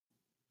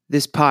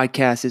This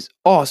podcast is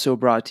also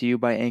brought to you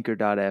by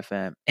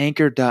Anchor.fm.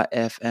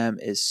 Anchor.fm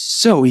is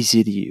so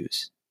easy to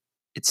use.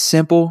 It's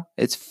simple,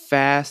 it's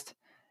fast,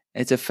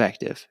 it's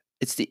effective.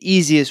 It's the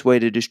easiest way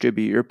to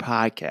distribute your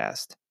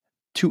podcast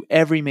to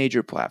every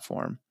major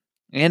platform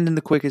and in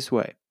the quickest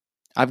way.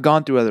 I've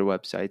gone through other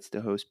websites to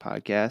host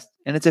podcasts,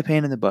 and it's a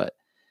pain in the butt.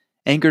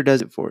 Anchor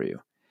does it for you.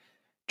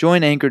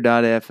 Join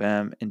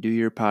Anchor.fm and do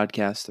your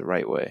podcast the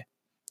right way.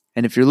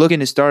 And if you're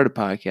looking to start a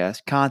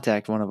podcast,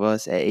 contact one of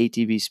us at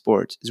ATB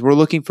Sports, as we're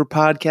looking for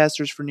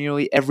podcasters for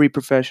nearly every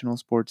professional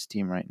sports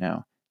team right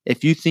now.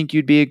 If you think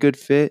you'd be a good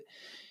fit,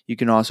 you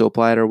can also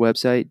apply at our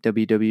website,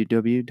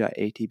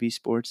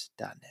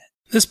 www.atbsports.net.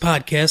 This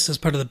podcast is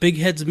part of the Big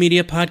Heads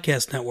Media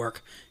Podcast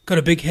Network. Go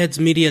to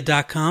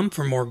bigheadsmedia.com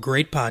for more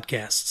great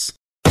podcasts.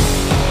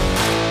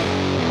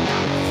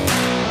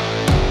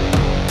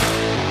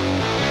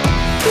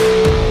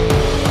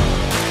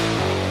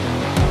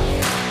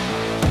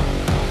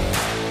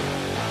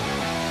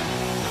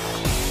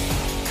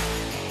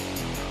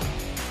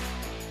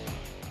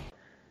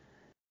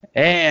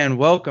 And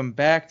welcome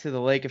back to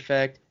the Lake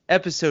Effect,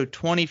 episode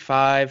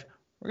 25.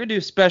 We're going to do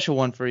a special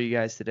one for you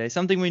guys today,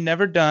 something we've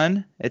never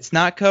done. It's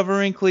not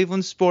covering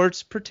Cleveland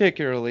sports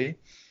particularly,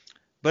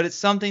 but it's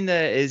something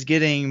that is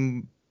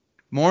getting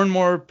more and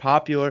more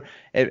popular.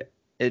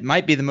 It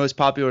might be the most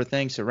popular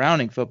thing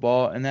surrounding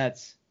football, and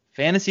that's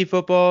fantasy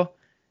football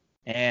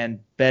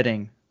and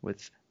betting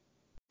with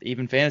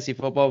even fantasy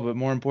football, but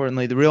more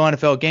importantly, the real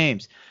NFL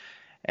games.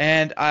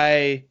 And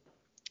I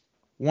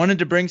wanted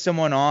to bring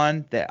someone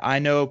on that I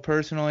know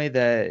personally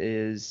that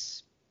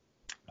is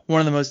one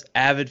of the most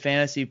avid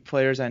fantasy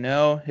players I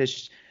know.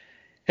 His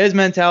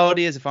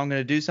mentality is, if I'm going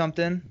to do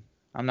something,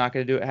 I'm not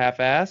going to do it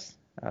half-assed.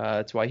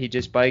 That's why he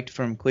just biked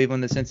from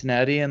Cleveland to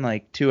Cincinnati in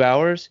like 2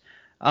 hours.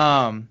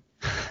 But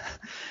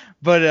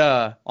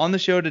on the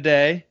show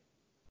today,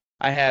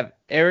 I have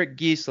Eric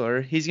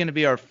Geisler. He's going to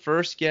be our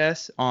first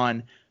guest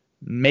on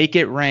Make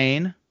It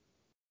Rain.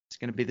 It's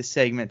going to be the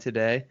segment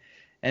today.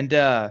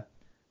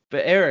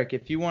 But Eric,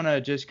 if you want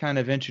to just kind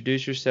of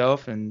introduce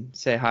yourself and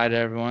say hi to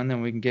everyone,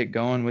 then we can get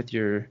going with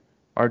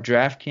our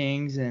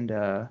DraftKings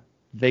and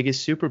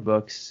Vegas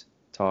Superbooks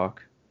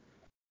talk.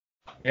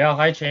 Yeah,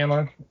 hi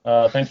Chandler.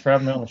 Thanks for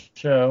having me on the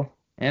show.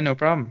 Yeah, no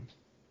problem.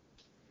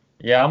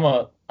 Yeah,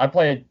 I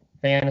play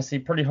fantasy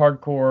pretty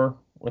hardcore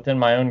within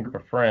my own group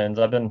of friends.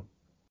 I've been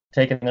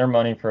taking their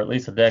money for at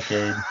least a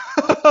decade.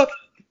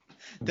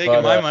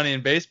 Taking my money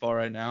in baseball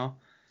right now.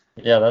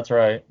 Yeah, that's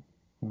right.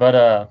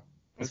 But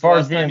as far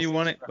as when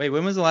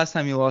was the last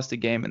time you lost a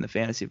game in the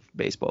fantasy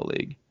baseball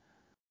league?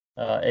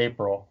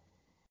 April.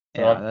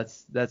 So yeah,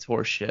 that's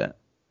horse shit.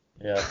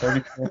 Yeah,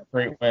 34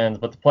 straight wins,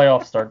 but the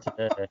playoffs start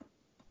today.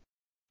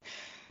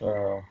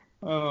 So.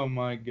 Oh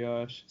my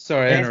gosh.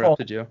 Sorry, I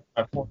interrupted you.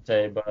 My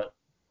forte, but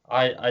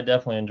I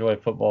definitely enjoy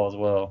football as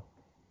well.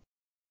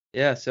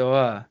 Yeah,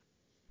 so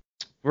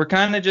we're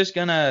kind of just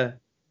gonna,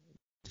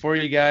 for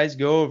you guys,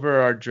 go over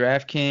our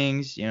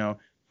DraftKings,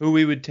 who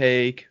we would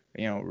take,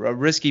 a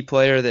risky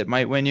player that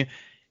might win you.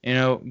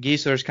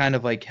 Geisler's kind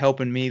of like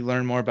helping me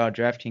learn more about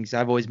DraftKings.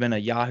 I've always been a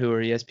Yahoo or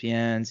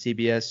ESPN,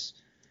 CBS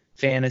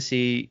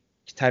fantasy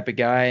type of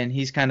guy, and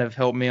he's kind of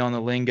helped me on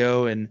the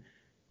lingo and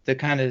the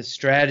kind of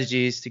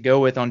strategies to go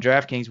with on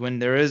DraftKings when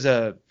there is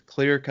a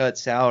clear-cut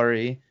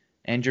salary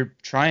and you're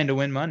trying to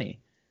win money.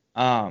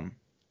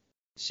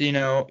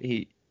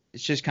 It's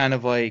just kind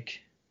of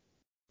like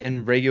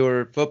in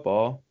regular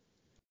football,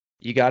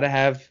 you got to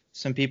have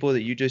some people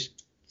that you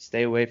just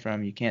stay away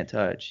from, you can't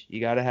touch. You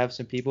got to have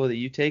some people that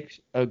you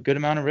take a good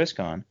amount of risk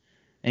on,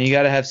 and you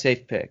got to have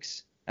safe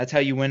picks. That's how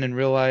you win in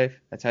real life.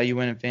 That's how you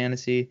win in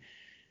fantasy.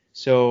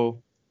 So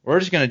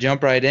we're just going to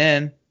jump right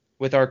in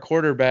with our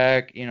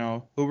quarterback,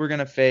 who we're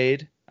going to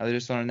fade. I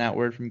just learned that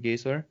word from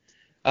Geisler.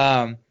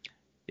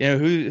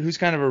 Who's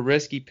kind of a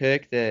risky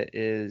pick that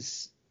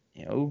is,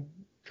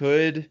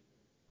 could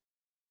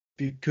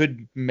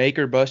make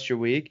or bust your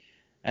week.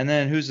 And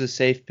then who's the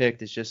safe pick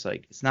that's just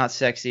like, it's not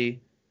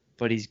sexy,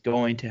 but he's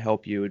going to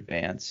help you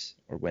advance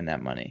or win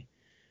that money.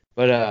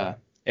 But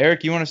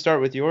Eric, you want to start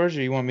with yours,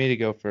 or you want me to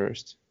go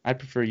first? I'd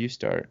prefer you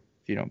start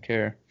if you don't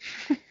care.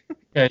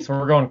 Okay, so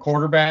we're going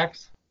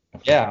quarterbacks?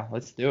 Yeah,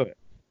 let's do it.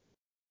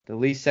 The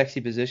least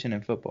sexy position in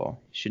football.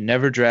 You should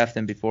never draft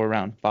them before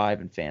round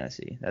 5 in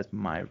fantasy. That's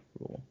my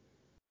rule.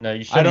 No,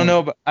 you shouldn't.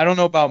 I don't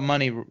know about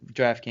money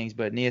DraftKings,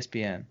 but in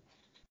ESPN.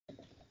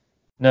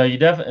 No, you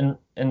definitely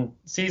in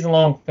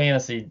season-long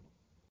fantasy,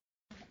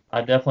 I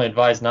definitely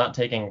advise not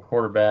taking a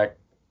quarterback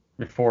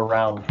before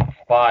round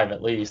 5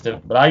 at least.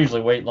 But I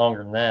usually wait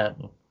longer than that.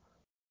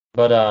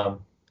 But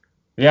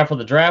for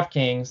the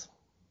DraftKings,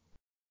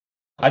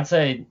 I'd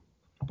say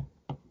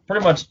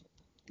pretty much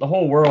the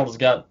whole world has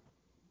got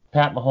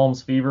Pat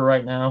Mahomes fever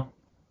right now,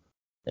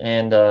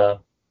 and I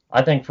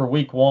think for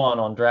week 1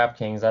 on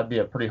DraftKings, that'd be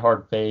a pretty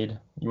hard fade.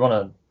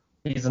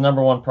 He's the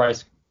number 1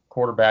 price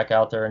quarterback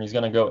out there, and he's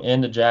going to go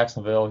into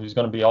Jacksonville, who's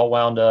going to be all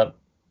wound up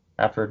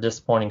after a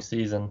disappointing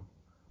season.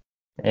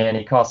 And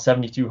he costs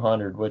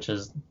 $7,200, which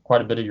is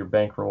quite a bit of your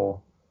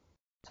bankroll.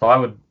 So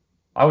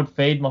I would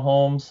fade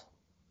Mahomes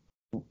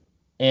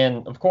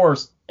And of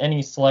course,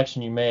 any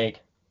selection you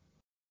make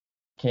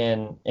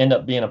can end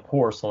up being a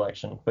poor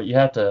selection, but you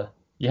have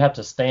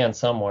to stand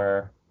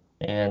somewhere.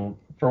 And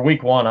for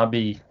week 1, I'd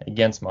be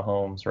against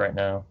Mahomes right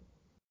now.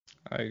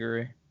 I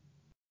agree.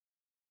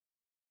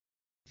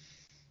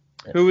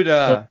 Who would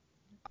So,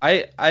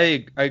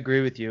 I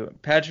agree with you.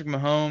 Patrick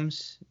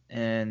Mahomes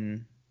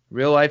in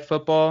real life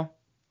football,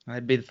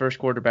 I'd be the first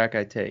quarterback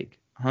I'd take,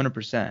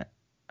 100%.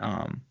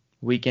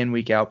 Week in,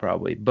 week out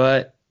probably.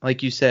 But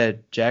like you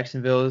said,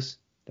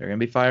 they're gonna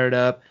be fired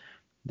up.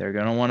 They're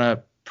gonna want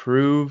to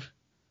prove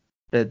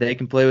that they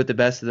can play with the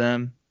best of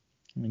them,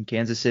 and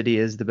Kansas City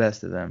is the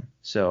best of them.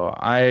 So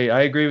I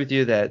agree with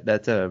you that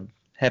that's a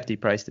hefty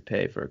price to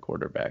pay for a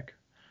quarterback.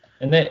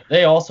 and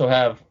they also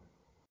have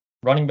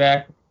running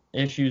back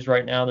issues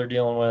right now they're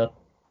dealing with,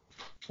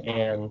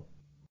 and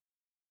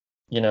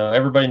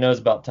everybody knows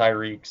about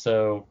Tyreek.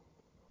 So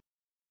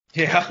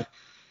Yeah.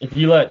 if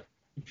you let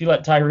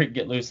Tyreek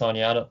get loose on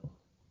you,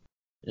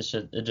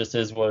 it just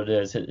is what it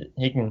is.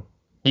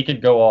 He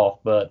could go off,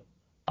 but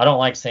I don't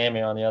like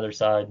Sammy on the other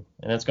side,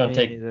 and it's going Me to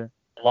take neither.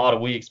 a lot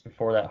of weeks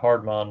before that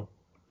Hardman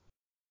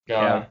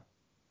guy Yeah.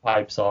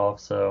 pipes off.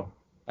 So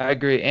I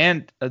agree.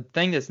 And a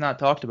thing that's not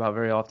talked about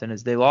very often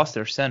is they lost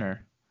their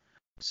center.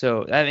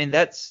 So I mean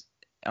that's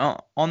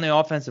on the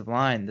offensive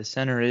line. The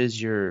center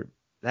is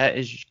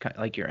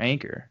like your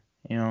anchor.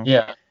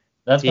 yeah,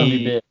 that's going to be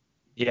He big.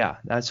 Yeah.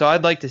 So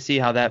I'd like to see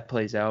how that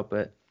plays out.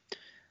 But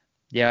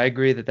yeah, I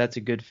agree that that's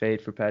a good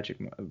fade for Patrick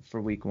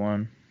for week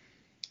 1.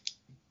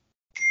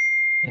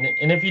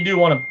 And if you do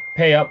want to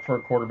pay up for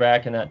a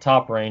quarterback in that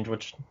top range,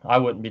 which I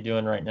wouldn't be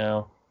doing right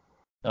now,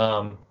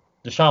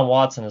 Deshaun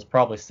Watson is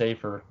probably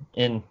safer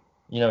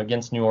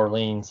against New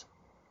Orleans,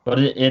 but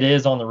it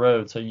is on the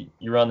road, so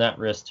you run that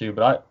risk too.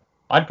 But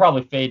I'd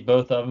probably fade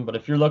both of them. But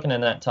if you're looking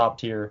in that top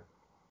tier,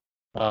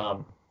 I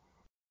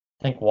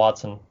think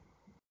Watson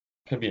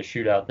could be a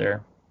shootout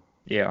there.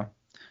 Yeah.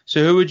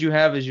 So who would you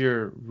have as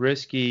your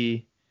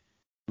risky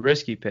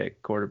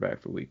pick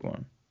quarterback for week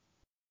 1?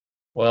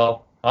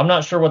 Well, I'm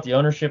not sure what the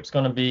ownership's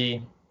going to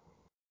be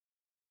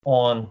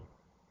on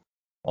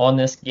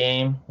this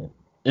game.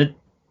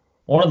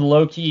 One of the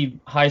low-key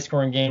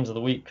high-scoring games of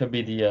the week could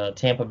be the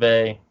Tampa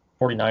Bay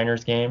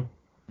 49ers game.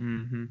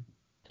 Mm-hmm.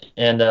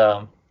 And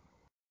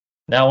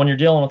now when you're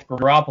dealing with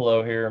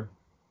Garoppolo here,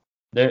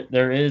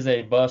 there is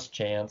a bust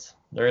chance.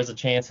 There is a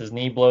chance his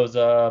knee blows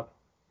up,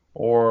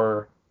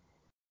 or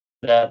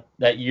that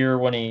year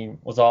when he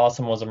was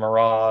awesome was a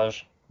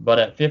mirage. But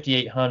at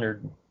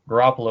 5,800,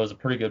 Garoppolo is a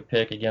pretty good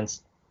pick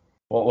against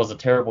what was a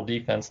terrible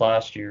defense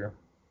last year.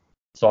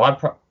 So I'm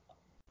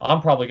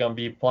probably going to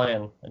be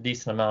playing a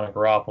decent amount of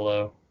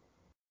Garoppolo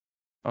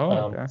Oh,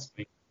 okay. this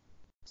week.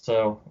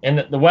 So,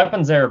 and the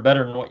weapons there are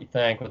better than what you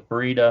think with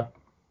Breida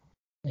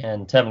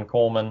and Tevin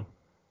Coleman.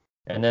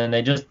 And then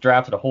they just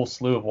drafted a whole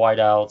slew of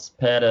wideouts.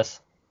 Pettis,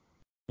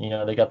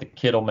 they got the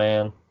Kittle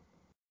man.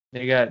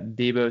 They got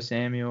Deebo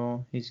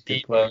Samuel. He's a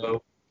good player.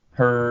 Debo,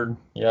 Hurd,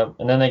 yep.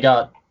 And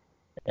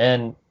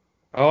then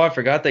Oh, I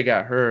forgot they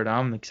got Hurd.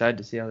 I'm excited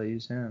to see how they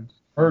use him.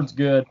 Hurd's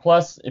good.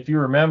 Plus, if you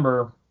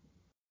remember,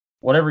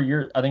 whatever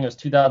year, I think it was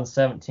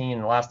 2017,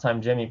 the last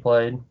time Jimmy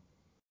played,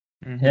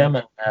 Mm-hmm. him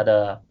and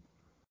that,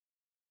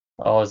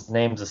 his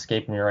name's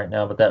escaping me right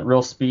now, but that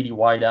real speedy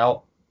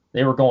wideout,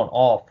 they were going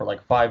off for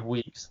like 5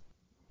 weeks.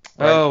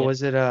 Right? Oh,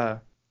 was it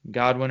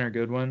Godwin or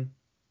Goodwin?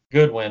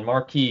 Goodwin,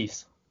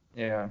 Marquise.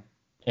 Yeah.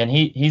 And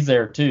he's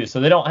there too. So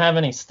they don't have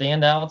any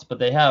standouts, but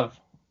they have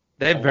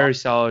very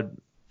solid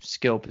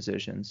skill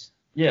positions.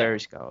 Yeah. Very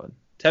solid.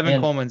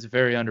 Tevin Coleman's a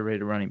very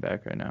underrated running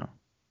back right now.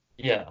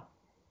 Yeah.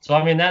 So,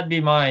 I mean, that'd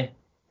be my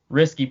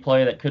risky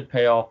play that could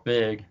pay off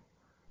big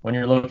when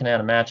you're looking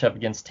at a matchup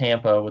against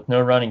Tampa with no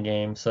running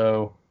game.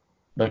 So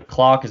the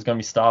clock is going to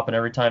be stopping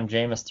every time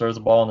Jameis throws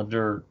the ball in the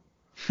dirt.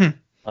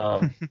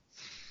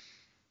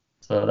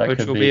 So that Which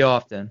could will be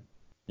often.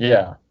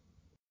 Yeah.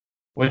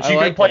 Which I you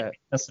like could play that.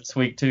 this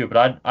week too,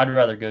 but I'd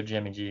rather go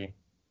Jimmy G.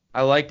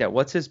 I like that.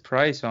 What's his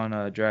price on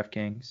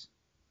DraftKings?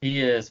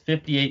 He is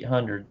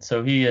 5,800,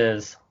 so he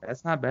is.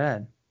 That's not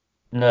bad.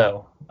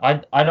 No,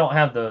 I don't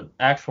have the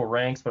actual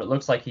ranks, but it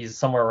looks like he's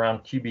somewhere around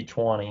QB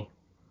 20.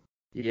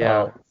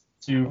 Yeah.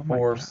 2, Oh my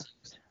 4, God. 6,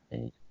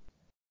 8.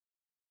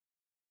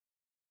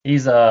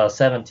 He's a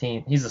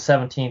 17th. He's a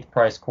 17th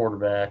price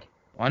quarterback.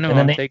 Well, I know And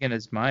then I'm they- taking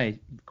as my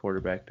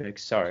quarterback pick.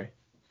 Sorry.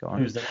 Go on.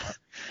 Who's that?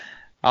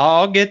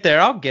 I'll get there.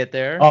 I'll get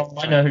there. Oh,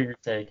 I know who you're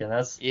taking.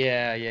 That's.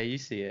 Yeah, you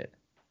see it.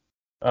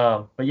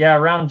 But yeah,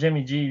 around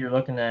Jimmy G, you're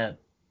looking at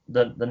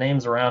the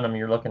names around him.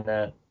 You're looking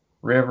at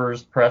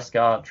Rivers,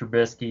 Prescott,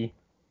 Trubisky.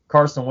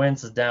 Carson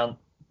Wentz is down.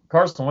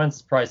 Carson Wentz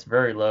is priced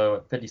very low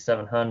at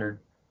 5,700.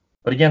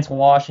 But against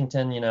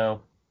Washington,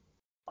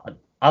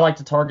 I like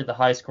to target the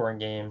high-scoring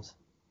games,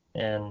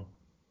 and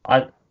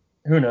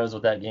who knows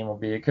what that game will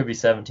be? It could be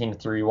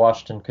 17-3.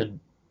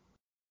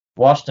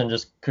 Washington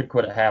just could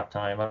quit at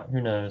halftime.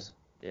 Who knows?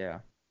 Yeah.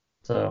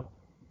 So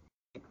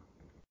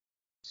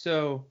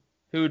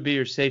who would be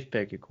your safe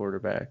pick at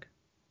quarterback?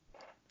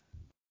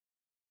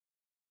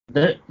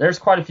 there's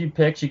quite a few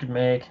picks you could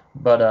make,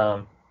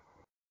 but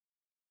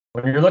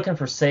when you're looking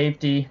for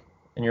safety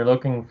and you're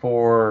looking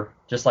for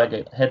just like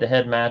a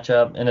head-to-head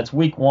matchup, and it's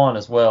week 1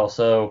 as well,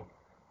 so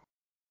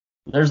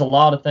there's a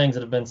lot of things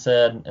that have been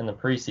said in the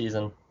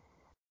preseason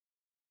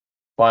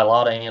by a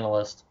lot of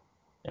analysts,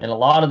 and a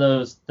lot of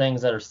those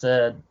things that are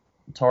said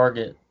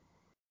target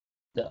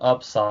the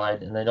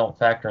upside and they don't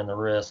factor in the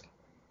risk.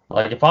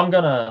 Like if I'm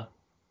gonna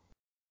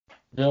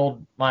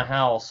build my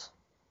house,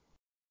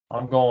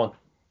 I'm going with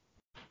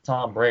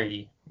Tom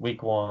Brady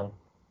week 1.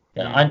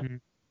 Yeah,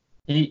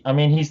 Mm-hmm.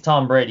 he's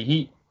Tom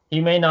Brady. He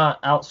may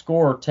not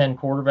outscore 10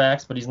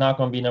 quarterbacks, but he's not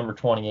going to be number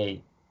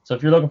 28. So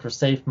if you're looking for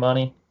safe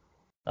money,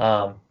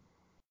 um,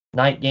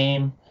 night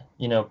game,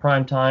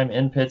 prime time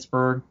in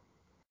Pittsburgh,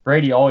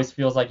 Brady always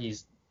feels like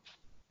he's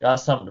got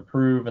something to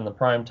prove in the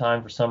prime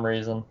time for some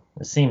reason.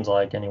 It seems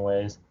like,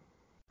 anyways.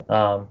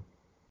 Um,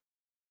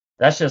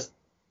 that's just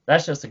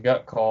a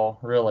gut call,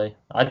 really.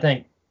 I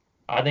think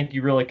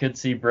you really could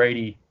see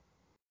Brady,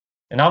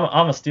 and I'm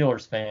a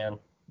Steelers fan,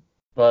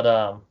 but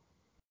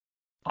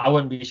I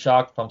wouldn't be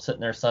shocked if I'm sitting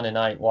there Sunday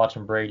night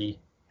watching Brady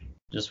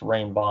just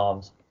rain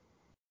bombs.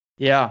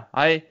 Yeah,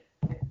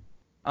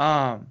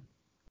 um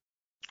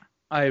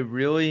I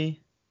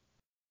really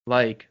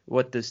like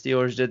what the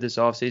Steelers did this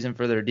offseason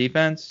for their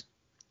defense.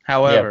 Yeah,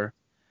 However,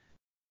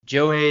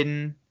 Joe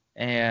Hayden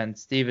and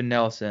Steven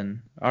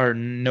Nelson are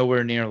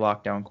nowhere near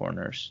lockdown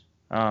corners.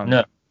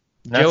 no,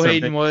 that's Joe their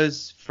Hayden big.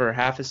 was for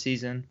half a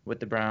season with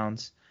the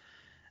Browns,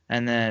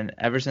 and then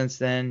ever since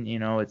then,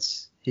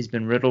 he's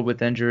been riddled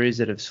with injuries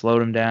that have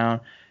slowed him down.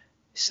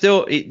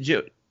 Still,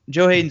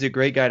 Joe Hayden's a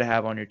great guy to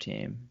have on your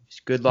team. He's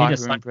good He locker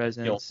just room signed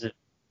a deal presence. too.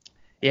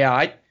 Yeah,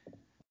 I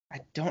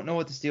don't know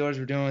what the Steelers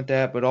were doing with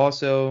that, but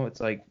also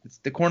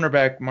the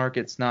cornerback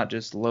market's not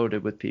just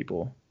loaded with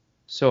people.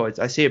 So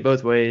I see it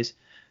both ways.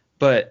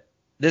 But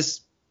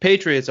this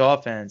Patriots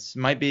offense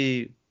might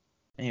be,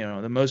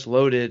 the most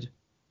loaded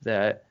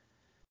that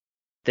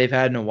they've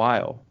had in a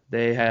while.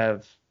 They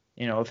have,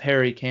 if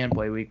Harry can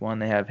play week 1,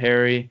 they have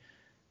Harry,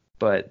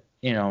 but,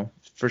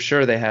 for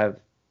sure they have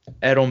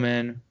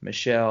Edelman,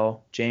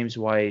 Michelle, James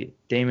White,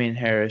 Damian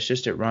Harris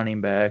just at running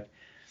back.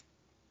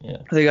 Yeah,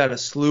 They got a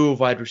slew of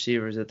wide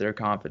receivers that they're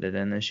confident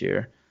in this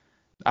year.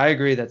 I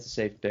agree that's a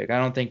safe pick. I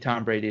don't think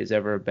Tom Brady is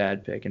ever a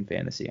bad pick in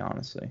fantasy,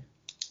 honestly.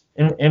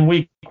 in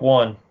week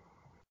 1,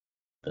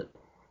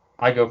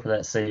 I go for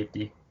that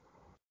safety.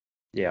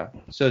 Yeah.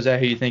 So is that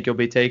who you think you'll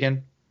be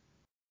taking?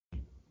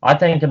 I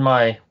think I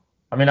don't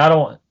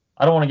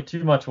want to get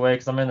too much away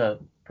because I'm in a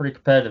pretty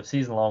competitive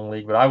season long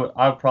league, but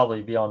I would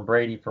probably be on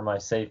Brady for my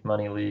safe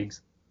money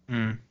leagues.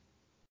 Hmm.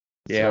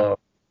 Yeah. So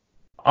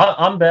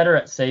I'm better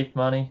at safe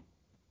money.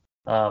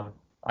 Um,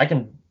 I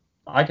can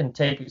I can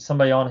take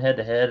somebody on head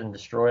to head and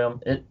destroy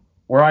them.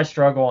 Where I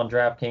struggle on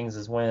DraftKings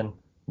is when you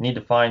need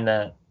to find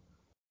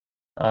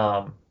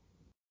um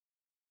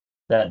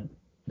that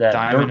that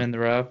Diamond dirt in the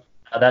rough.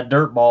 that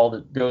dirt ball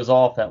that goes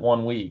off that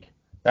one week.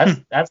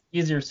 That's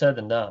easier said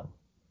than done.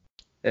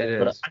 It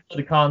But is. I know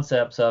the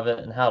concepts of it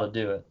and how to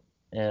do it.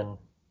 And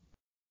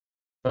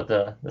but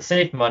the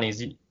safe money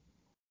is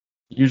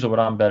usually what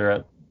I'm better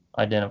at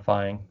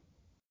identifying.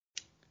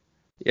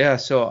 Yeah,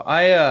 so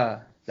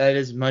that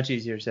is much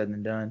easier said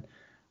than done.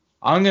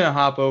 I'm gonna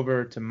hop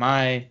over to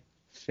my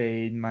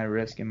fade, my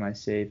risk, and my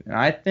save. And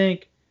I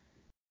think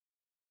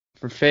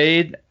for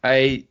fade,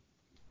 I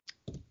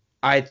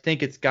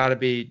think it's gotta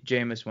be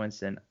Jameis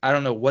Winston. I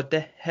don't know what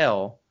the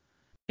hell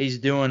he's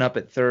doing up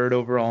at third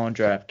overall in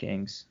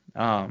DraftKings.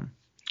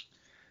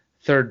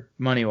 Third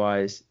money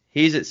wise.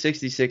 He's at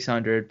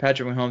 6,600.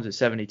 Patrick Mahomes at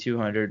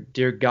 7,200.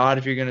 Dear God,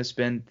 if you're gonna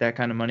spend that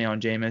kind of money on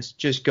Jameis,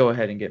 just go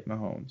ahead and get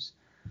Mahomes.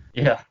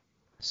 Yeah, that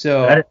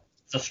So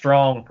is a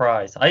strong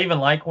price. I even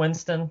like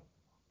Winston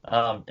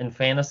in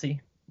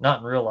fantasy, not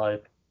in real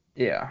life,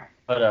 yeah.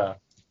 but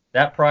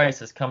that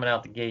price is coming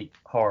out the gate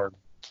hard.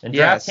 And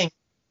Yes. DraftKings,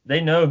 they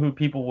know who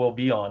people will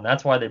be on.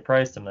 That's why they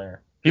priced him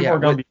there. People Yeah. are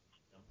going to be.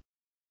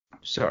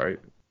 Sorry.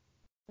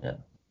 Yeah.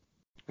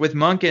 With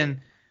Monken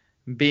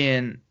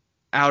being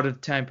out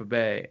of Tampa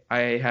Bay, I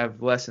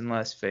have less and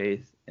less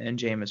faith in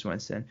Jameis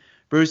Winston.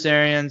 Bruce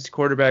Arians,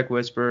 quarterback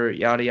whisperer,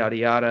 yada yada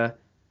yada.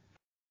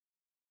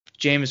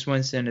 Jameis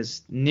Winston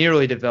is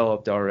nearly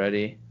developed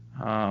already.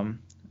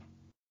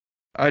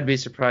 I'd be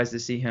surprised to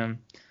see him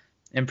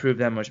improve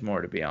that much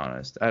more, to be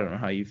honest. I don't know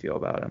how you feel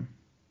about him.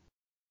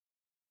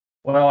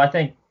 Well, I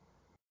think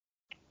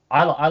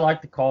I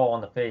like the call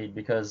on the fade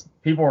because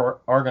people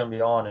are going to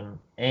be on him,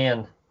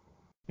 and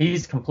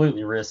he's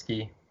completely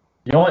risky.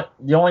 The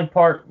only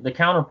part, the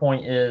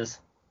counterpoint is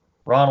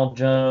Ronald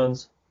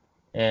Jones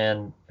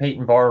and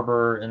Peyton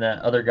Barber and that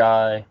other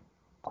guy,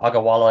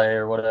 Agawale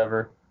or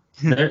whatever.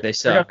 They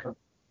suck.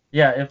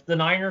 Yeah, if the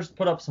Niners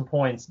put up some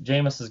points,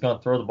 Jameis is going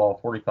to throw the ball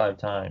 45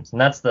 times,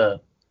 and that's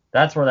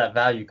where that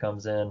value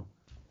comes in.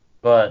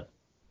 But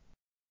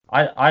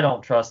I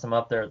don't trust him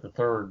up there at the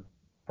third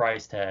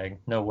price tag.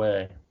 No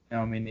way.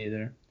 No, me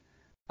neither.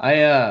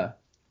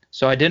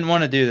 So I didn't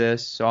want to do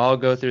this, so I'll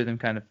go through them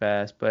kind of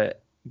fast.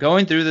 But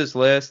going through this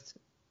list,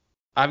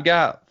 I've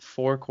got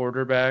 4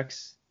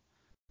 quarterbacks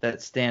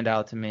that stand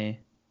out to me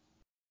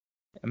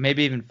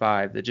maybe even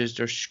 5 that just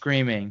are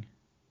screaming.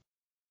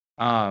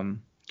 I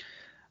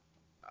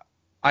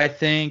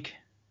think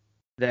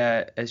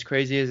that as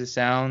crazy as it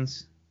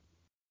sounds,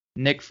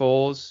 Nick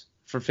Foles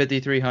for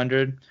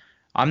 5,300.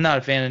 I'm not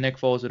a fan of Nick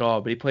Foles at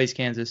all, but he plays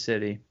Kansas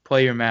City.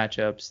 Play your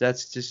matchups.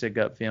 That's just a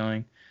gut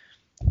feeling.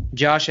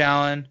 Josh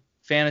Allen,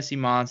 fantasy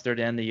monster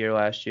to end the year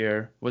last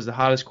year, was the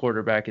hottest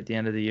quarterback at the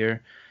end of the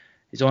year.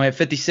 He's only at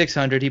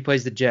 5,600. He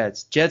plays the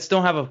Jets. Jets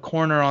don't have a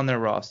corner on their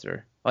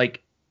roster.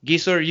 Like,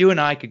 Giesler, you and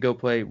I could go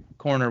play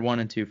corner 1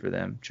 and 2 for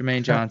them.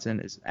 Jermaine Johnson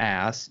is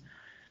ass.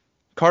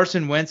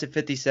 Carson Wentz at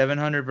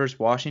 5,700 versus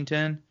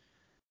Washington.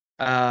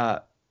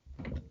 I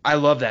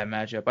love that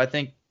matchup. I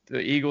think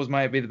the Eagles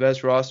might be the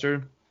best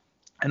roster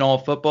in all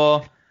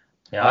football.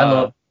 Yeah, I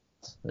love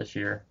this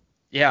year.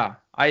 Yeah,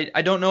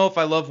 I don't know if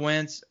I love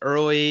Wentz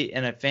early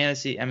in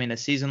a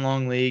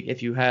season-long league.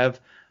 If you have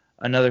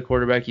another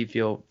quarterback you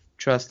feel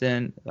trust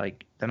in,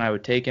 then I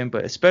would take him.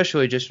 But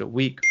especially just a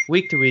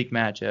week-to-week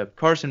matchup,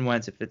 Carson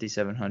Wentz at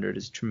 5,700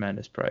 is a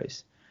tremendous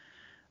price.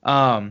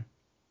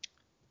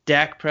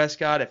 Dak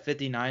Prescott at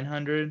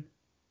 5,900.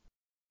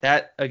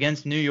 That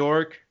against New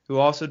York, who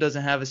also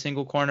doesn't have a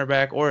single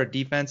cornerback or a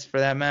defense for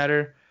that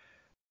matter.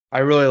 I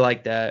really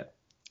like that.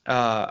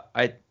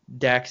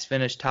 Dak's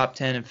finished top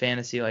 10 in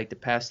fantasy the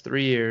past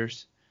 3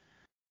 years.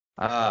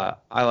 I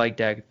like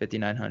Dak at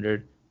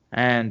 5,900.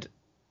 And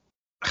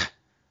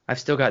I've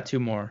still got 2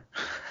 more.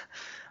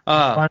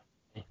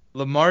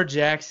 Lamar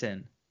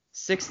Jackson,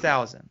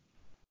 6,000.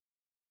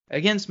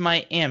 Against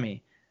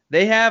Miami.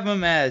 They have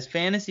him as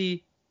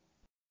fantasy.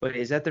 But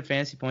is that their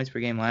fantasy points per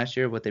game last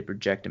year? What they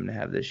project him to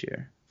have this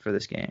year for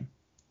this game?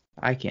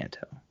 I can't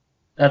tell.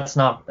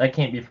 That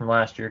can't be from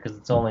last year because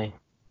it's only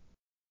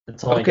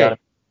okay. Got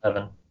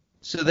 7.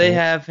 So they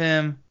have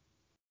him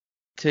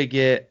to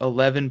get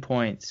 11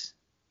 points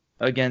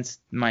against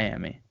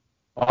Miami.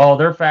 Oh,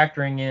 they're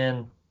factoring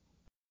in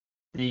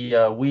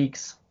the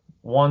weeks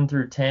 1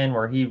 through 10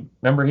 where he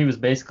was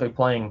basically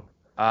playing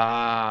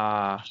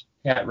cat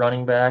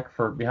running back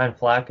for behind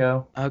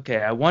Flacco.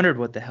 Okay, I wondered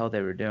what the hell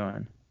they were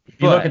doing. If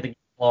you look at the game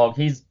log,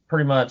 he's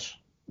pretty much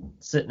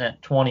sitting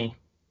at 20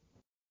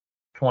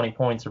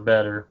 points or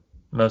better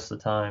most of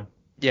the time.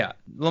 Yeah,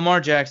 Lamar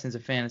Jackson's a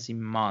fantasy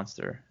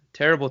monster.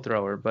 Terrible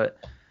thrower, but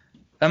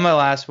then my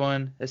last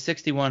one is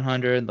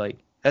 6,100.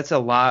 That's a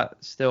lot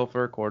still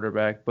for a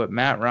quarterback, but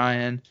Matt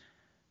Ryan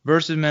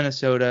versus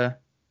Minnesota.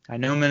 I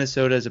know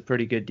Minnesota is a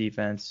pretty good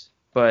defense,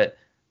 but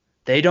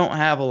they don't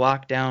have a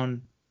lockdown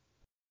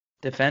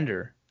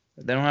defender.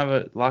 They don't have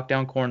a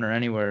lockdown corner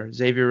anywhere.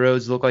 Xavier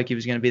Rhodes looked like he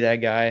was going to be that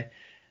guy,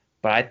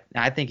 but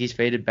I think he's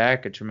faded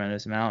back a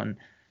tremendous amount. And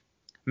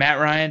Matt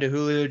Ryan to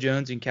Julio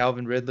Jones and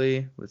Calvin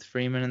Ridley with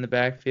Freeman in the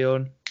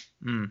backfield.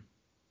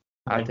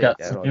 I've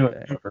got some new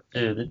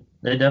too.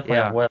 They definitely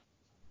have weapons.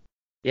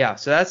 Yeah,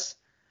 so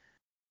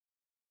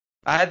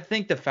I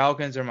think the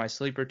Falcons are my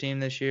sleeper team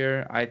this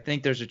year. I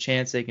think there's a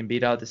chance they can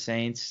beat out the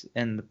Saints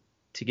and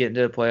to get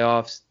into the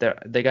playoffs.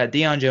 They got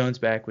Deion Jones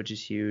back, which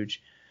is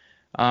huge.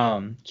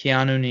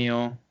 Keanu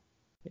Neal.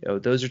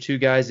 Those are 2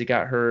 guys that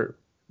got hurt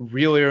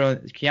really early.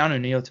 Keanu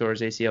Neal tore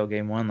his ACL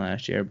game 1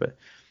 last year, but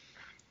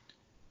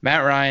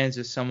Matt Ryan's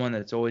just someone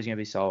that's always going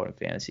to be solid in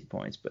fantasy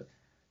points. But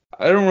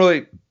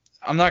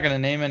I'm not going to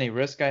name any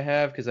risk I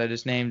have because I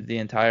just named the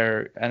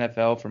entire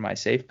NFL for my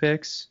safe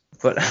picks.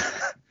 But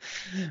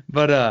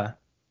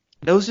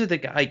those are the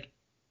guys.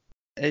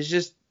 It's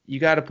just you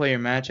got to play your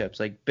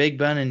matchups. Big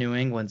Ben in New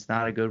England's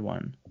not a good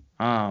one.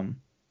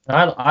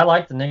 I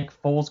like the Nick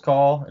Foles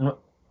call,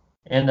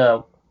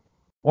 and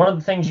one of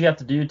the things you have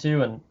to do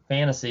too in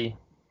fantasy,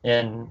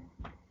 in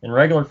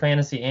regular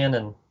fantasy and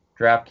in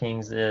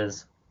DraftKings,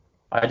 is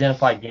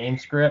identify game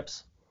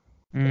scripts.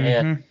 Mm-hmm.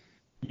 And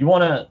you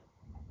want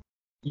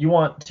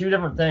 2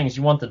 different things.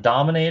 You want the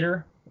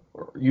dominator,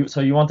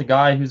 so you want the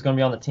guy who's going to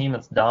be on the team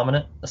that's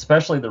dominant,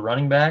 especially the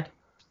running back.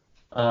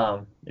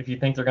 If you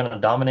think they're going to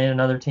dominate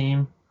another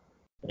team,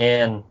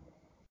 and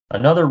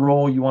another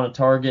role you want to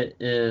target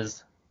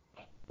is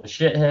the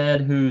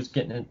shithead who's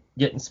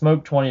getting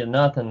smoked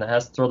 20-0 that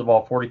has to throw the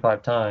ball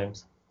 45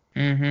 times.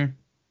 Mm-hmm.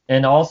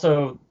 And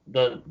also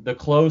the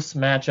close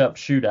matchup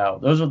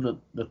shootout. Those are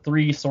the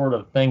 3 sort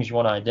of things you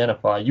want to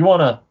identify. You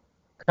want to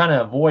kind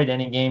of avoid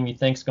any game you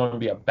think is going to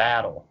be a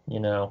battle.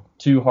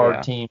 2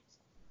 hard teams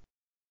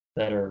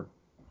that are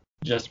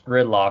just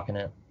gridlocking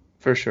it.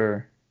 For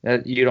sure.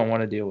 You don't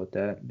want to deal with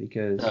that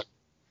because.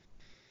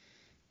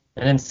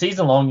 And in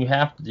season long, you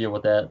have to deal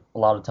with that a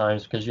lot of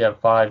times because you have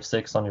 5,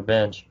 6 on your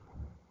bench.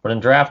 But in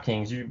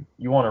DraftKings,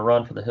 you want to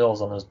run for the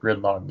hills on those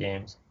gridlock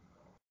games.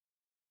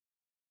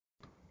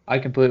 I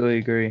completely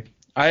agree.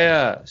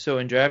 So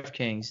in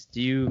DraftKings,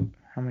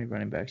 how many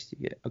running backs do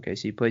you get? Okay,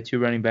 so you play 2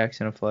 running backs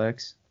in a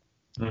flex.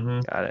 Mm-hmm.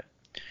 Got it.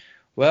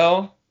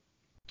 Well,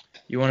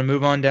 you want to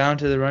move on down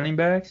to the running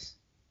backs?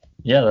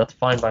 Yeah, that's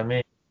fine by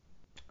me.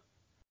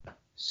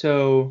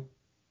 So,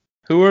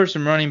 who are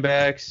some running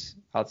backs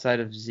outside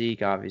of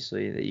Zeke,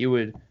 obviously, that you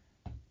would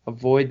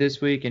avoid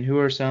this week, and who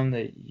are some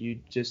that you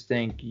just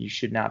think you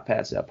should not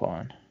pass up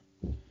on?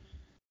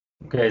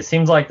 Okay, it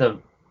seems like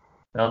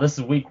now this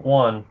is week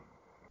 1.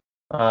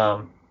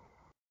 Um,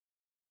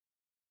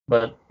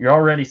 but you're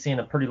already seeing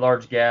a pretty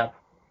large gap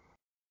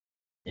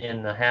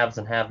in the haves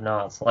and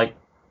have-nots. Like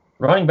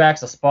running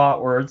back's a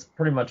spot where it's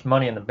pretty much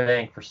money in the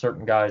bank for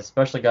certain guys,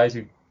 especially guys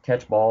who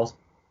catch balls.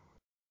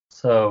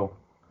 So,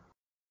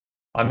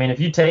 I mean, if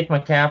you take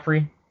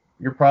McCaffrey,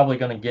 you're probably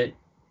going to get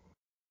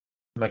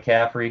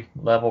McCaffrey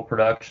level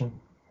production.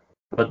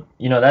 But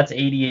that's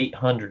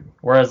 8,800.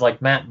 Whereas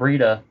like Matt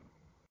Breida,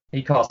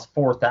 he costs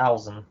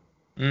 4,000.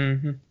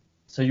 Mm-hmm.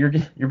 So you're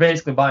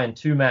basically buying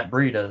two Matt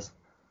Breidas.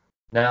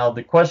 Now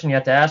the question you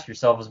have to ask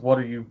yourself is, what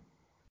are you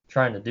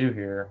trying to do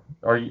here?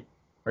 Are you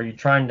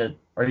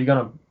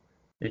gonna,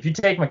 if you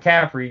take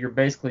McCaffrey, you're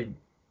basically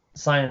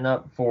signing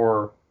up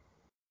for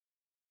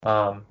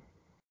a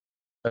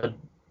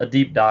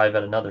deep dive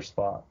at another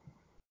spot,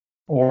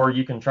 or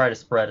you can try to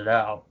spread it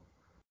out.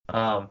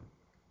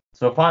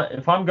 So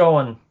if I'm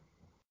going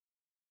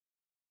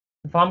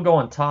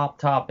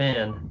top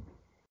end,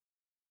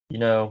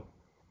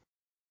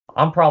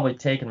 I'm probably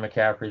taking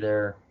McCaffrey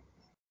there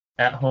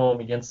at home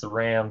against the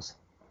Rams.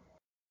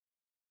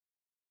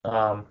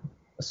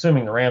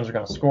 Assuming the Rams are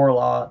going to score a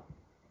lot,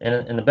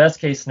 and in the best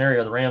case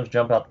scenario, the Rams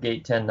jump out the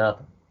gate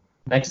 10-0.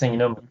 Next thing you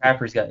know,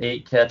 McCaffrey's got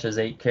 8 catches,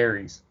 8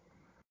 carries,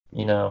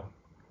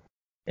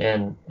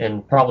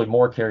 and probably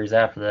more carries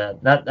after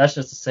that. That's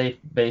just a safe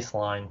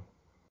baseline.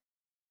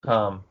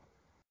 Now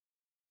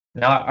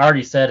I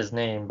already said his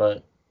name,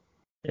 but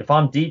if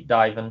I'm deep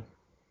diving,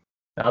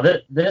 now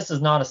this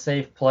is not a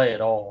safe play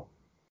at all,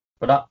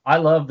 but I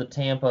love the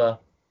Tampa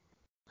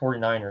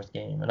 49ers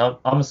game, and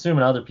I'm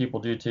assuming other people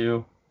do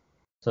too.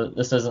 So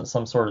this isn't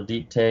some sort of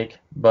deep take,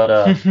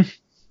 but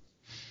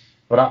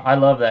but I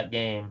love that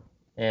game,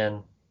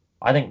 and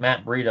I think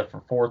Matt Breida for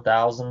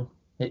 4,000,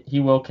 he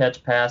will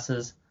catch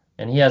passes,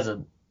 and he has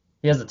a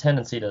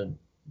tendency to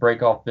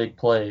break off big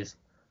plays.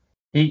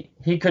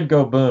 He could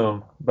go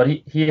boom, but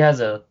he has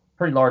a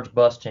pretty large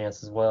bust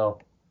chance as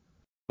well.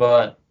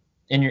 But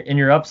in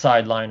your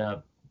upside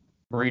lineup,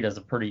 Breida's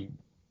a pretty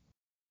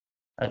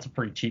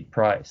cheap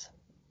price,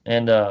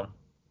 and I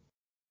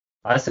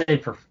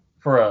say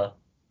for a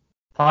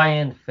high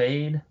end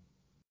fade,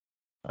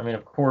 I mean,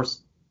 of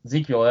course,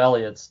 Ezekiel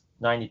Elliott's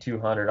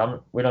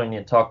 9,200. We don't even need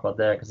to talk about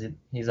that because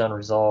he's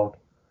unresolved.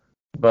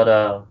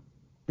 But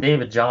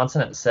David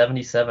Johnson at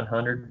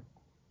 7,700.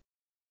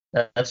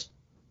 That's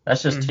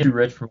just too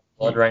rich for my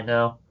blood right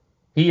now.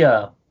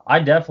 I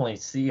definitely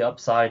see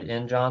upside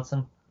in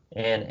Johnson,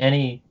 and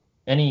any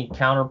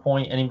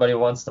counterpoint anybody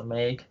wants to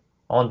make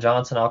on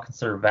Johnson, I'll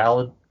consider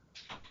valid.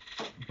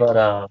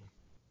 But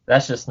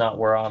that's just not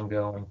where I'm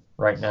going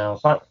right now.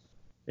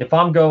 If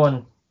I'm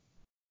going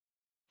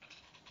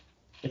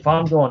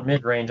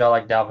mid range, I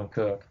like Dalvin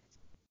Cook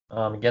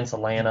against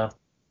Atlanta.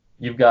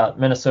 You've got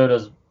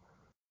Minnesota's,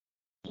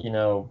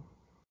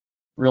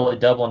 really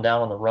doubling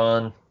down on the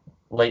run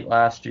late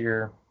last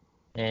year,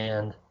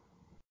 and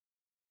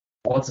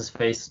what's his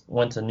face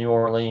went to New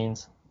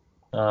Orleans,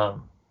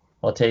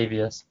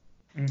 Latavius.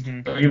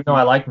 Mm-hmm. So even though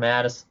I like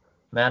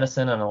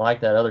Madison and I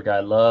like that other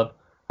guy Love,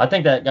 I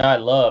think that guy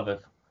Love,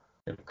 if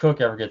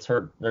Cook ever gets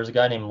hurt, there's a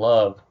guy named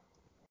Love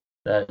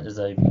that is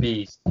a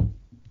beast.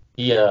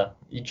 You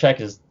check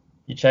his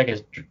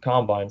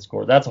combine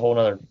score. That's a whole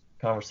other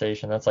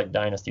conversation. That's like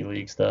dynasty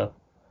league stuff.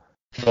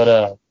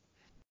 But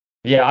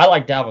yeah, I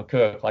like Dalvin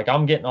Cook. Like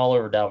I'm getting all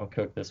over Dalvin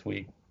Cook this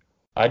week.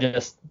 I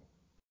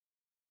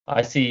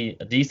see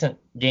a decent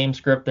game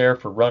script there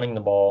for running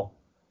the ball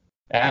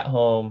at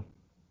home.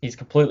 He's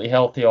completely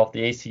healthy off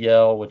the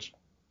ACL, which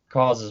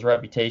caused his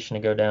reputation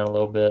to go down a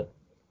little bit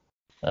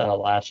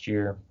last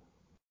year.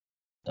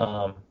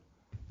 Those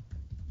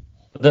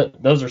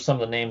are some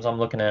of the names I'm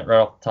looking at right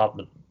off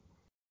the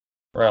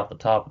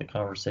top of the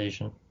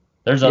conversation.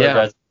 There's other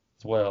guys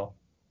as well,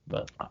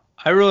 but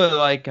I really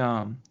like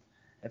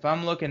if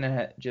I'm looking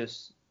at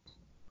just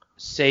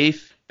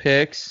safe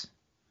picks,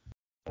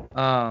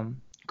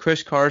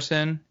 Chris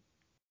Carson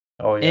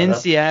in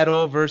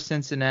Seattle versus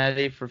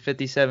Cincinnati for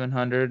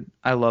 5,700.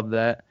 I love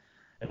that.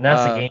 And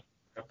that's a game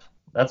script.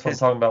 That's what I'm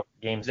talking about.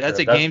 Game script. That's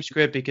a game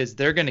script because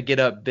they're going to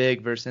get up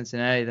big versus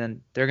Cincinnati. Then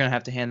they're going to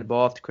have to hand the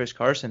ball off to Chris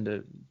Carson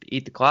to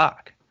eat the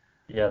clock.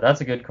 Yeah,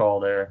 that's a good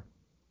call there.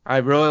 I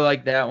really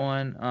like that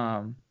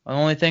one. The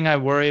only thing I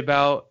worry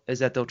about is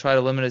that they'll try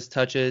to limit his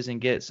touches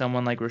and get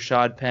someone like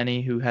Rashad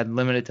Penny, who had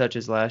limited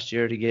touches last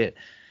year, to get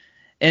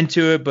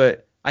into it.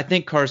 But I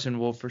think Carson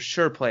will for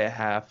sure play a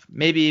half,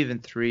 maybe even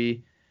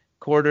 3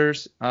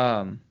 quarters.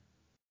 I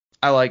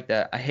like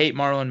that. I hate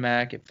Marlon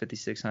Mack at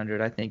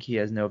 5,600. I think he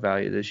has no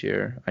value this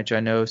year, which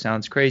I know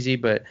sounds crazy,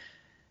 but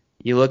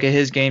you look at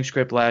his game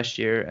script last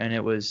year, and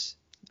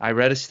I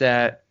read a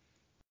stat,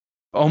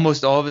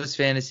 almost all of his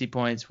fantasy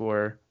points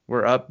were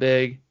up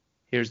big,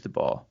 here's the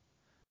ball.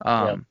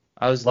 I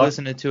was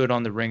listening to it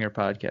on the Ringer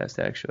podcast,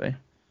 actually.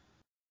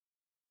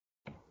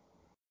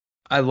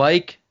 I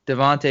like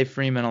Devontae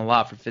Freeman a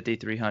lot for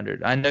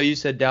 5,300. I know you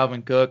said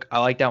Dalvin Cook. I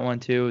like that one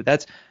too.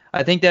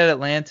 I think that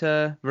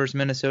Atlanta versus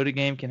Minnesota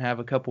game can have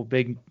a couple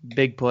big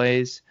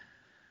plays,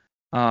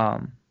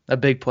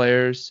 big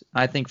players.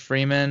 I think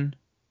Freeman,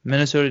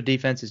 Minnesota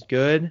defense is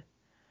good.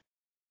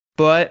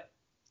 but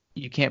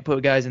you can't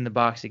put guys in the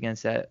box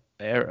against that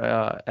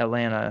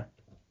Atlanta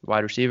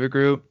wide receiver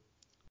group.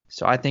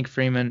 So I think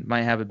Freeman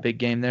might have a big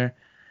game there.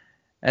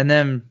 And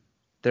then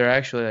they're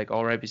actually like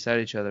all right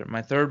beside each other.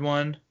 My third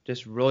one,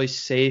 just really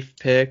safe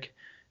pick,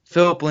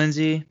 Phillip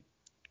Lindsay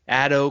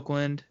at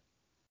Oakland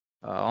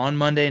on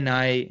Monday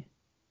night,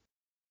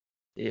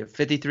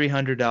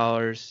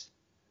 $5,300.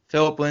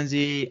 Phillip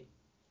Lindsay,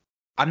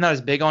 I'm not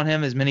as big on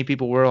him as many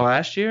people were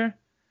last year,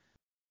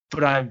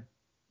 but I'm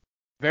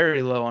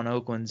very low on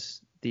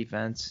Oakland's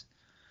defense.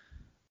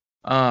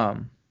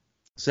 So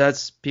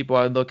that's people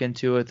I'd look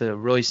into at a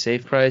really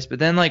safe price. But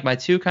then like my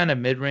two kind of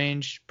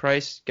mid-range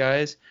price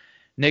guys,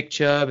 Nick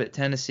Chubb at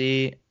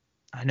Tennessee.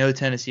 I know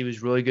Tennessee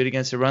was really good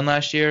against the run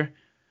last year,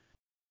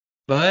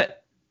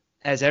 but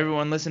as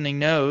everyone listening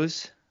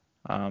knows,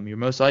 you're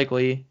most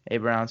likely a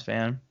Browns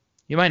fan.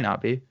 You might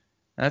not be.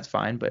 That's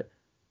fine, but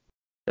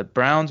the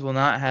Browns will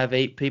not have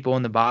 8 people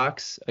in the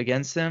box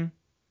against them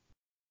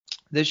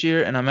this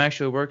year, and I'm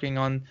actually working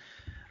on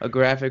a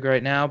graphic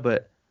right now,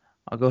 but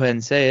I'll go ahead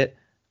and say it.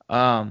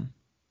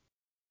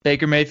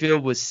 Baker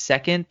Mayfield was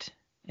second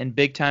in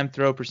big-time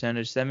throw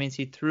percentage. So that means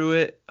he threw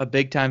it a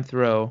big-time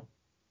throw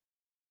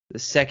the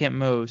second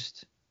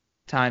most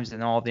times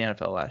in all of the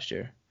NFL last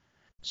year.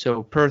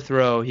 So per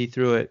throw, he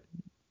threw it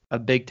a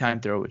big-time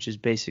throw, which is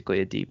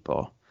basically a deep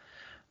ball.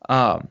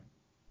 The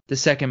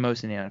second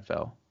most in the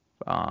NFL,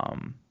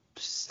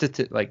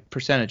 like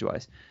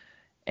percentage-wise.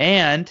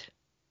 And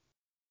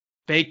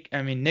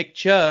Nick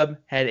Chubb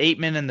had 8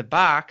 men in the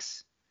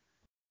box,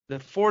 the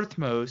fourth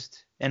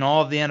most in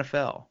all of the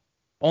NFL.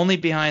 Only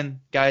behind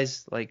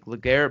guys like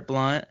LeGarrette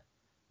Blount,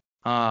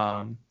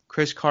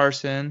 Chris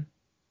Carson,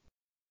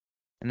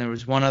 and there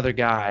was one other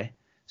guy.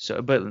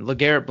 But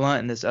LeGarrette Blount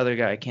and this other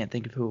guy, I can't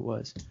think of who it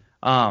was.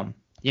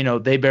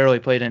 They barely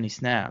played any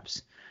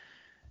snaps.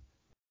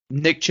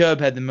 Nick Chubb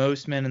had the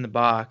most men in the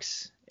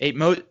box.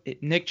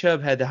 Nick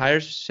Chubb had the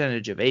highest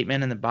percentage of 8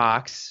 men in the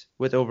box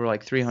with over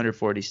like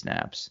 340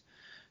 snaps.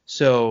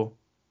 So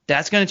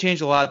that's going to change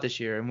a lot this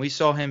year. And we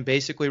saw him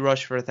basically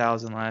rush for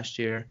 1,000 last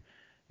year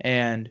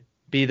and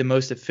be the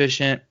most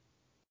efficient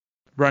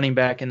running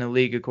back in the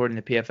league according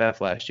to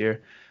PFF last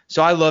year.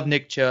 So I love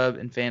Nick Chubb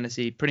in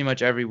fantasy pretty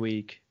much every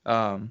week,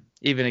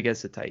 even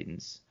against the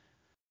Titans.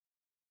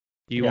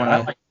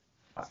 I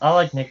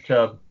like Nick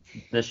Chubb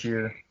this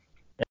year,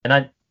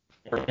 and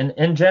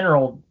in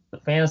general, the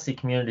fantasy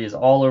community is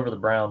all over the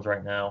Browns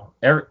right now.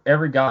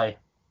 Every guy's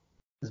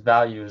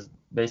value is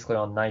basically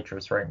on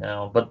nitrous right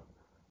now, but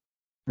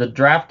the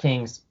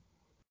DraftKings,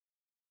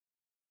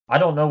 I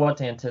don't know what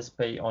to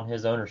anticipate on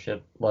his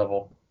ownership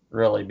level,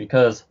 really,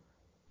 because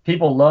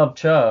people love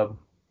Chubb,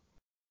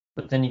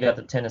 but then you got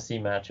the Tennessee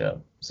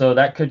matchup. So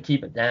that could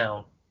keep it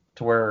down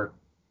to where it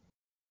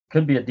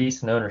could be a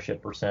decent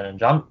ownership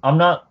percentage. I'm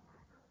not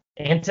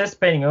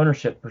anticipating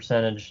ownership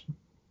percentage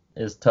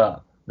is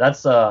tough.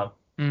 That's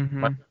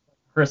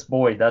Chris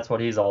Boyd, that's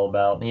what he's all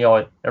about.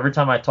 And every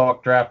time I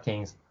talk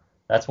DraftKings,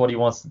 that's what he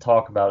wants to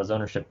talk about is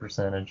ownership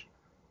percentage.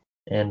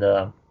 And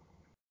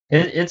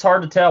it's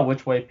hard to tell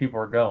which way people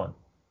are going.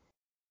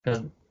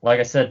 Because, like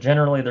I said,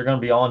 generally they're going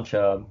to be on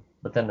Chubb,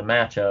 but then the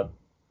matchup,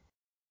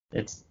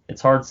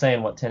 it's hard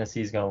saying what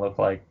Tennessee's going to look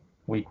like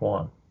week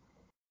 1.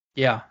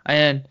 Yeah,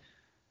 and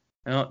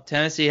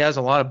Tennessee has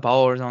a lot of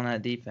ballers on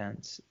that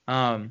defense.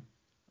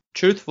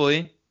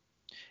 Truthfully,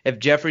 if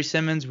Jeffrey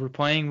Simmons were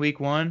playing week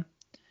 1,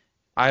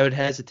 I would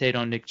hesitate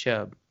on Nick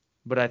Chubb.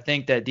 But I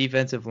think that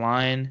defensive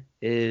line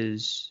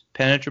is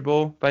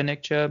penetrable by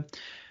Nick Chubb.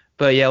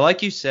 But yeah,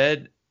 like you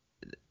said,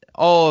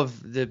 all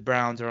of the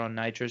Browns are on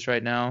nitrous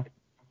right now.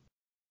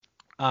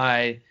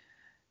 I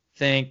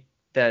think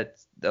that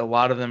a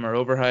lot of them are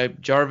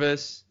overhyped.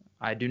 Jarvis,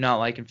 I do not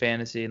like in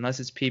fantasy. Unless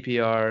it's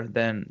PPR,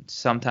 then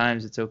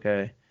sometimes it's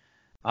okay.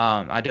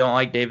 I don't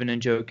like David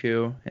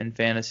Njoku in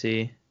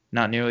fantasy.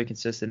 Not nearly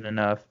consistent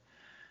enough.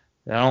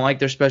 I don't like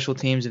their special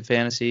teams in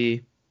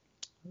fantasy.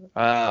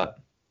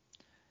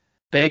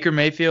 Baker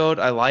Mayfield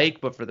I like,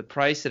 but for the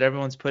price that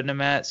everyone's putting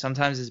him at,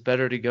 sometimes it's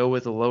better to go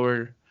with a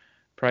lower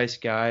price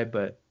guy.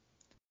 But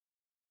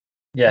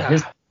yeah,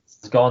 his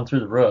has gone through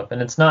the roof,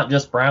 and it's not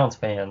just Browns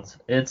fans.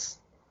 It's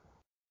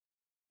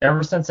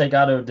ever since they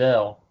got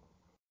Odell.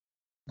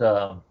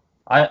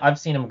 I've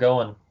seen him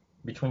going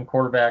between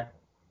quarterback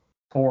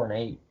 4 and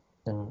 8,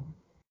 and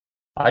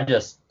I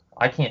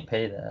can't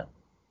pay that.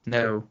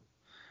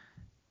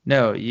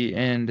 No,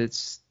 and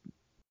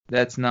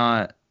that's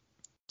not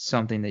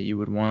something that you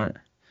would want.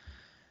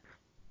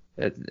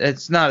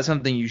 It's not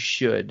something you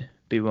should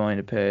be willing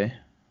to pay.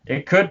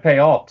 It could pay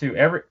off too.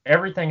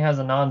 Everything has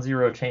a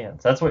non-zero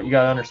chance. That's what you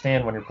got to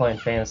understand when you're playing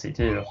fantasy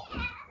too.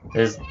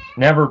 Is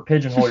never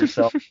pigeonhole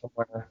yourself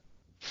somewhere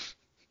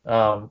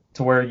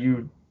to where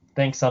you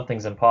think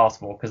something's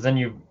impossible, because then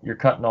you're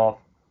cutting off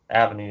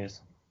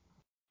avenues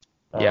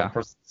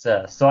for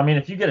success. So I mean,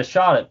 if you get a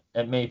shot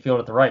at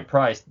Mayfield at the right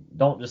price,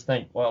 don't just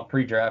think, well,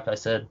 pre-draft I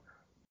said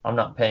I'm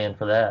not paying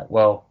for that.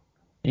 Well,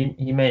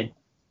 you may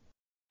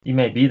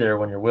be there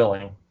when you're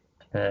willing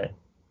to pay.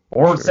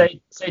 Or sure.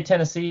 say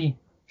Tennessee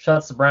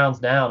shuts the Browns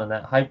down and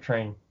that hype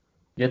train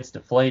gets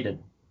deflated,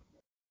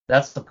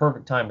 that's the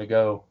perfect time to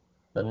go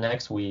the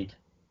next week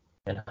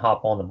and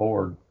hop on the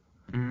board.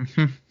 Hmm.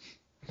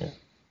 Yeah.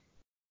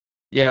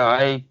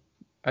 Yeah,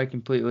 I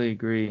completely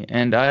agree.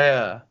 And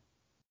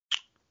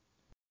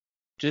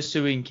just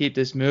so we can keep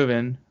this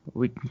moving,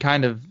 we can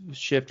kind of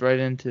shift right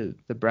into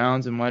the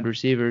Browns and wide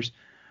receivers.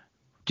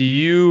 Do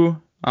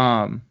you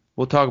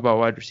we'll talk about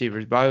wide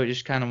receivers, but I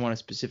just kind of want to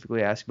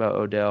specifically ask about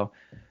Odell.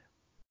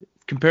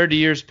 Compared to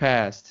years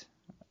past,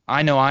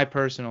 I know I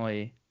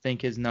personally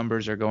think his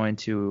numbers are going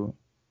to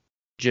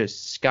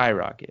just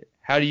skyrocket.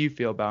 How do you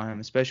feel about him,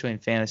 especially in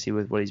fantasy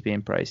with what he's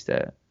being priced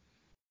at?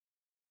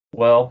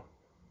 Well,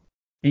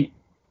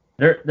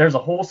 there's a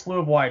whole slew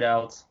of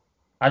wideouts.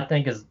 I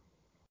think is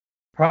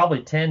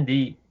probably 10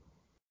 deep,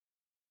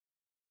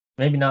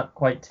 maybe not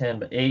quite 10,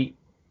 but 8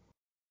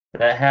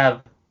 that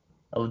have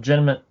a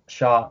legitimate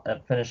shot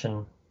at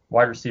finishing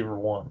wide receiver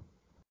 1.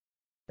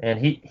 And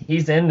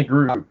he's in the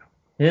group.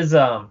 His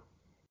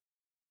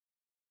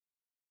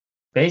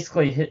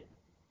basically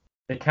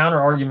the counter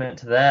argument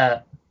to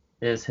that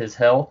is his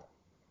health,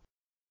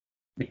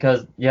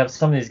 because you have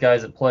some of these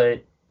guys that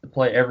play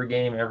every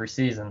game every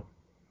season,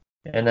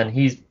 and then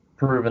he's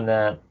proven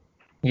that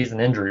he's an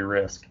injury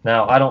risk.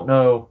 Now, I don't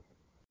know,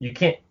 you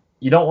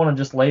don't want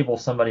to just label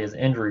somebody as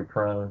injury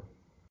prone,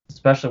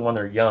 especially when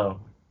they're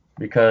young,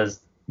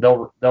 because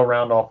they'll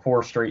round off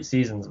 4 straight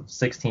seasons of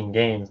 16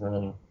 games, and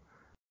then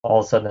all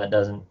of a sudden that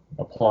doesn't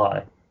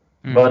apply.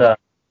 Mm-hmm. But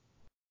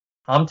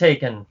I'm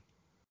taking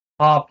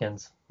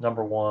Hopkins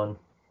number 1,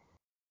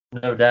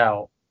 no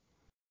doubt,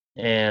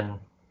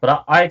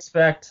 but I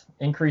expect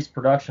increased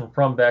production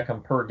from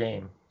Beckham per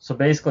game. So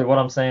basically, what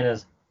I'm saying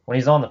is, when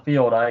he's on the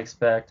field, I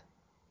expect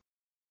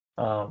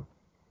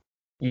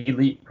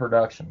elite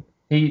production.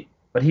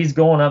 He's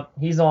going up.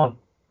 He's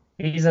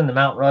in the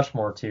Mount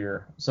Rushmore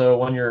tier. So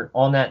when you're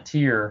on that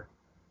tier,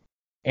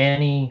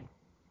 any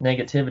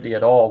negativity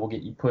at all will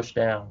get you pushed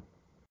down.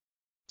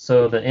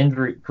 So the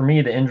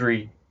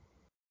injury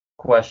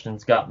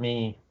questions got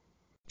me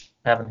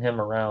having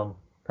him around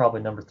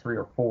probably number 3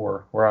 or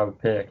 4, where I would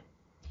pick.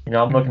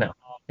 I'm looking at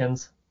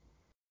Hopkins,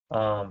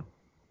 and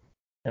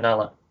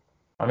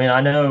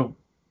I know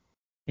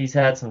he's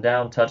had some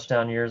down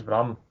touchdown years, but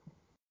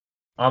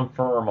I'm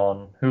firm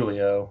on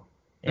Julio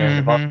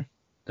and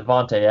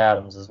Devontae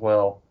Adams as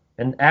well.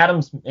 And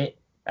Adams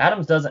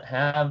doesn't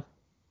have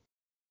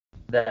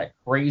that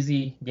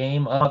crazy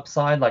game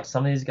upside like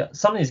some of these guys.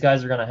 Some of these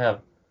guys are going to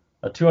have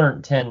a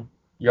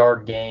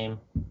 210-yard game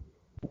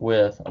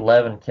with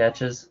 11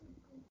 catches.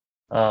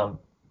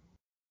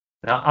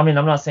 Now, I'm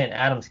not saying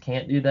Adams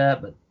can't do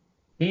that, but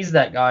he's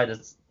that guy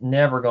that's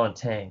never going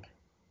to tank.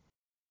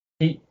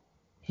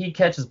 He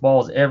catches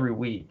balls every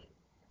week,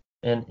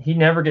 and he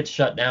never gets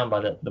shut down by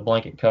the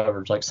blanket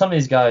coverage. Like some of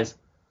these guys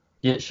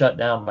get shut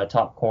down by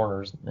top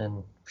corners,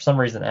 and for some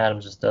reason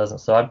Adams just doesn't.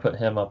 So I'd put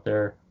him up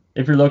there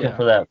if you're looking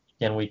for that week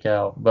in, week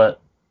out.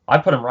 But I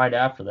put him right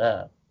after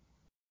that,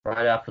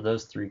 right after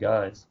those 3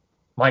 guys.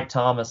 Mike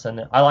Thomas,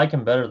 and I like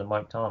him better than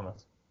Mike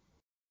Thomas.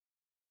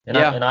 And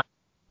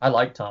I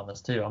like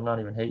Thomas too. I'm not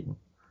even hating.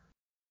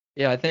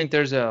 Yeah, I think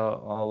there's a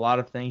lot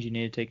of things you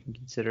need to take in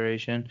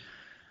consideration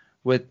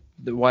with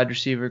the wide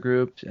receiver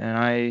group, and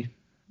I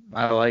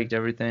liked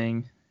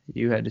everything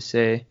you had to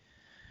say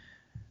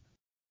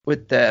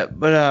with that.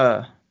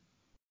 But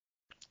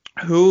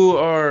who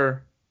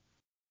are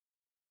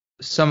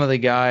some of the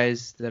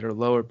guys that are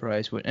lower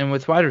priced? And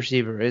with wide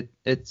receiver,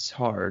 it's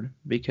hard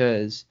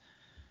because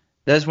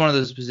that's one of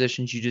those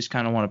positions you just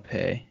kind of want to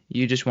pay.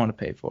 You just want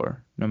to pay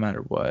for no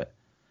matter what.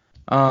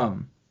 I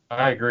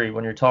agree.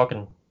 When you're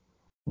talking,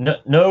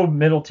 no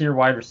middle tier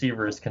wide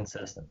receiver is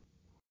consistent.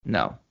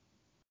 No.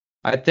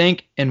 I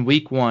think in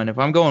week 1, if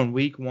I'm going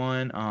week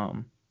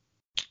 1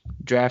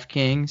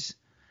 DraftKings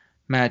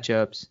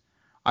matchups,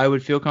 I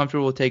would feel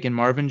comfortable taking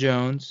Marvin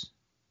Jones,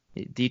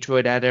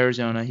 Detroit at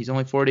Arizona. He's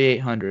only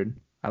 4,800.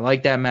 I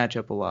like that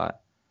matchup a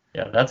lot.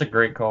 Yeah, that's a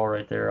great call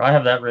right there. I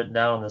have that written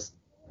down on this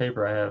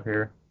paper I have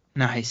here.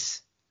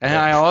 Nice. And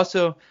I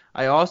also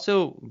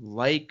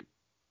like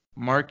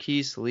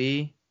Marquise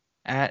Lee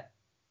at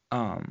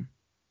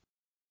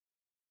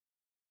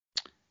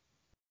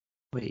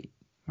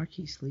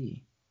Marquise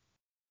Lee.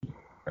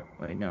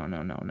 Wait, no.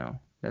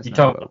 That's you not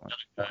talk what about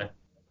that guy.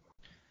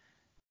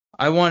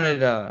 I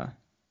wanted. I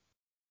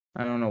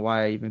don't know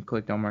why I even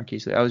clicked on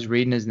Marquise Lee. I was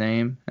reading his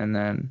name and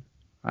then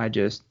I'm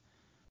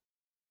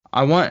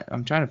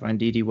trying to find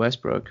D.D.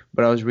 Westbrook,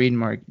 but I was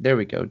reading there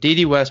we go.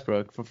 D.D.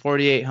 Westbrook for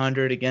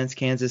 4,800 against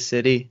Kansas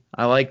City.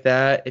 I like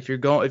that. If you're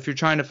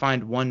trying to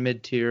find one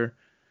mid-tier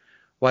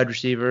wide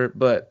receiver,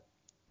 but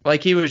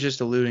like he was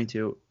just alluding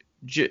to,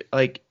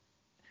 like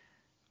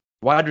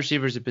wide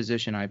receiver is a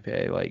position I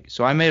pay. Like,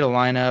 so I made a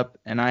lineup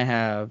and I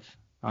have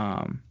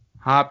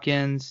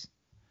Hopkins,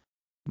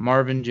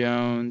 Marvin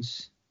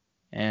Jones,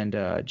 and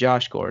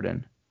Josh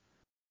Gordon.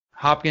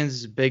 Hopkins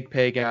is a big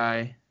pay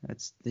guy.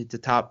 It's a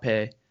top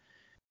pay.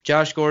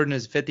 Josh Gordon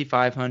is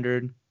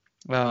 5,500.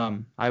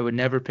 I would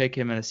never pick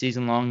him in a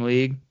season-long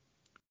league,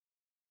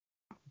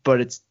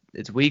 but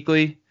it's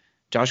weekly.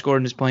 Josh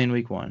Gordon is playing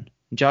week 1.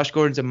 Josh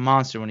Gordon's a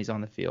monster when he's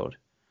on the field.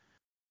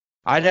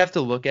 I'd have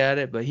to look at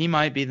it, but he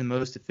might be the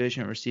most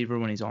efficient receiver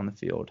when he's on the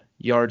field,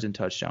 yards and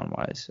touchdown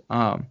wise.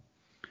 And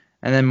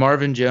then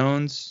Marvin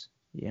Jones,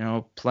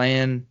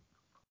 playing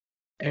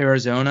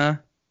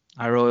Arizona,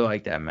 I really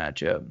like that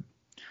matchup.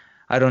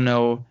 I don't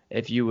know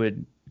if you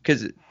would,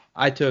 because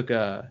I took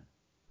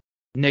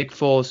Nick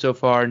Foles so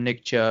far,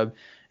 Nick Chubb,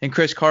 and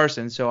Chris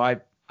Carson, so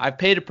I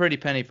paid a pretty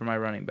penny for my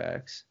running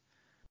backs.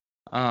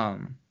 I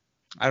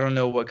don't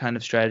know what kind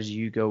of strategy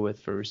you go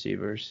with for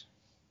receivers.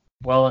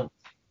 Well,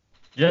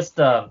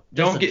 I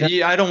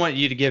don't want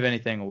you to give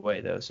anything away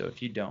though. So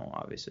if you don't,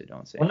 obviously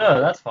don't say. Well, no,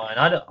 that's fine.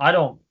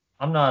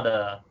 I'm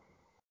not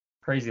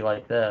crazy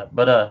like that.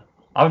 But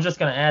I was just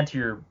gonna add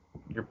to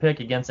your pick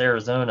against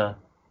Arizona.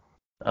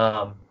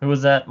 Who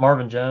was that?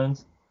 Marvin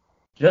Jones.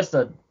 Just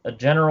a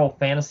general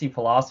fantasy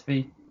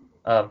philosophy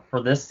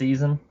for this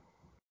season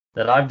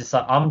that I've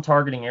decided I'm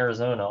targeting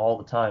Arizona all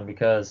the time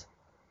because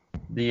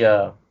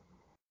what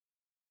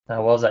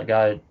was that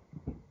guy?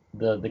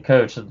 The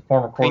coach, the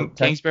former quarterback.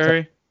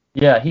 Kingsbury.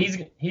 Yeah, he's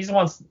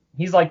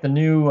like the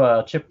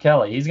new Chip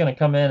Kelly. He's gonna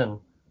come in and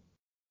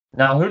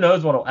now who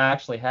knows what'll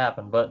actually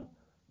happen, but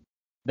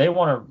they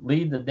want to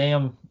lead the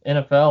damn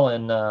NFL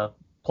in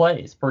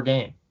plays per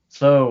game.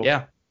 So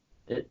yeah,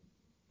 the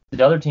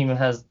other team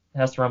has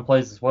to run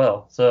plays as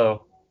well.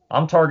 So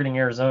I'm targeting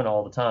Arizona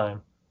all the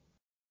time,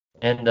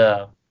 and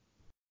I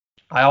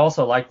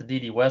also like the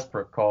D.D.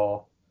 Westbrook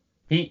call.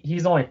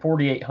 He's only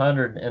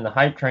 4,800, and the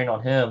hype train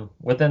on him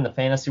within the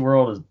fantasy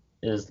world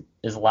is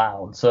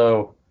loud.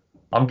 So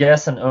I'm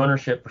guessing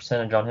ownership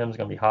percentage on him is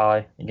going to be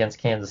high against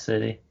Kansas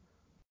City.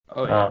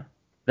 Oh yeah.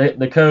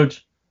 The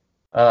coach,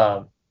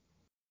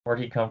 where'd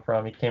he come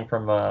from? He came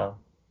from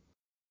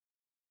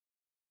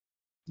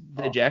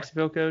the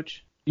Jacksonville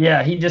coach.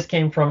 Yeah, he just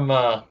came from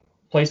a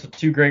place with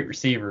two great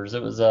receivers.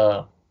 It was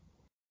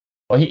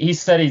he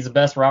said he's the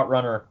best route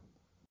runner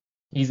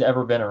he's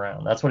ever been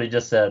around. That's what he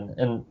just said.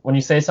 And when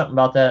you say something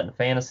about that in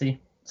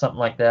fantasy, something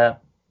like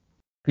that,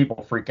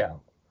 people freak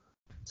out.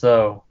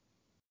 So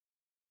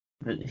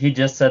he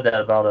just said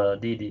that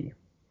about DD.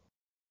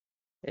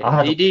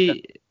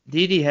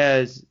 DD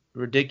has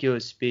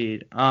ridiculous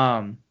speed.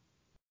 I'm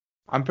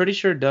pretty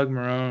sure Doug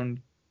Marrone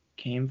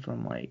came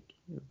from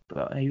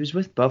he was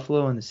with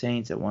Buffalo and the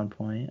Saints at one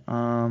point.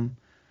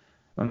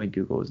 Let me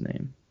Google his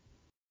name.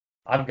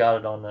 I've got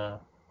it on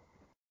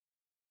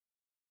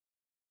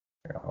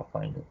here, I'll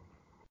find it.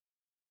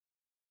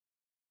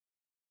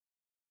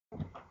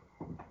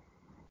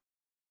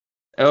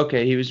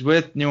 Okay, he was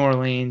with New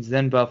Orleans,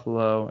 then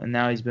Buffalo, and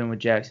now he's been with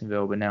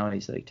Jacksonville, but now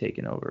he's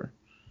taking over.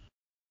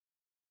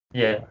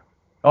 Yeah.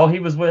 Oh, he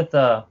was with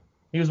the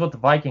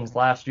Vikings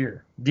last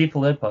year.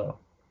 DiFilippo.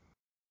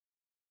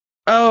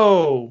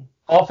 Oh,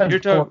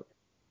 offensive.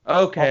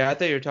 Okay, I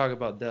thought you were talking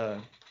about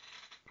Doug.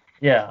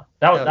 Yeah,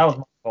 that was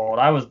my fault.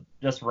 I was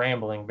just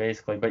rambling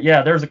basically, but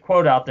yeah, there's a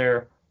quote out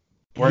there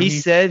where he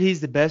said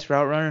he's the best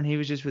route runner, and he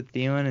was just with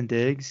Thielen and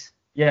Diggs.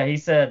 Yeah, he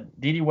said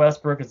D.D.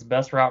 Westbrook is the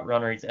best route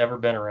runner he's ever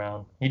been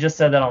around. He just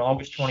said that on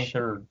August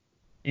 23rd.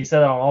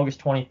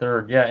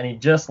 Yeah, and he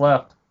just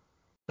left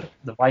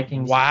the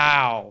Vikings.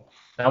 Wow.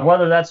 Now,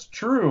 whether that's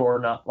true or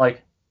not,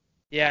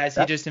 yeah, is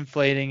he just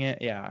inflating it?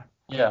 Yeah.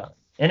 Yeah,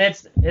 and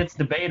it's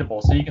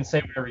debatable, so you can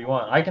say whatever you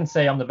want. I can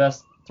say I'm the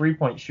best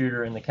three-point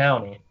shooter in the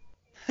county,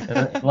 and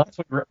unless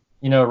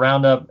we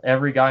round up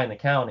every guy in the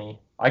county,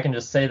 I can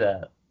just say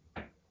that,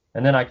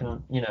 and then I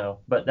can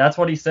but that's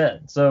what he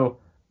said. So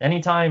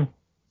anytime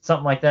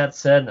something like that's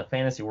said in the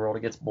fantasy world,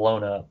 it gets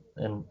blown up.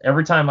 And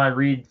every time I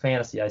read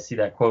fantasy, I see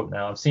that quote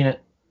now. I've seen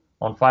it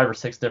on 5 or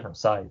 6 different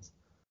sites.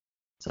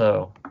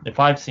 So if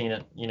I've seen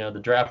it, the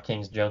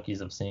DraftKings junkies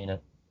have seen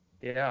it.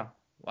 Yeah.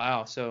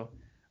 Wow. So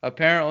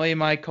apparently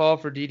my call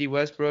for D.D.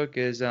 Westbrook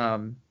is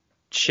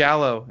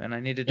shallow, and I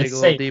need to dig a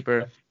little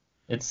deeper.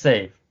 It's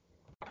safe.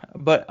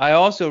 But I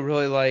also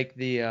really like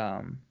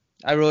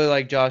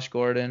Josh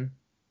Gordon,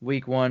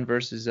 Week 1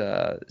 versus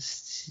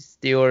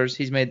Steelers.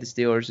 He's made the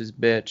Steelers his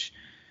bitch.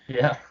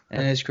 Yeah.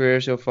 In his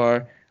career so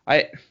far.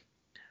 I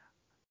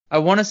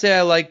want to say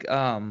I like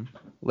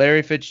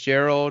Larry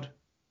Fitzgerald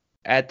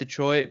at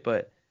Detroit,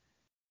 but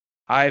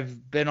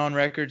I've been on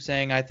record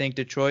saying I think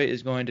Detroit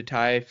is going to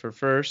tie for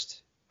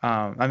first.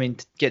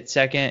 Get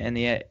second in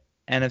the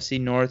NFC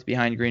North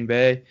behind Green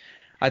Bay.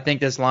 I think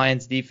this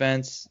Lions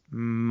defense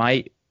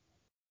might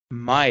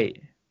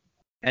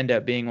end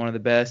up being one of the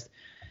best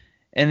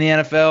in the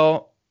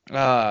NFL.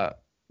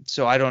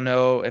 So I don't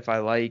know if I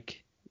like.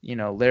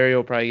 Larry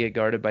will probably get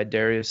guarded by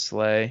Darius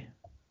Slay.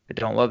 I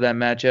don't love that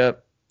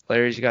matchup.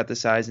 Larry's got the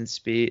size and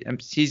speed.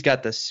 He's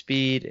got the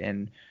speed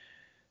and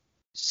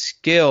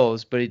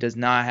skills, but he does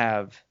not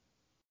have.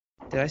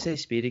 Did I say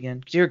speed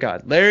again? Dear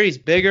God. Larry's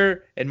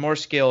bigger and more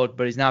skilled,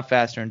 but he's not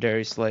faster than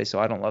Darius Slay, so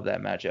I don't love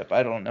that matchup.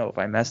 I don't know if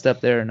I messed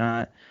up there or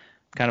not.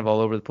 I'm kind of all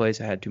over the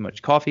place. I had too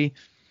much coffee.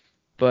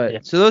 But yeah.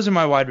 So those are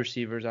my wide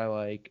receivers I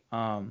like.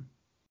 That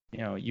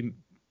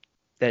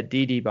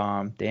DD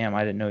bomb. Damn,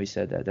 I didn't know he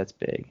said that. That's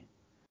big.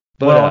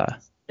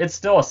 But it's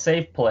still a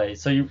safe play.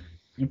 So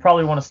you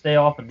probably want to stay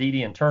off of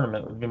DD in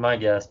tournament would be my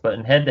guess. But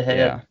in head-to-head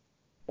Yeah.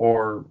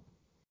 or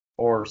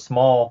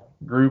small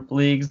group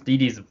leagues,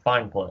 DD's a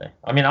fine play.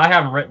 I mean, I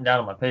have him written down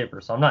on my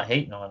paper, so I'm not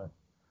hating on it.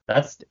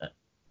 That's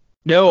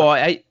No,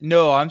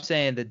 I'm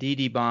saying the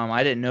DD bomb.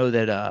 I didn't know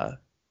that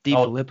D.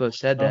 Oh, Filippo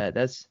said that.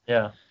 That's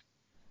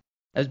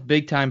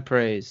big time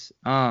praise.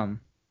 We're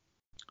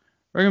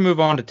gonna move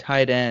on to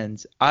tight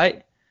ends.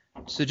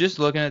 So just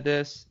looking at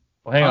this,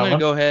 Well, hang I'm on. gonna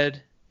go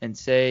ahead and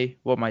say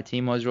what my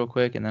team was real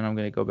quick, and then I'm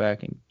gonna go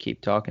back and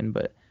keep talking.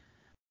 But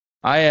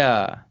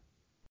my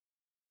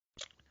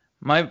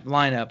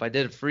lineup, I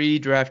did a free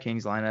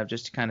DraftKings lineup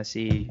just to kind of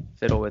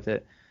fiddle with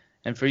it.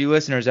 And for you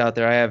listeners out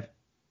there, I have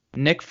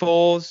Nick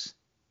Foles,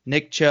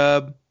 Nick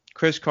Chubb,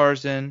 Chris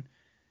Carson,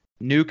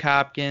 Nuke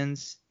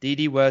Hopkins,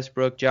 D.D.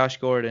 Westbrook, Josh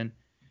Gordon,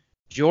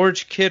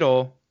 George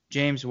Kittle,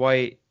 James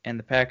White, and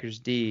the Packers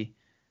D.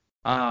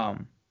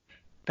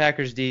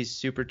 Packers D is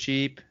super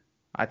cheap.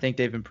 I think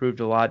they've improved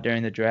a lot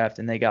during the draft,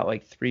 and they got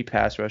like 3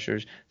 pass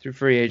rushers through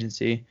free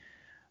agency.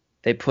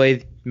 They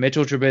played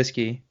Mitchell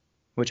Trubisky,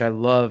 which I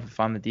love if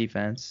I'm the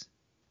defense.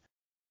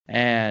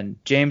 And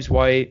James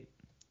White,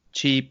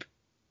 cheap,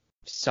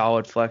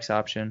 solid flex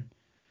option.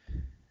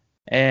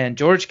 And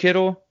George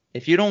Kittle,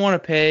 if you don't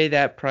want to pay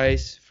that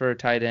price for a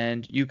tight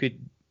end, you could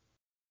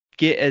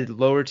get a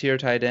lower tier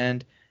tight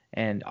end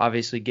and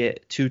obviously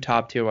get 2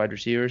 top tier wide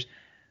receivers.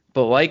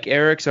 But like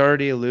Eric's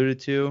already alluded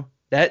to,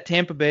 that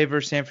Tampa Bay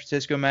versus San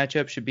Francisco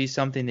matchup should be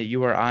something that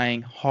you are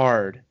eyeing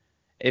hard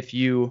if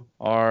you're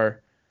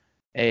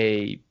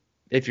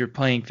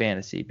playing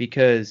fantasy,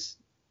 because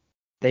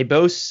they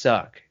both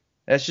suck.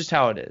 That's just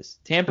how it is.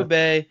 Tampa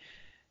Bay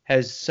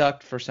has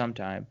sucked for some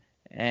time,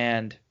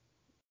 and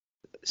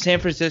San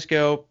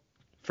Francisco,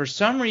 for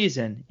some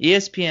reason,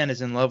 ESPN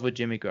is in love with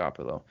Jimmy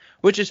Garoppolo,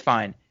 which is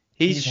fine.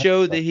 He's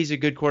showed that he's a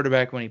good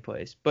quarterback when he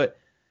plays. But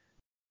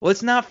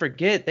let's not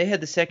forget, they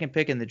had the 2nd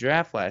pick in the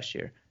draft last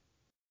year.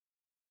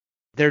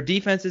 Their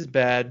defense is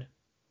bad.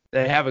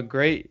 They have a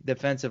great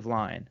defensive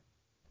line,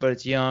 but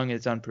it's young,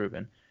 it's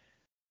unproven.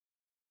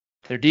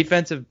 Their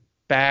defensive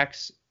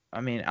backs,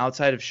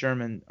 outside of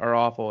Sherman, are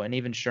awful, and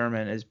even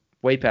Sherman is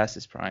way past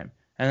his prime.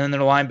 And then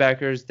their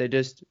linebackers, they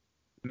just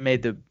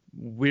made the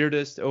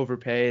weirdest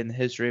overpay in the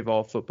history of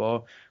all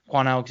football.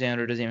 Quan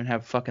Alexander doesn't even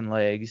have fucking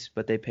legs,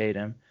 but they paid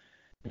him.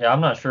 Yeah,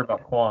 I'm not sure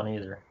about Quan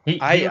either.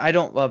 I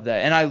don't love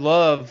that. And I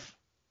love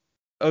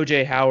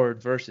O.J. Howard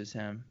versus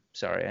him.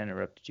 Sorry, I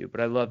interrupted you,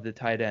 but I love the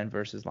tight end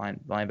versus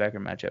linebacker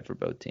matchup for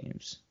both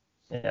teams.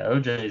 Yeah,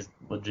 OJ's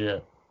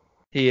legit.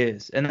 He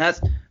is.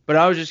 But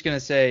I was just going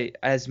to say,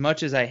 as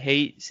much as I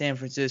hate San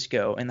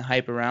Francisco and the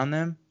hype around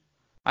them,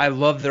 I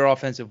love their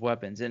offensive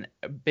weapons. And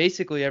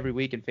basically every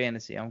week in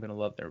fantasy, I'm going to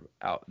love their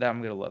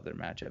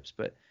matchups.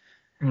 But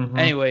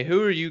anyway,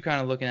 who are you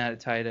kind of looking at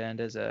tight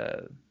end as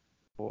a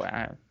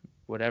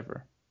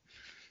whatever?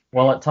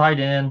 Well, at tight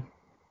end,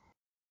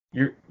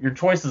 your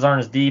choices aren't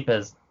as deep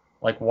as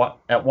at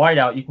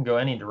wideout. You can go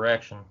any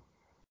direction.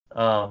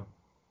 But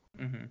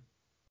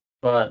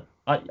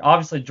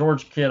obviously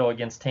George Kittle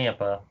against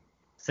Tampa,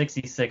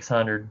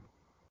 6,600.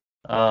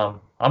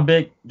 I'm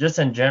big just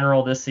in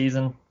general this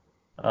season.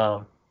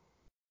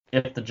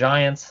 If the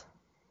Giants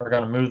are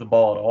going to move the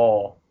ball at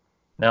all,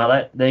 now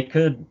that they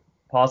could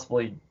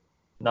possibly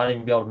not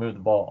even be able to move the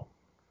ball.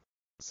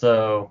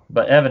 So,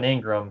 but Evan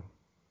Ingram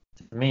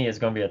to me is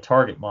going to be a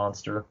target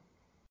monster.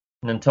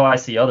 And until I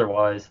see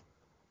otherwise,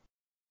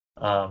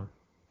 I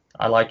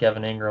like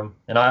Evan Ingram.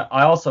 And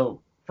I also,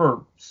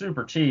 for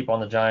super cheap on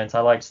the Giants, I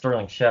like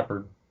Sterling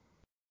Shepard.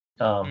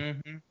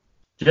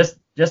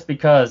 Just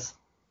because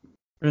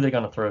who are they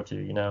going to throw to,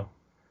 you know?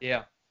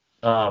 Yeah.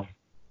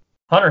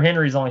 Hunter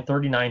Henry's only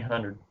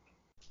 3,900.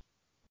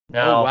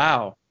 Now, oh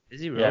wow,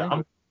 is he really?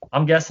 Yeah,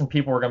 I'm guessing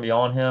people are going to be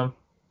on him.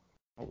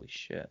 Holy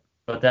shit!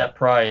 But that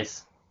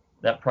price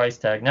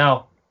tag.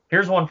 Now,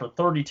 here's one for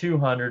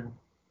 3,200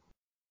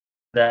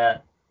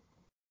 that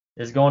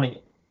is going to.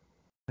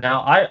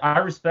 Now, I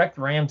respect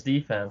the Rams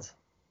defense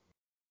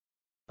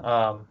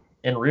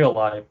in real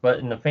life, but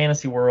in the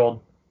fantasy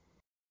world,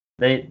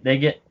 they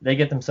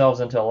get themselves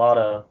into a lot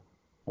of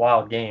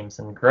wild games.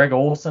 And Greg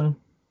Olsen,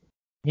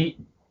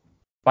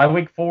 by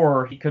week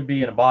 4 he could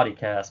be in a body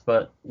cast,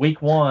 but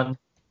week 1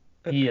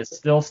 he is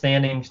still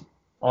standing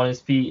on his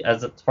feet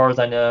as far as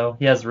I know.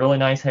 He has really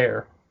nice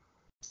hair,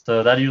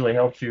 so that usually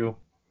helps you,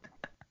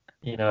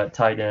 at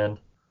tight end.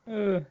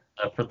 For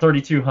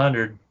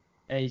 3,200.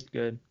 Yeah, he's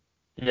good.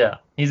 Yeah,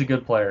 he's a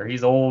good player.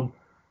 He's old,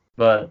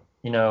 but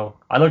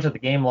I looked at the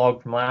game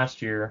log from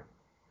last year,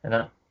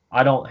 and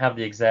I don't have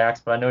the exacts,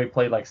 but I know he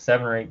played like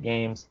 7 or 8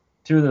 games.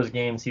 2 of those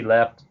games he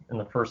left in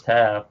the first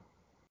half,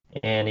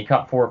 and he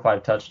caught 4 or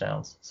 5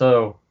 touchdowns.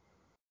 So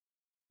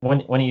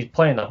when he's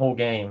playing the whole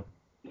game,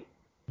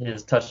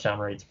 his touchdown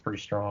rate's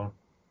pretty strong.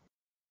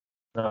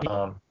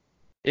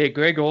 Yeah,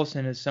 Greg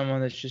Olsen is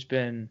someone that's just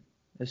been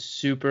a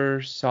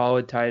super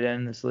solid tight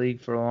end in this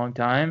league for a long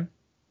time,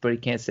 but he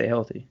can't stay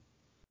healthy.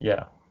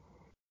 Yeah.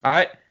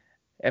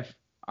 If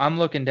I'm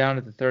looking down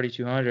at the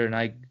 3,200 and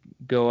I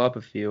go up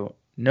a few,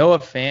 Noah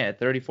Fant at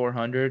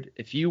 3,400.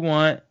 If you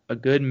want a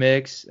good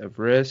mix of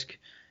risk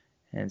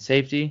and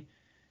safety,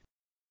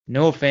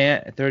 Noah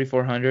Fant at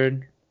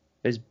 3,400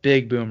 is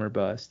big boomer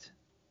bust.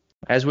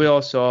 As we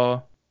all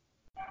saw,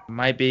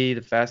 might be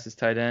the fastest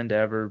tight end to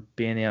ever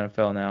be in the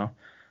NFL now.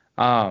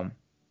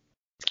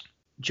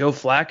 Joe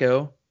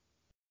Flacco,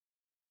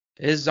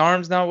 his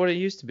arm's not what it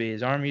used to be.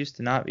 His arm used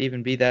to not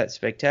even be that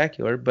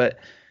spectacular, but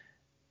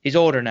he's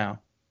older now.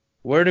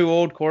 Where do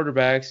old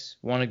quarterbacks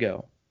want to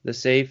go? The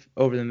safe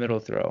over-the-middle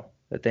throw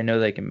that they know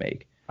they can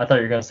make. I thought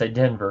you were going to say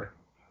Denver.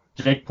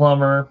 Jake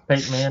Plummer,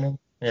 Peyton Manning.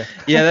 Yeah.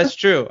 Yeah, that's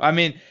true. I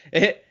mean,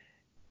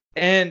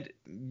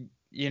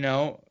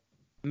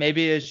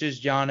 maybe it's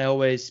just John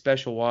Elway's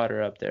special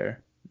water up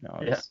there. No,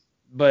 Yeah.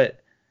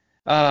 But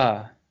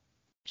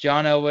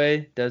John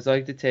Elway does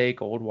like to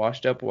take old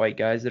washed-up white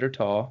guys that are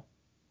tall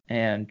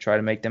and try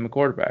to make them a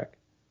quarterback.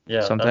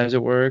 Yeah. Sometimes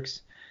it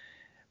works.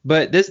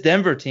 But this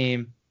Denver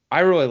team, I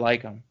really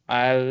like them.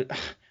 I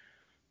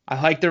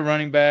like their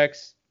running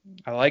backs.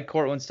 I like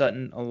Cortland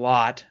Sutton a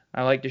lot.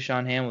 I like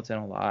Deshaun Hamilton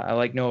a lot. I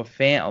like Noah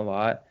Fant a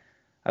lot.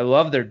 I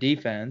love their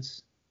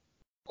defense.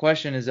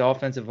 Question is the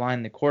offensive line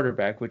and the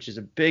quarterback, which is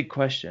a big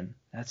question.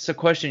 That's a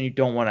question you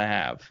don't want to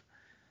have.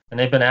 And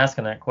they've been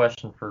asking that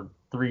question for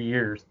 3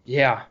 years.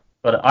 Yeah.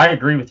 But I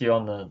agree with you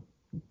on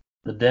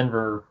the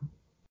Denver.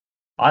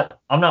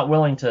 I'm not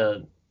willing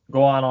to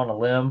go on a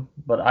limb,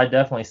 but I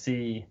definitely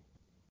see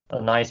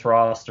a nice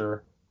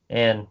roster.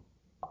 And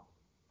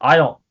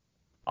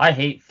I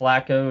hate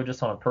Flacco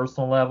just on a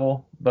personal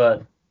level,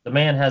 but the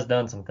man has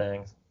done some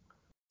things.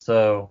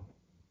 So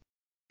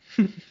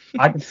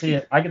I could see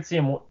it. I could see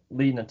him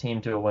leading a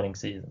team to a winning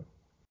season.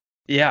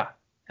 Yeah.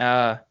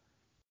 I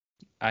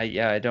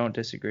don't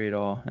disagree at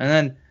all. And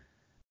then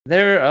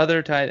there are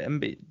other tight.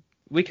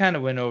 We kind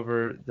of went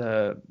over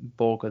the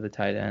bulk of the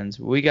tight ends.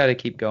 We got to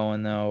keep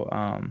going though.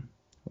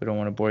 We don't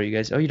want to bore you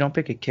guys. Oh, you don't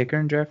pick a kicker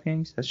in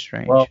DraftKings? That's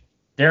strange. Well,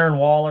 Darren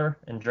Waller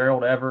and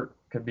Gerald Everett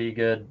could be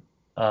good.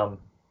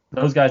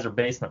 Those guys are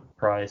basement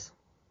price,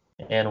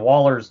 and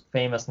Waller's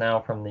famous now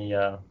from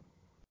the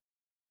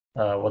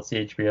what's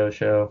the HBO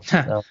show?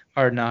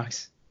 Hard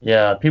Knocks.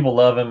 Yeah, people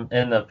love him,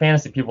 and the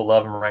fantasy people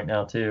love him right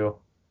now too.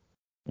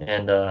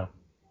 And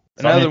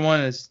another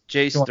one is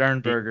Jay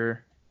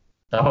Sternberger.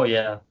 Oh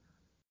yeah,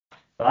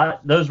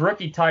 those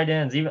rookie tight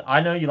ends. Even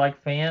I know you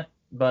like Fant,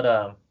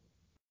 but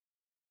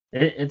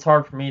it's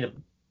hard for me to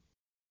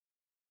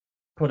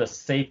put a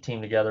safe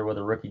team together with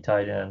a rookie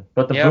tight end.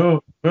 But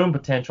the boom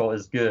potential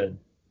is good.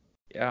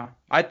 Yeah,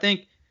 I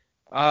think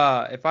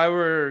if I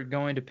were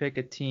going to pick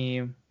a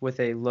team with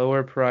a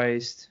lower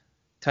priced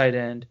tight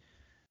end,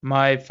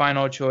 my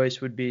final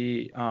choice would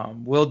be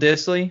Will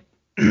Dissly.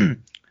 He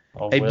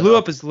blew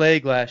up his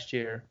leg last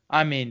year.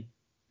 I mean,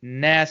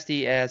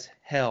 nasty as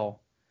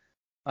hell.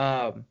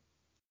 But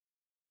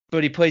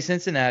he plays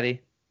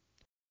Cincinnati.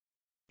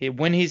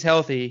 When he's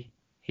healthy,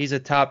 he's a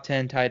top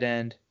 10 tight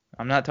end.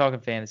 I'm not talking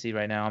fantasy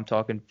right now. I'm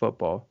talking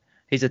football.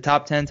 He's a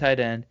top 10 tight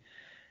end,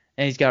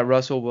 and he's got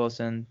Russell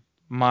Wilson,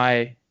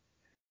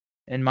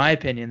 in my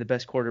opinion, the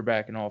best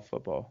quarterback in all of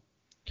football.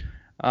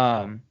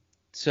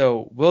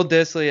 So Will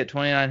Dissly at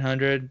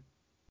 2,900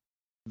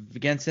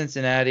 against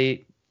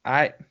Cincinnati,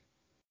 I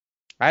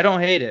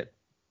don't hate it.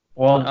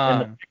 Well,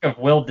 and the pick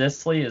of Will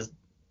Dissly is,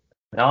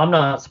 now I'm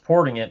not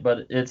supporting it,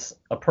 but it's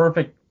a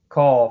perfect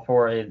call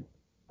for a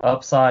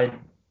upside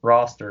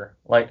roster.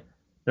 Like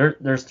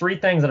there's three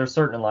things that are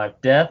certain in life: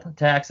 death,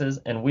 taxes,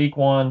 and week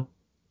one,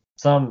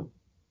 some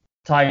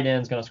tight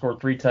end's going to score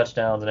 3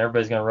 touchdowns and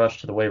everybody's going to rush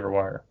to the waiver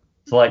wire.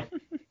 So like,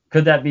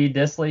 could that be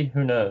Dissly?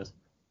 Who knows?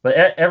 But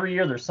every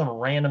year there's some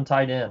random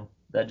tight end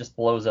that just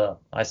blows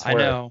up. I swear. I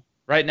know.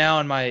 Right now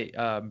in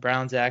my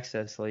Browns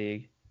Access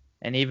League,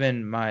 and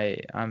even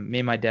me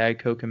and my dad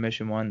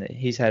co-commissioned one that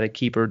he's had a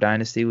keeper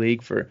dynasty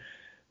league for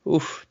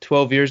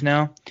 12 years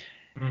now.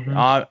 Mm-hmm.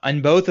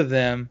 On both of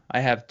them, I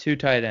have 2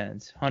 tight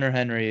ends. Hunter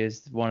Henry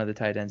is one of the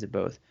tight ends at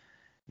both.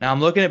 Now I'm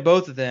looking at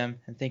both of them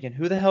and thinking,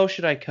 who the hell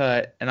should I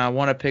cut? And I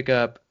want to pick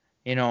up,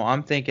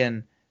 I'm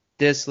thinking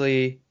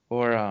Dissly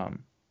or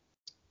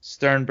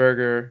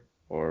Sternberger,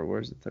 or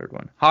where's the third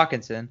one?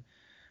 Hawkinson.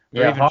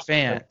 Or even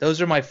Fant.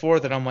 Those are my 4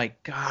 that I'm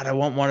like, God, I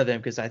want one of them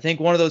because I think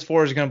one of those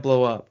 4 is going to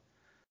blow up.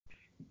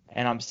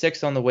 And I'm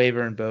 6th on the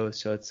waiver in both,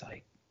 so it's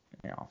like,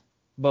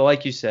 But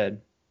like you said,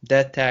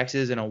 death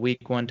taxes and a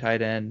week 1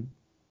 tight end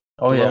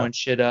blowing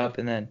shit up,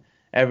 and then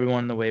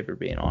everyone in the waiver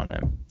being on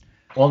him.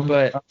 Well,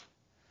 but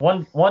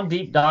one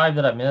deep dive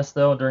that I missed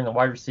though during the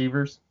wide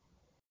receivers,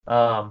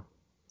 I'm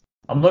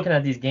looking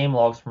at these game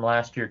logs from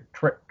last year.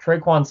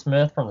 Traquan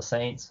Smith from the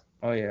Saints.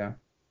 Oh yeah.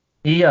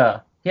 He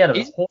had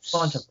a whole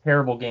bunch of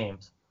terrible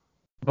games,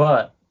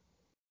 but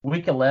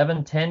week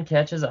 11, 10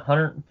 catches,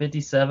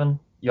 157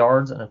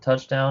 yards and a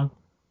touchdown.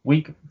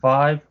 Week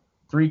 5,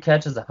 3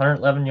 catches,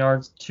 111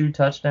 yards, 2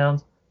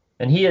 touchdowns,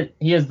 and he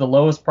is the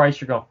lowest price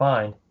you're gonna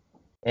find.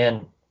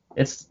 And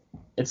it's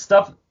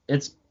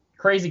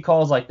crazy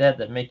calls like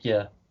that make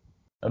you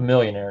a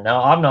millionaire.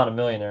 Now I'm not a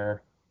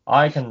millionaire.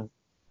 I can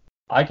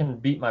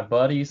beat my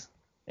buddies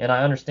and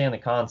I understand the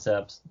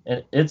concepts.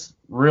 And it's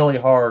really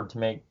hard to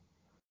make,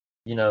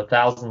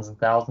 thousands and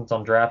thousands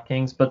on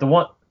DraftKings. But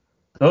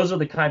those are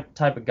the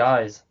type of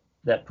guys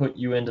that put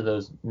you into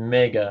those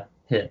mega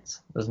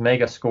hits, those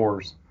mega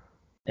scores.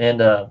 And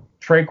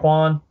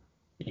Traquan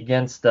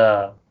against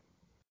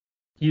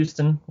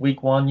Houston,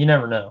 week 1, you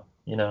never know.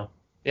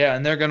 Yeah,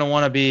 and they're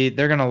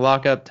gonna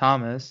lock up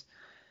Thomas.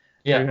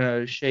 Yeah. They're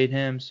gonna shade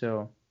him,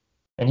 so.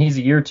 And he's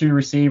a year 2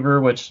 receiver,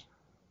 which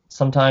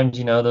sometimes,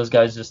 those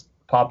guys just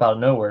pop out of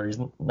nowhere. He's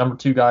number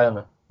 2 guy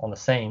on the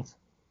Saints.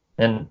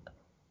 And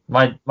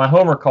my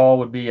homer call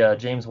would be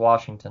James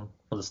Washington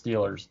for the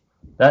Steelers.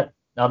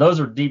 Now those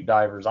are deep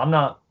divers. I'm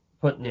not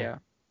putting. Yeah.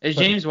 Is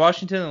James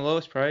Washington the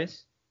lowest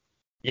price?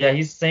 Yeah,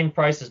 he's the same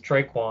price as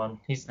Traquan.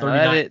 He's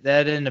 39.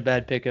 That isn't a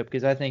bad pickup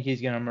because I think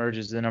he's gonna emerge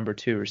as the number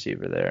 2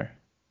 receiver there.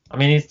 I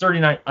mean, he's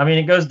 39. I mean,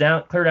 it goes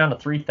clear down to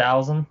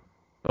 3,000,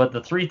 but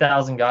the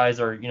 3,000 guys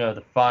are,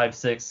 the 5,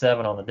 6,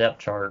 7 on the depth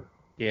chart.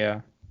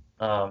 Yeah.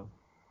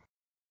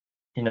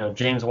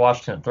 James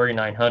Washington at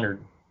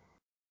 3,900.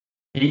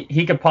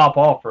 He could pop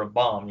off for a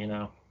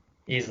bomb,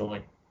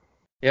 easily.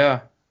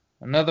 Yeah.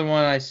 Another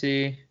one I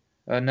see,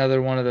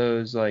 another one of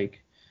those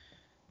like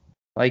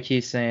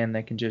he's saying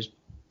that can just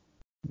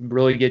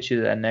really get you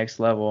to that next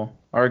level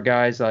are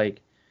guys like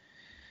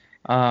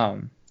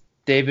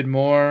David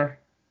Moore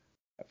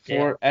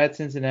at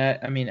Cincinnati.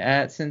 I mean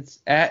at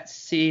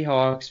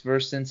Seahawks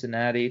versus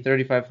Cincinnati,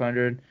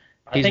 3,500.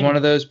 He's one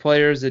of those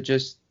players that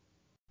just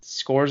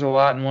scores a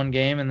lot in one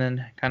game and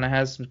then kind of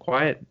has some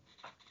quiet.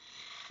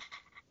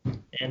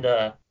 And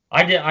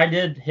I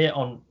did hit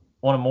on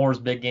one of Moore's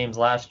big games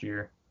last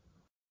year,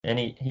 and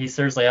he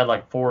seriously had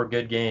like 4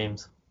 good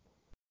games.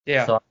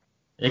 Yeah. So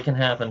it can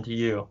happen to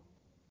you.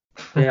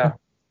 Yeah.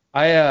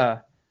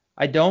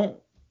 I don't,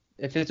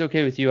 if it's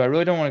okay with you, I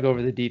really don't want to go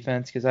over the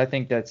defense because I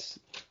think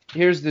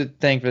here's the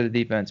thing for the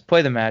defense.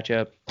 Play the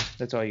matchup.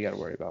 That's all you got to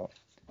worry about.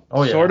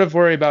 Oh, yeah. Sort of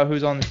worry about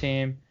who's on the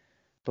team,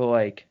 but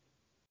like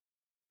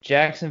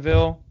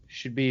Jacksonville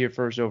should be your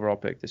first overall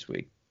pick this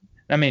week.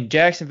 I mean,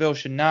 Jacksonville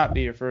should not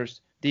be your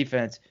first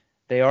defense.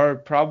 They are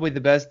probably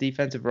the best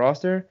defensive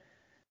roster.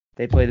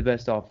 They play the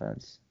best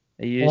offense.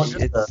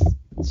 It's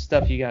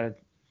stuff you got to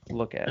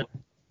look at.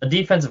 A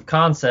defensive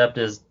concept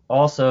is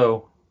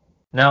also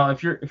now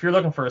if you're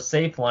looking for a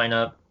safe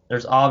lineup,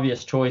 there's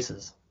obvious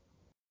choices.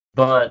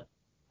 But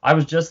I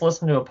was just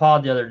listening to a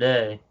pod the other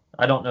day.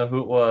 I don't know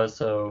who it was,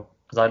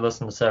 because I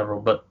listened to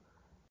several, but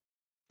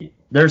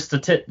there's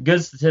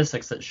good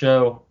statistics that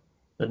show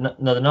that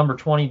the number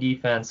 20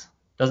 defense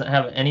doesn't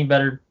have any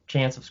better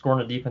chance of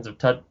scoring a defensive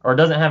touch, or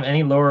doesn't have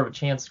any lower of a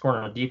chance of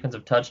scoring a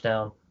defensive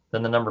touchdown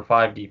than the number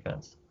 5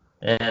 defense.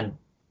 And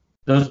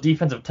those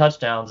defensive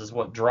touchdowns is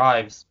what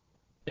drives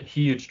a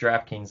huge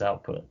DraftKings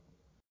output.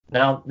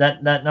 Now,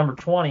 that number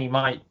 20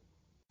 might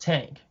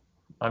tank.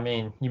 I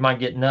mean, you might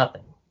get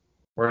nothing,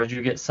 whereas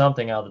you get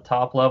something out of the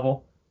top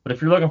level. But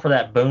if you're looking for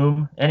that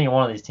boom, any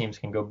one of these teams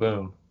can go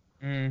boom.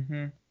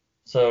 Mm-hmm.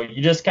 So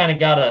you just kind of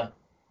got to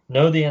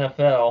know the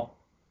NFL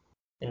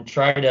and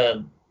try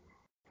to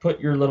put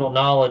your little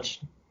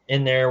knowledge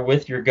in there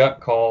with your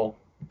gut call,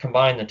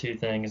 combine the two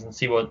things, and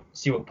see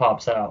what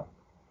pops out.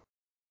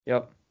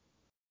 Yep.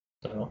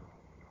 So.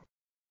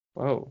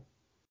 Whoa.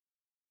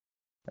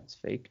 That's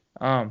fake.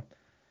 All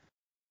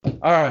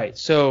right.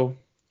 So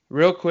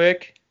real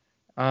quick,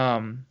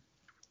 I'm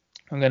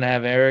gonna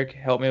have Eric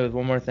help me with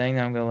one more thing.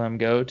 Then I'm gonna let him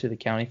go to the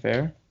county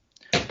fair.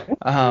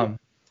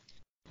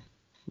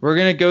 We're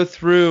gonna go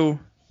through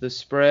the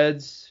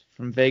spreads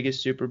from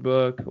Vegas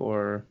Superbook,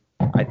 or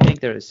I think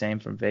they're the same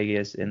from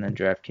Vegas and then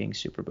DraftKings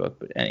Superbook.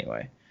 But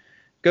anyway,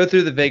 go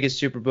through the Vegas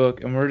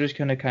Superbook, and we're just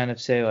gonna kind of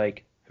say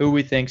like who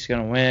we think's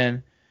gonna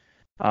win.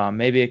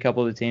 Maybe a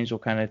couple of the teams we'll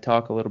kind of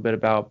talk a little bit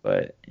about,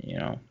 but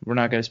we're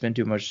not gonna spend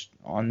too much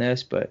on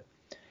this. But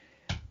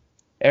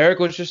Eric,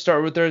 let's just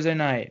start with Thursday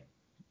night.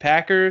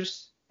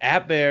 Packers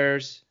at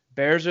Bears.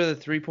 Bears are the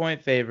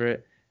 3-point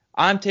favorite.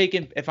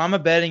 If I'm a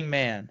betting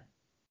man,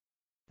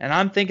 and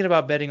I'm thinking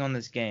about betting on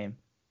this game,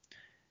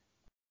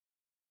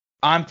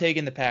 I'm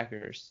taking the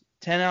Packers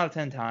 10 out of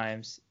 10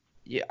 times.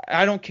 Yeah,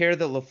 I don't care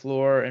that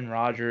LaFleur and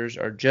Rodgers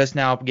are just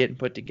now getting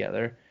put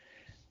together.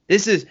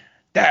 This is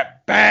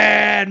that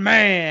bad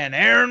man,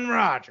 Aaron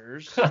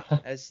Rodgers,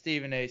 as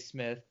Stephen A.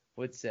 Smith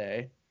would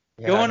say,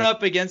 going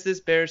up against this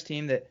Bears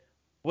team that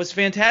was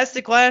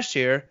fantastic last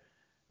year.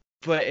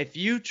 But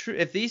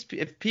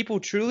if people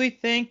truly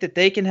think that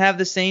they can have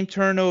the same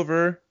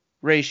turnover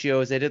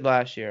ratio as they did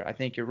last year, I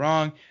think you're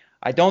wrong.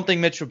 I don't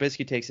think Mitch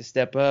Trubisky takes a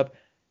step up.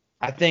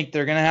 I think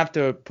they're going to have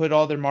to put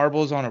all their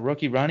marbles on a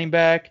rookie running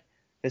back.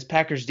 This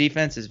Packers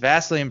defense is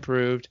vastly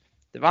improved.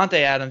 Devontae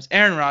Adams,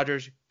 Aaron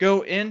Rodgers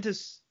go into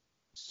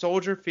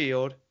Soldier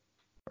Field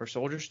or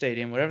Soldier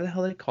Stadium, whatever the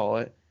hell they call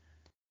it,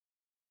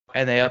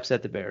 and they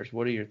upset the Bears.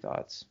 What are your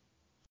thoughts?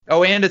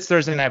 Oh, and it's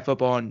Thursday Night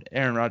Football, and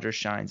Aaron Rodgers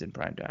shines in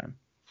primetime.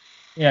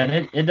 Yeah,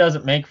 and it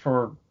doesn't make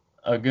for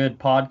a good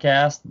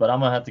podcast, but I'm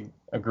going to have to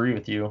agree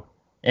with you.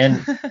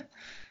 And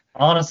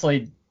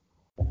honestly,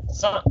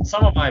 some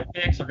of my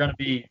picks are going to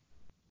be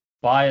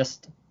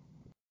biased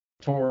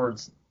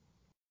towards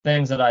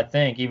things that I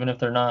think, even if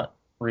they're not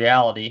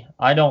reality.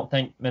 I don't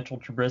think Mitchell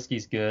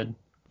Trubisky's good.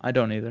 I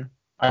don't either.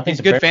 I think He's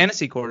a the good Bears,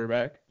 fantasy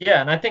quarterback. yeah,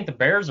 and I think the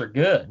Bears are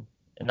good,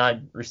 and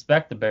I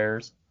respect the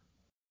Bears.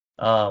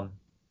 Um,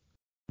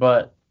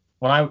 but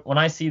when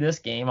I see this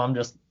game, I'm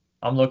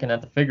looking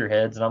at the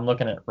figureheads, and I'm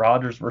looking at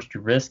Rodgers versus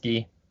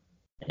Trubisky,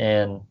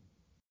 and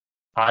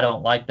I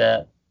don't like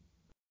that.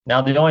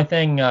 Now the only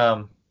thing,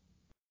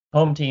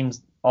 home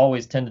teams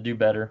always tend to do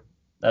better.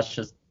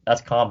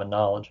 That's common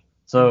knowledge.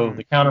 So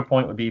the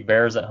counterpoint would be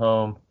Bears at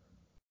home,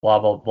 blah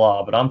blah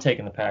blah. But I'm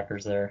taking the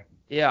Packers there.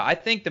 Yeah, I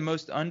think the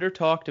most under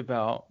talked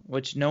about,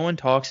 which no one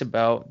talks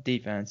about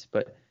defense,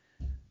 but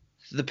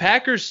the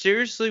Packers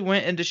seriously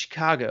went into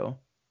Chicago,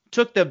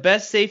 took the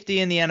best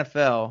safety in the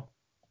NFL,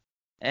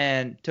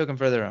 and took him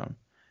for their own.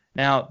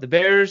 Now, the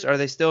Bears, are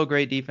they still a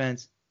great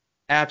defense?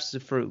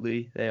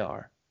 Absolutely, they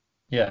are.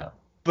 Yeah.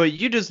 But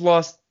you just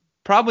lost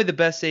probably the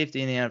best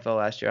safety in the NFL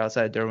last year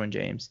outside of Derwin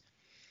James.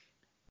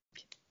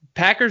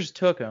 Packers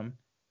took him.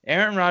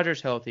 Aaron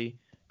Rodgers healthy,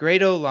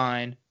 great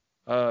O-line,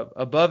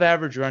 above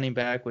average running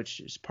back,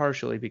 which is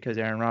partially because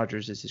Aaron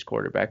Rodgers is his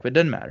quarterback, but it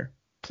doesn't matter.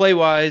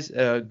 Play-wise,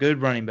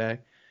 good running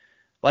back.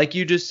 Like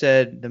you just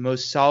said, the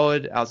most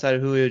solid outside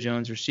of Julio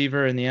Jones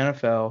receiver in the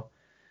NFL.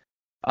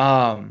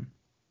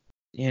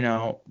 You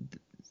know,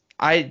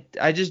 I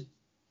just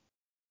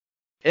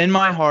in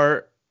my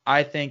heart,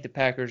 I think the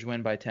Packers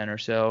win by 10 or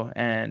so,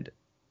 and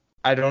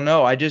I don't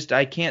know. I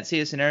can't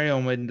see a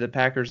scenario when the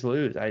Packers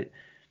lose.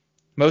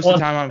 Most of the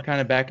time I'm kind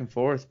of back and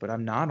forth, but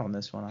I'm not on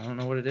this one. I don't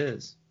know what it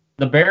is.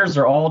 The Bears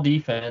are all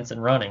defense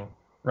and running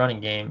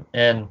game,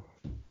 and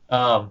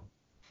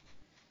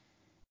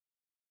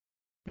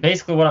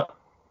basically what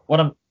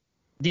I'm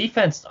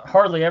defense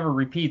hardly ever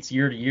repeats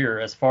year to year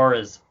as far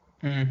as.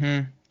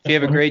 Mm-hmm. If you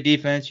have a great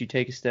defense, you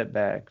take a step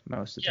back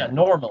most of the time. Yeah,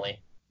 normally.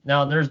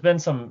 Now there's been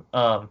some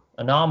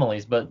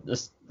anomalies, but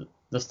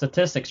the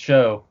statistics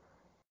show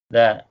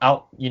that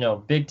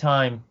big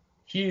time,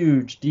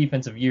 huge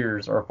defensive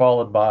years are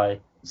followed by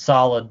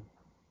solid.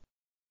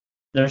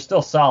 They're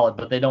still solid,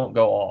 but they don't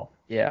go off.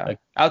 Yeah.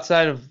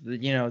 Outside of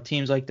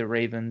teams like the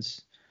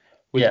Ravens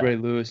with Ray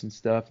Lewis and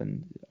stuff,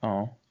 and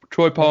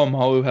Troy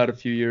Polamalu had a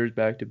few years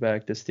back to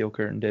back. The Steel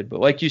Curtain did, but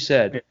like you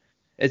said,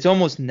 it's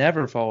almost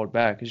never followed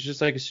back. It's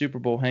just like a Super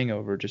Bowl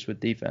hangover, just with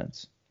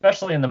defense.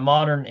 Especially in the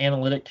modern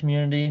analytic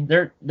community,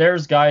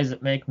 there's guys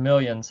that make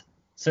millions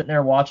sitting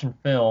there watching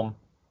film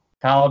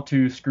how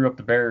to screw up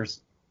the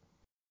Bears.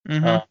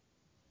 Mm-hmm.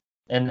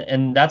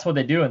 And that's what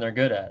they do, and they're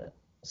good at it.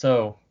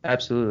 So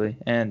absolutely.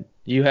 And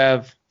you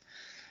have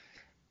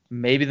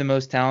maybe the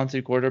most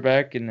talented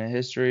quarterback in the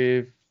history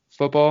of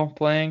football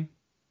playing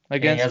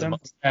against him. He has a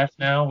mustache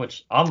now,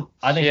 which I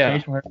think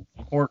facial hair is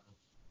important.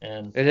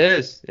 And it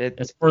is.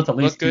 It's worth at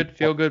least look good,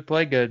 feel good,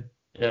 play good.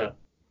 Yeah.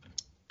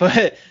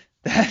 But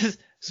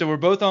so we're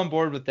both on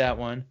board with that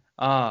one.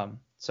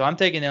 So I'm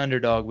taking the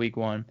underdog week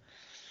 1.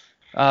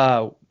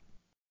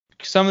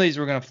 Some of these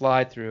we're gonna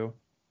fly through,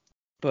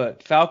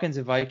 but Falcons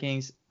and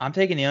Vikings, I'm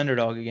taking the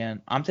underdog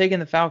again. I'm taking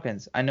the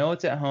Falcons. I know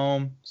it's at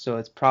home, so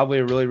it's probably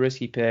a really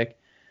risky pick.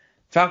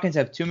 Falcons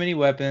have too many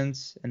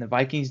weapons, and the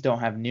Vikings don't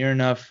have near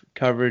enough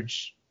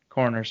coverage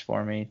corners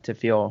for me to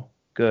feel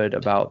good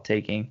about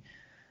taking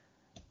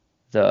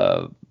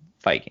the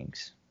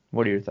Vikings.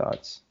 What are your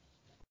thoughts?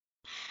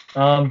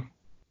 I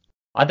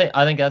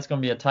think that's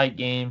going to be a tight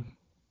game,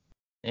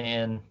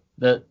 and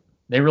that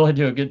they really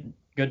do a good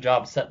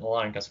job setting the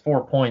line because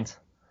 4 points,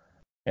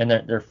 and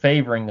they're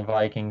favoring the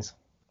Vikings.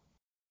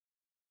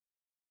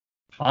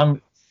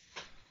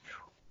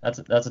 That's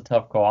a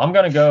tough call. I'm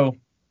gonna go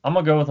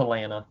with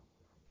Atlanta.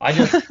 I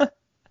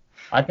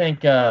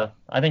think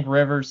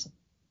Rivers,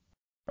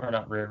 or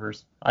not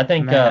Rivers. I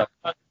think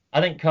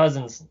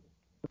Cousins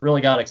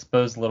really got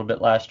exposed a little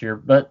bit last year.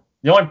 But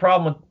the only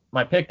problem with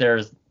my pick there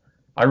is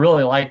I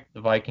really like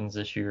the Vikings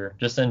this year,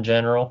 just in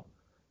general.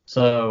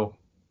 So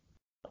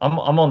I'm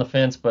on the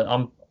fence, but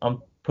I'm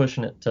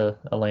pushing it to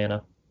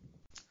Atlanta.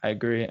 I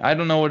agree. I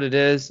don't know what it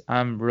is.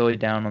 I'm really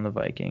down on the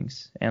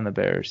Vikings and the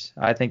Bears.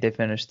 I think they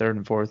finished 3rd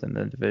and 4th in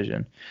the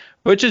division,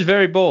 which is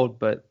very bold,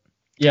 but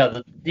yeah,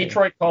 the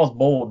Detroit calls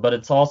bold, but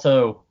it's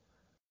also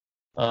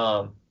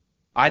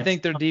I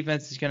think their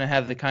defense is going to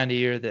have the kind of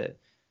year that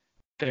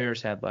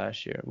Bears had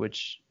last year,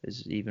 which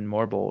is even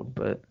more bold.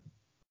 But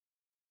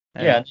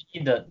yeah,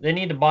 they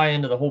need to buy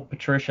into the whole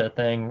Patricia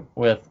thing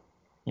with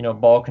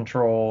ball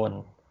control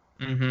and.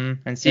 Mm-hmm.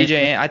 And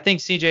I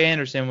think C.J.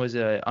 Anderson was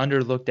a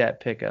underlooked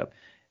at pickup.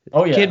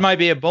 Oh yeah, kid might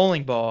be a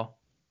bowling ball,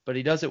 but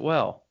he does it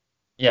well.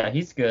 Yeah,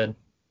 he's good.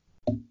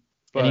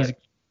 But and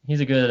he's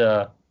a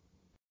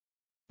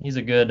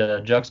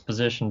good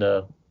juxtaposition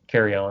to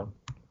carry on.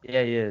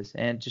 Yeah, he is,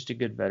 and just a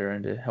good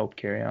veteran to help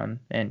carry on.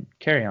 And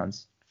carry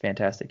on's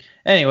fantastic.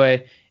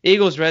 Anyway,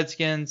 Eagles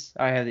Redskins.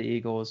 I have the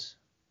Eagles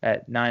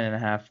at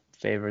 9.5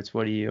 favorites.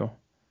 What do you?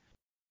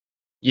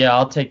 Yeah,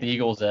 I'll take the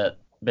Eagles at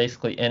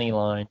basically any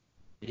line.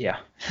 Yeah.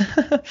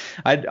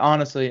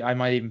 I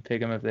might even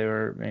pick them if they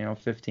were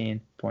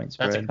 15 point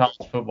spread. That's a college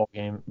football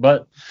game,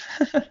 but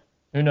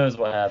who knows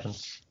what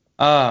happens.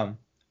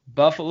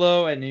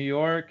 Buffalo at New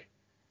York.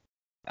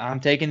 I'm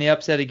taking the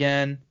upset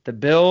again. The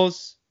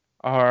Bills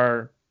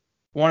are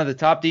one of the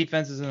top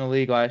defenses in the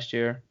league last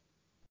year.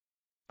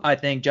 I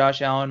think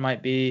Josh Allen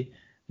might be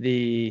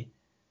the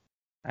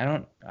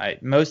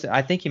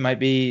I think he might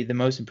be the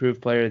most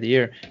improved player of the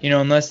year.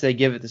 Unless they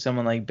give it to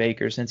someone like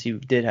Baker, since he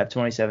did have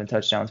 27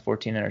 touchdowns,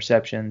 14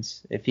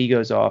 interceptions. If he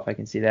goes off, I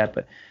can see that.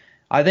 But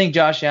I think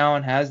Josh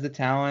Allen has the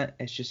talent.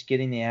 It's just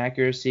getting the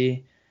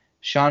accuracy.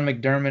 Sean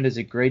McDermott is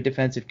a great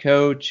defensive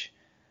coach.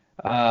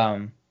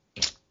 Frank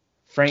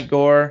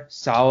Gore,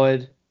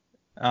 solid.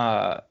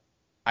 I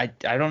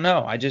don't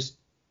know.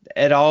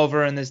 Ed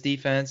Oliver in this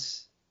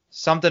defense,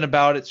 something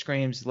about it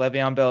screams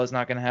Le'Veon Bell is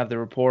not going to have the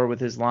rapport with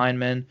his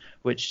linemen,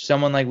 which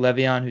someone like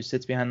Le'Veon, who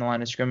sits behind the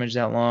line of scrimmage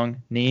that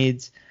long,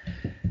 needs.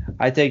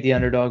 I take the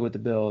underdog with the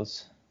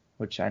Bills,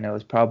 which I know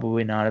is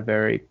probably not a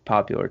very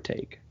popular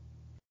take.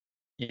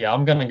 Yeah,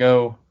 I'm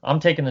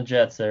taking the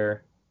Jets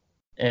there.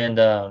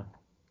 And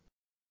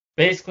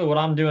basically what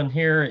I'm doing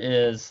here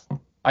is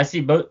I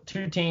see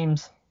two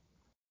teams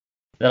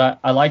that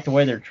I like the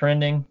way they're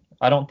trending.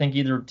 I don't think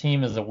either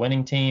team is a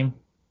winning team,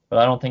 but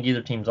I don't think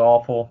either team's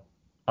awful.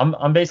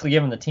 I'm basically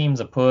giving the teams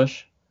a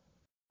push,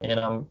 and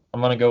I'm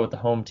gonna go with the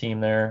home team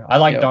there. I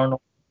like Darnold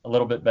a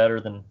little bit better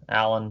than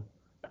Allen.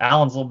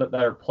 Allen's a little bit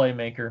better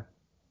playmaker.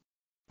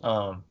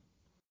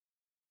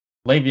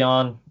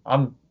 Le'Veon,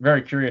 I'm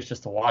very curious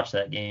just to watch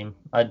that game.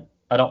 I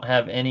don't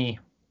have any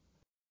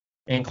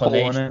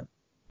inclination.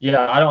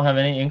 Yeah, I don't have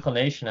any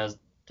inclination as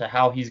to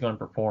how he's going to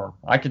perform.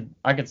 I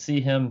could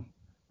see him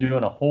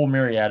doing a whole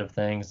myriad of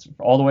things,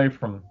 all the way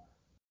from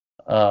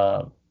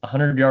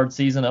 100-yard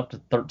season up to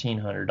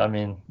 1,300. I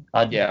mean,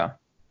 I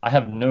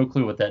have no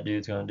clue what that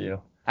dude's going to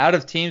do. Out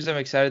of teams I'm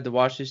excited to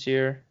watch this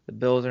year, the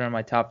Bills are in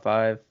my top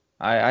 5.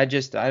 I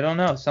don't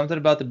know, something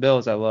about the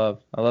Bills I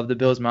love. I love the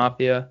Bills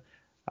Mafia.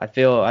 I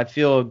feel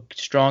a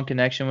strong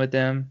connection with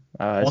them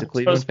as a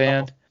Cleveland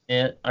fan.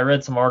 And I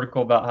read some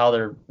article about how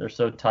they're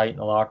so tight in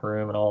the locker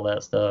room and all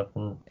that stuff,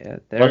 and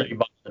whether you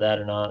buy into that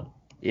or not.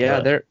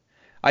 Yeah,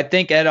 I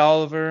think Ed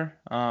Oliver,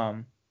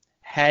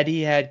 had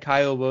he had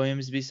Kyle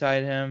Williams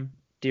beside him,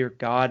 dear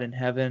God in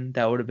heaven,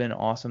 that would have been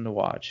awesome to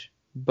watch.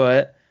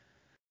 But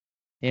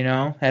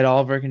Ed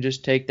Oliver can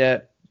just take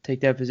that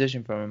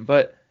position from him.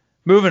 But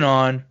moving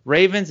on,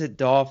 Ravens at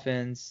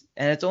Dolphins,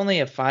 and it's only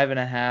a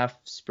 5.5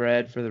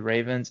 spread for the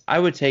Ravens. I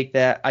would take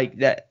that.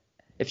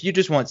 If you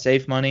just want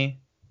safe money,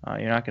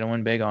 you're not going to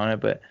win big on it.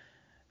 But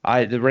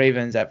the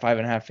Ravens at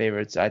 5.5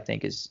 favorites, I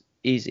think, is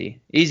easy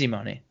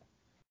money.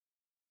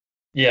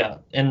 Yeah,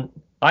 and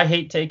I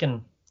hate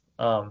taking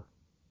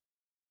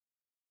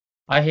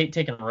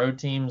road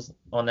teams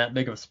on that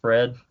big of a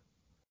spread,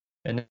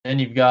 and then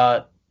you've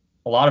got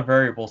a lot of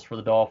variables for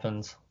the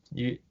Dolphins.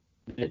 They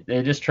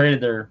just traded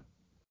their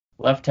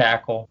left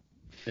tackle.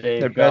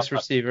 Their best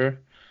receiver.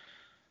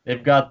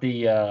 They've got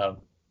the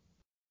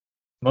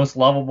most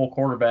lovable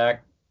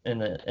quarterback in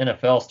the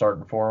NFL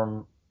starting for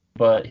him,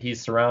 but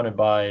he's surrounded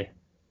by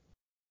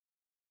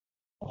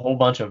a whole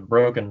bunch of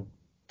broken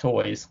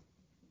toys.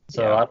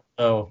 So I don't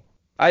know.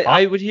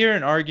 I would hear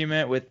an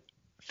argument with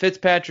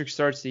Fitzpatrick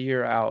starts the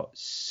year out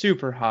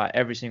super hot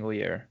every single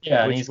year,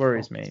 which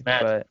worries me.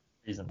 But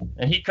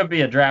and he could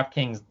be a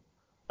DraftKings.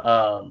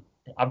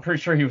 I'm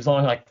pretty sure he was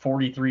only like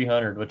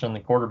 4,300, which in the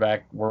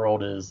quarterback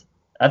world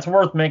that's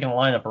worth making a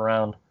lineup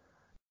around.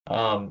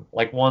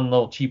 Like one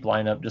little cheap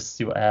lineup just to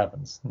see what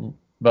happens.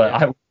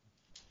 But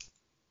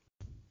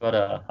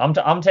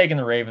I'm taking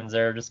the Ravens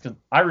there just because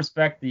I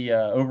respect the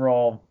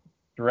overall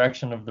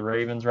direction of the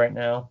Ravens right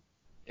now.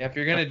 Yeah, if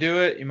you're gonna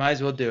do it, you might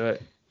as well do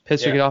it.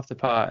 Piss or get off the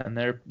pot, and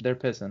they're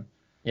pissing.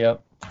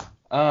 Yep.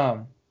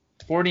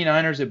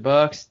 49ers at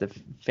Bucks, the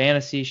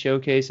fantasy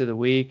showcase of the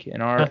week, in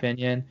our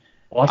opinion.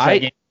 Watch that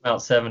game come out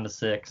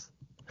 7-6.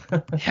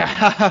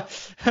 Yeah,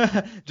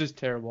 just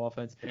terrible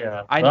offense.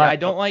 Yeah. I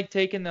don't like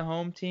taking the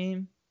home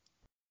team.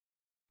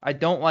 I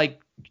don't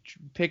like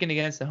picking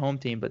against the home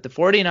team, but the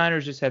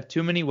 49ers just have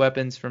too many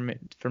weapons for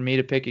me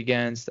to pick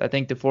against. I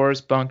think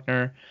DeForest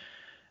Buckner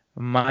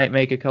might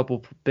make a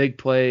couple big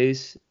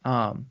plays.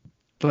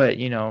 But,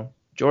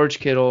 George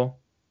Kittle,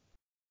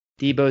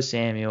 Deebo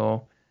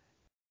Samuel,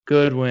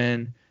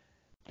 Goodwin,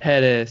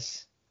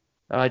 Pettis,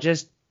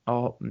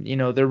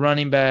 they're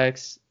running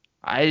backs.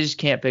 I just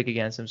can't pick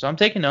against them. So I'm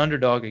taking the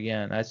underdog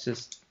again. That's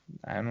just,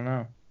 I don't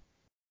know.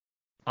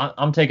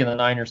 I'm taking the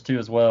Niners too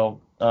as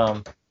well.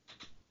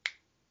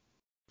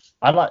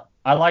 I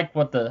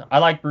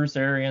like Bruce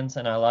Arians,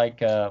 and I like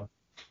some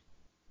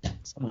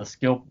of the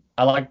skill.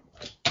 I like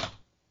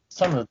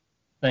some of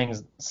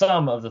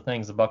the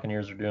things the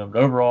Buccaneers are doing,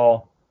 but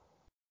overall,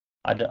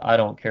 I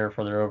don't care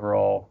for their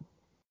overall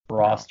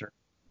roster.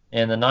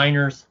 And the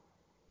Niners,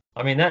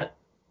 I mean that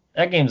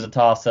game's a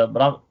toss-up,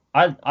 but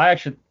I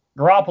actually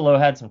Garoppolo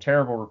had some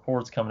terrible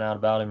reports coming out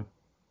about him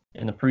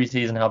in the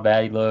preseason, how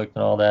bad he looked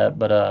and all that.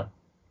 But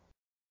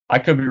I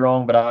could be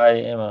wrong, but I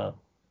am a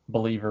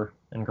believer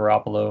in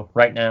Garoppolo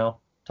right now.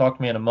 Talk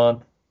to me in a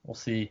month, we'll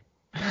see.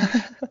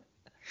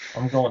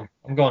 I'm going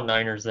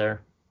Niners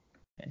there.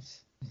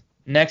 Nice.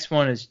 Next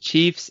one is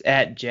Chiefs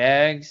at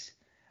Jags.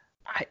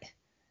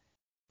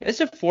 It's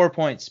a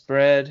 4-point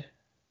spread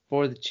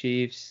for the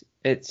Chiefs.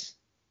 It's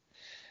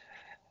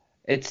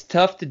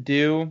tough to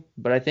do,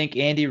 but I think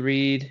Andy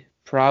Reid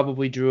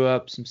probably drew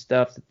up some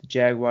stuff that the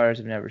Jaguars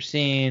have never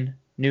seen.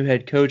 New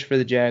head coach for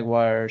the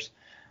Jaguars,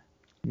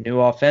 new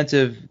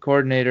offensive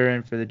coordinator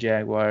in for the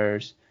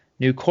Jaguars,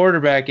 new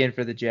quarterback in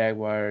for the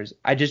Jaguars.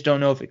 I just don't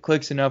know if it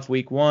clicks enough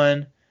week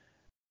one.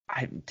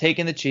 I'm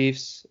taking the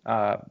Chiefs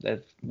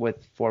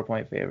with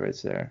 4-point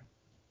favorites there.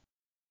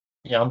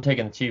 Yeah, I'm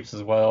taking the Chiefs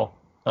as well.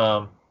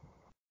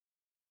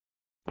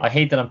 I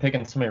hate that I'm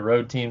picking so many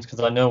road teams because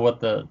I know what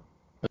the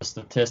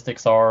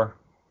statistics are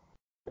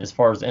as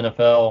far as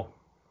NFL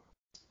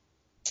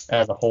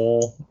as a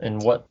whole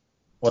and what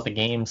the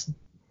games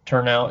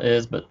turnout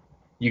is, but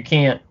you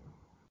can't.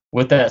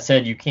 With that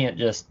said, you can't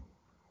just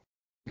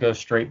go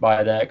straight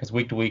by that because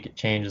week to week it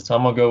changes. So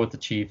I'm gonna go with the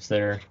Chiefs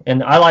there,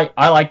 and I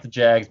like the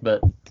Jags,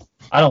 but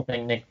I don't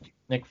think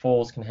Nick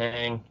Foles can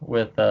hang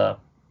with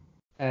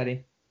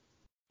Patty.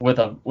 with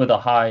a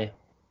high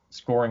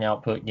scoring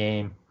output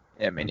game.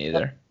 Yeah, me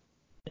neither.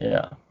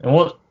 Yeah,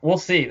 and we'll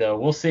see though.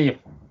 We'll see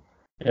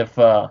if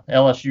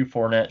LSU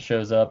Fournette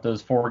shows up.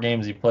 Those 4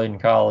 games he played in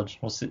college.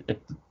 We'll see if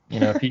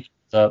he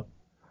shows up.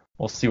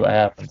 We'll see what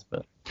happens.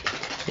 But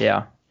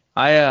yeah,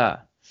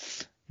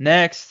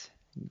 next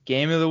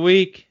game of the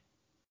week.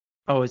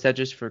 Oh, is that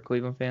just for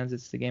Cleveland fans?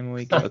 It's the game of the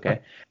week. Okay.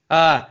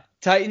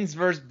 Titans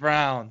versus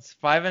Browns.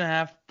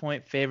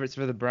 5.5-point favorites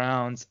for the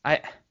Browns.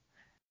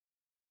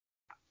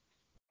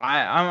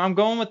 I'm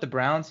going with the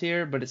Browns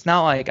here, but it's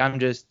not like I'm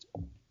just,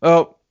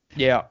 oh,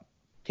 yeah,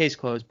 case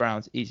closed,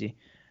 Browns, easy.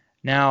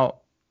 Now,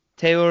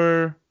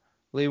 Taylor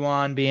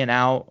Lewan being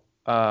out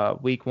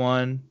week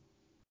one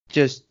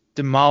just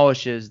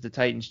demolishes the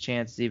Titans'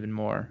 chances even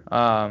more.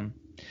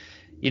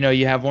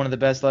 You have one of the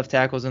best left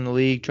tackles in the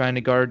league trying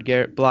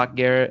to block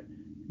Garrett.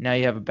 Now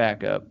you have a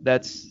backup.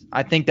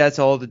 I think that's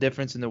all the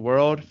difference in the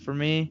world for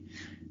me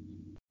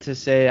to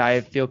say I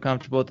feel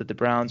comfortable that the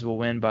Browns will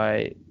win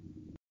by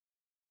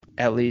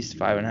at least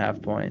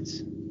 5.5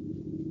 points.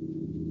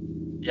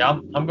 Yeah,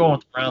 I'm going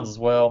with the Browns as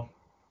well.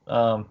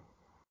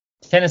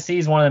 Tennessee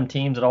is one of them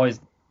teams that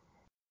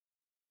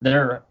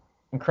they're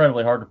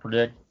incredibly hard to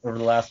predict over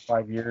the last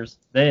 5 years.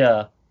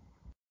 They're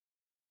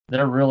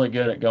really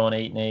good at going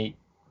 8-8.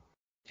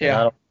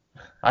 Yeah.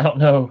 I don't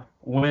know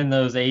when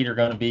those 8 are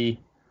going to be.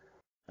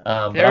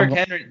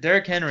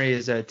 Derrick Henry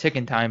is a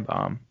ticking time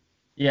bomb.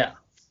 Yeah,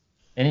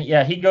 and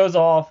he goes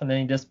off and then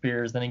he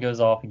disappears, then he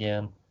goes off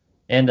again.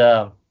 And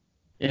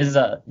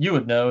you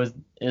would know is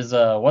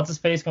what's his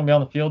face going to be on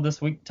the field this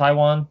week?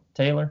 Taywan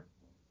Taylor.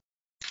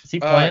 Is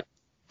he playing?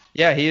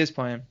 Yeah, he is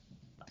playing.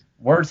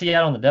 Where's he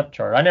at on the depth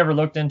chart? I never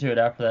looked into it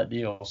after that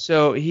deal.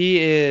 So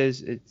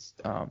it's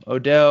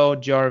Odell,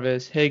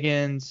 Jarvis,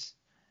 Higgins,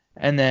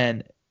 and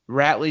then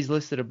Ratley's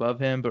listed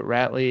above him, but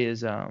Ratley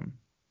is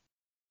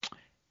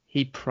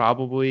he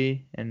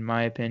probably, in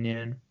my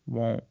opinion,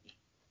 won't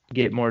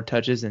get more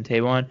touches than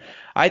Taywan.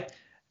 I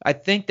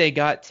think they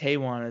got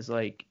Taywan as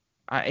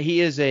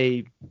he is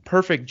a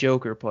perfect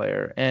Joker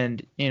player,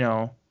 and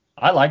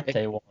I like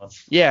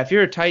Taywan. Yeah, if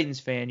you're a Titans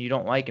fan, you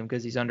don't like him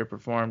because he's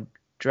underperformed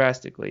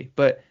drastically.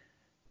 But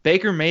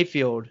Baker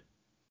Mayfield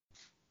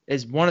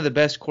is one of the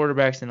best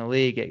quarterbacks in the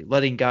league at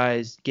letting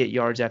guys get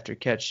yards after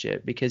catch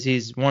shit because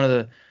he's one of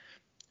the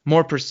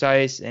more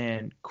precise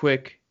and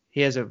quick.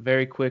 He has a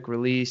very quick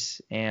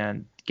release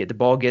and the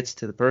ball gets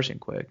to the person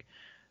quick.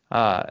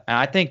 And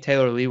I think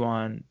Taylor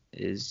Lewan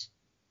is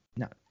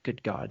not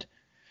good God.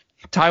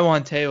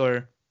 Taywan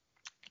Taylor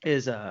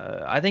is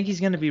I think he's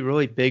going to be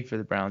really big for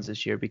the Browns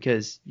this year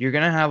because you're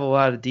going to have a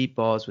lot of deep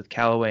balls with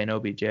Callaway and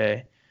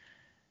OBJ.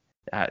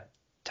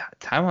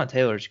 Taywan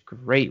Taylor's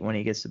great when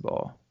he gets the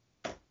ball.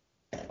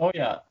 Oh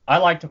yeah, I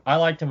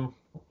liked him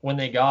when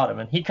they got him,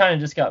 and he kind of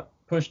just got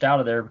pushed out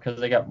of there because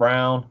they got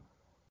Brown,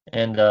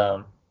 and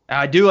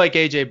I do like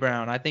AJ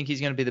Brown. I think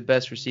he's going to be the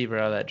best receiver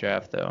out of that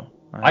draft, though.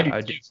 I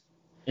do too.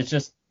 It's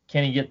just,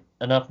 can he get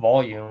enough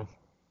volume?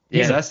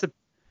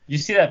 You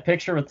see that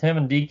picture with him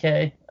and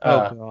DK?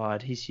 Oh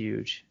God, he's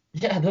huge.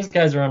 Yeah, those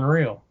guys are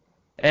unreal.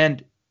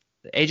 And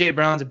AJ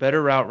Brown's a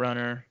better route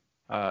runner,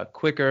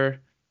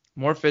 quicker,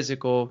 more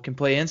physical, can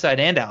play inside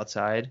and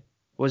outside.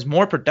 Was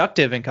more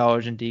productive in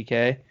college than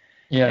DK.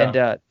 Yeah.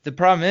 And the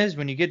problem is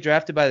when you get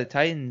drafted by the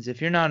Titans, if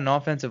you're not an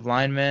offensive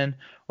lineman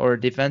or a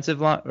defensive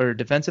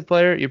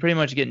player, you're pretty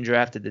much getting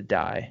drafted to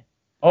die.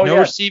 Oh, no yeah.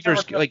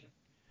 receivers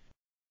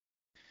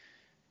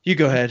You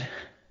go ahead.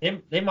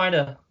 They might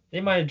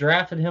have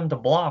drafted him to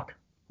block.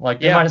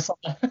 Might have saw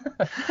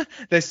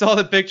They saw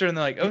the picture and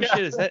they're like, oh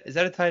shit, is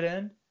that a tight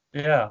end?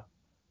 Yeah.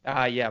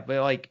 Yeah,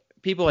 but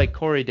people like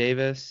Corey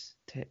Davis,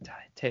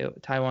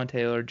 Taywan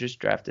Taylor just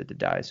drafted to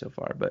die so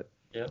far, but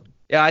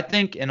yeah, I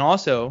think, and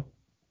also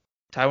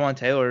Taywan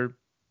Taylor,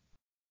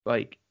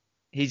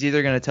 he's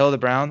either going to tell the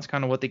Browns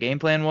kind of what the game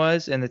plan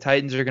was, and the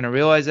Titans are going to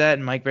realize that,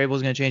 and Mike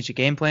Vrabel's going to change the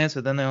game plan,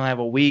 so then they'll have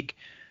a week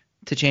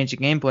to change the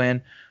game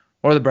plan,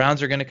 or the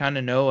Browns are going to kind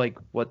of know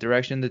what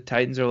direction the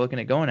Titans are looking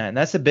at going at. And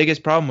that's the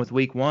biggest problem with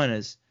week one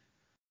is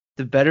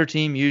the better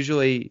team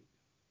usually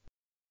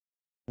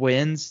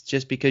wins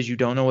just because you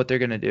don't know what they're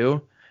going to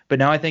do. But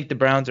now I think the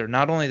Browns are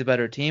not only the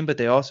better team, but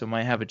they also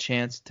might have a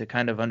chance to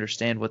kind of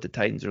understand what the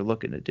Titans are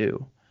looking to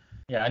do.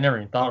 Yeah, I never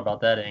even thought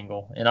about that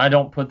angle, and I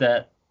don't put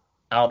that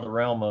out of the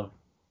realm of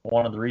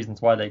one of the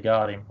reasons why they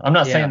got him. I'm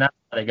not saying that's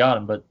why they got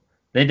him, but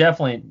they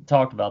definitely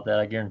talked about that.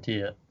 I guarantee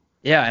it.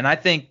 Yeah, and I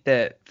think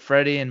that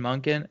Freddie and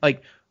Munkin,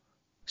 like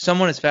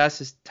someone as fast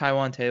as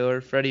Tywon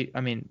Taylor,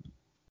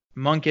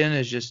 Munkin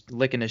is just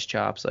licking his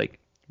chops. Like,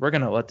 we're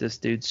gonna let this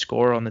dude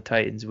score on the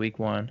Titans week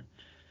 1.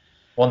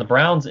 Well, the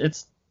Browns,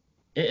 it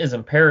is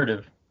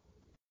imperative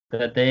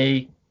that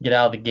they get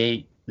out of the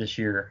gate this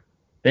year.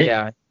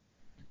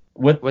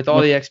 With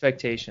all the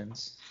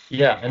expectations.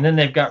 Yeah, and then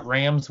they've got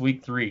Rams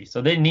week 3,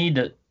 so they need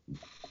to.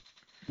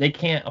 They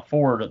can't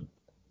afford.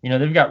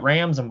 They've got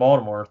Rams and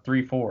Baltimore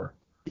 3-4.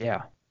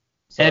 Yeah.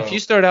 So, and if you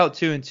start out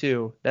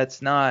 2-2,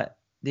 that's not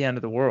the end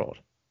of the world.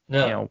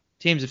 No.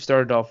 Teams have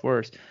started off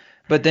worse.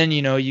 But then,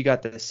 you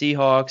got the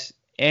Seahawks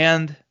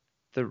and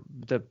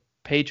the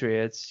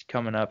Patriots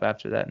coming up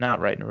after that. Not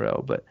right in a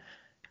row, but,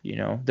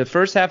 the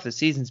first half of the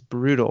season's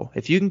brutal.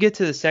 If you can get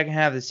to the second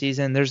half of the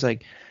season, there's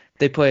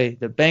they play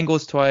the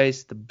Bengals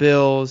twice, the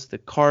Bills, the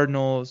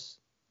Cardinals.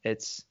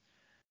 It's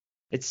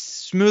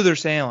smoother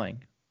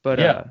sailing. But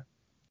yeah.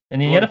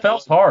 And the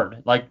NFL's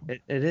hard. Like,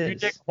 it is. If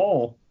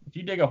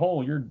you dig a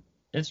hole,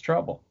 it's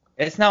trouble.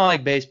 It's not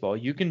like baseball.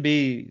 You can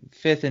be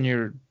 5th in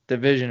your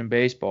division in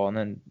baseball and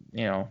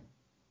then,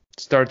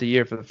 start the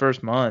year for the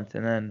first month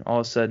and then all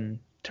of a sudden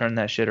turn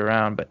that shit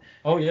around. But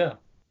oh yeah,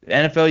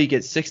 NFL, you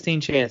get 16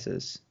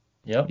 chances.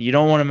 Yep. You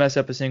don't want to mess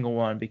up a single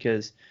one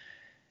because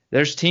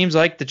there's teams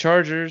like the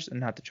Chargers, and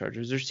not the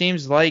Chargers. There's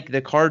teams like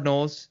the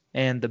Cardinals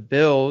and the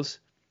Bills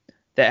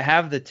that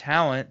have the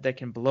talent that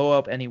can blow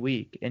up any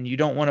week, and you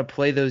don't want to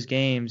play those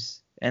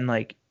games and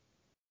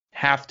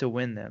have to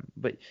win them.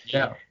 But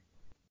yeah,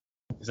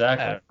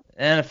 exactly.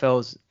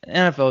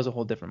 NFL is a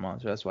whole different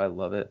monster. That's why I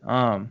love it.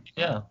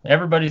 Yeah,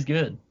 everybody's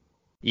good.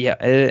 Yeah,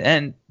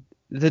 and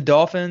the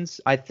Dolphins,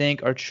 I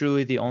think, are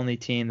truly the only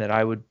team that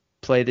I would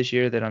play this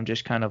year that I'm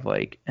just kind of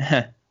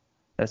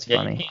that's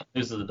funny. You can't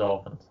lose to the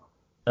Dolphins.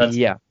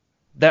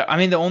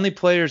 The only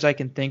players I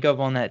can think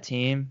of on that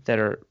team that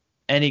are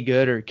any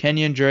good are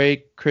Kenyon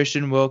Drake,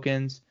 Christian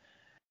Wilkins,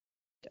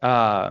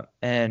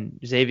 and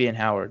Xavier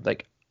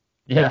Howard.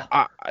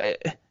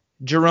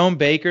 Jerome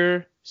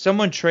Baker,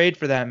 someone trade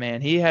for that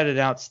man. He had an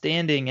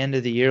outstanding end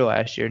of the year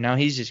last year. Now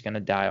he's just going to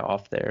die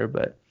off there.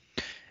 But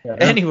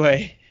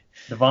anyway.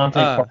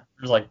 Devontae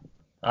Parker's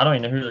I don't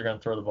even know who they're going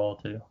to throw the ball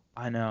to.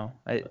 I know.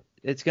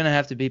 It's going to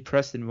have to be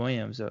Preston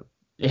Williams, a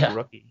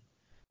rookie.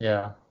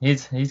 Yeah,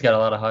 he's got a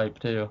lot of hype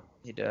too.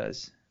 He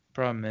does.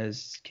 Problem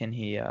is,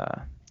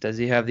 does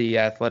he have the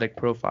athletic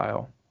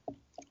profile?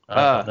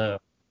 I don't know.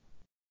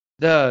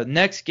 The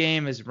next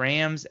game is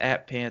Rams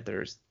at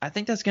Panthers. I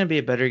think that's going to be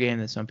a better game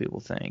than some people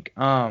think.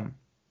 I'm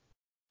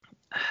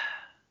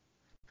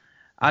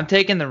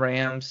taking the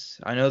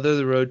Rams. I know they're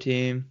the road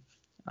team.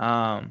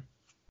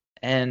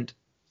 And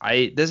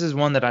this is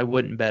one that I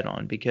wouldn't bet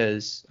on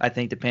because I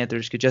think the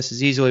Panthers could just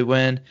as easily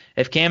win.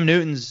 If Cam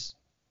Newton's,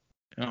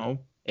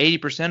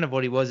 80% of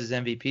what he was his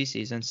MVP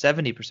season,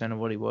 70% of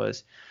what he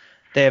was,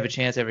 they have a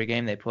chance every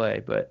game they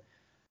play. But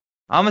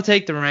I'm going to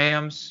take the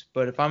Rams,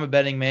 but if I'm a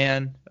betting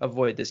man,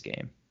 avoid this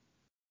game.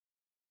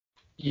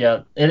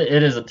 Yeah,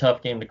 it is a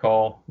tough game to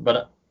call,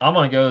 but I'm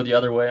going to go the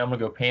other way. I'm going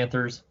to go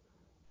Panthers.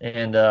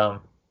 And I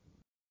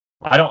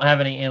don't have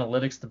any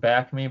analytics to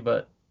back me,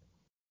 but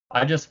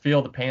I just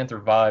feel the Panther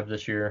vibe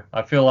this year.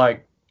 I feel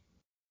like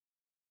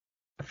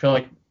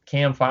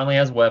Cam finally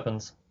has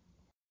weapons.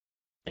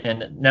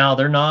 And now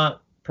they're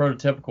not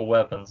prototypical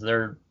weapons.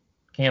 They're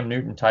Cam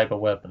Newton type of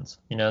weapons.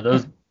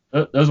 Those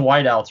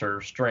wideouts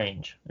are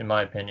strange, in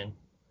my opinion.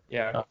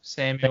 Yeah,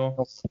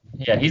 Samuel.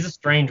 Yeah, he's a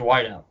strange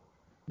wideout,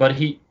 but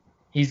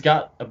he's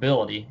got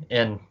ability.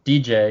 And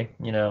DJ,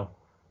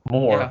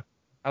 Moore. Yeah,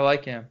 I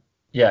like him.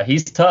 Yeah,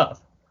 he's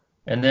tough.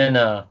 And then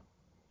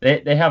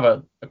they have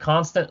a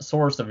constant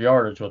source of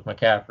yardage with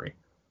McCaffrey.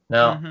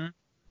 Now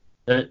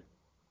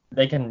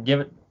they can give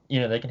it.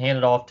 They can hand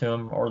it off to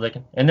him, or they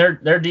can. And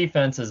their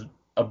defense is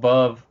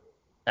above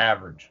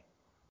average.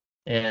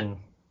 And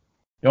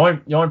the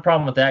only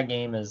problem with that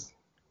game is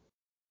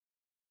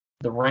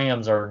the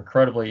Rams are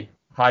incredibly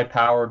high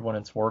powered when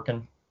it's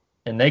working,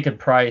 and they could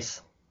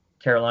price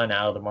Carolina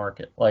out of the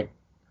market.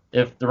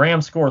 If the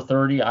Rams score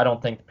 30, I don't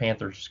think the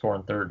Panthers are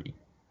scoring 30.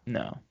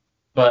 No.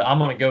 But I'm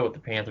gonna go with the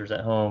Panthers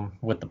at home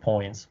with the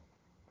points.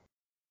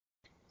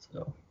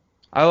 So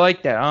I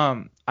like that.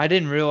 I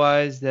didn't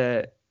realize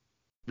that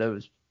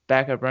those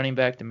backup running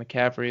back to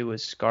McCaffrey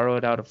was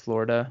Scarlett out of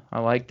Florida.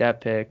 I like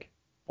that pick.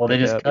 Well, they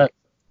just cut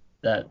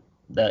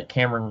that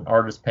Cameron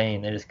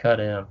Artis-Payne. They just cut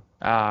him.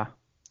 I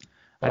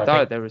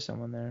thought there was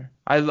someone there.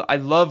 I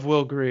love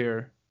Will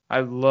Grier.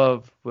 I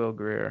love Will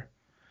Grier.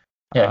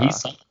 Yeah,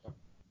 he's.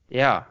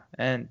 Yeah,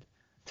 and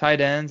tight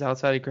ends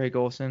outside of Greg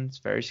Olsen, it's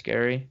very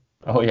scary.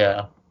 Oh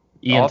yeah.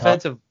 The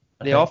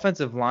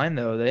offensive line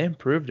though, they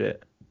improved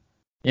it.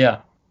 Yeah.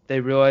 They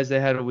realized they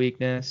had a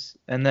weakness,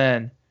 and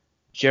then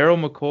Gerald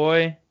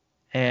McCoy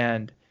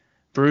and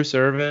Bruce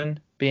Irvin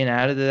being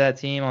added to that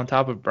team on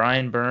top of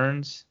Brian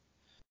Burns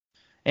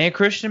and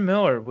Christian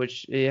Miller,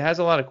 which he has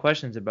a lot of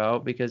questions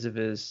about because of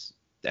his.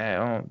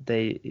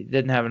 They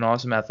didn't have an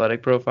awesome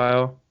athletic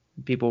profile.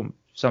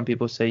 Some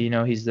people say,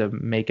 he's the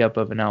makeup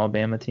of an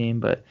Alabama team,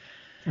 but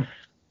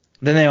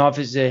then they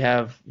obviously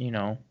have,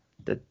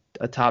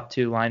 a top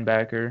 2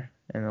 linebacker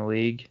in the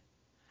league.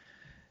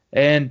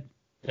 And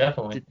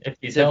definitely, if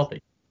he's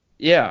healthy.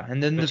 Yeah,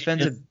 and then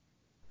defensive.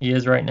 He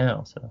is right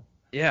now, so.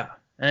 Yeah,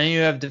 and then you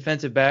have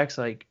defensive backs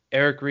like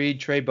Eric Reed,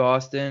 Trey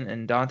Boston,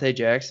 and Dante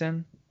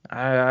Jackson.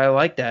 I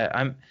like that.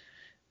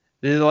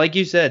 Like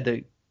you said,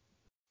 the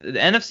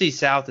NFC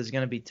South is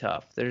going to be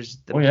tough. There's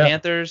the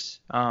Panthers,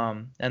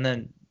 and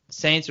then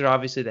Saints are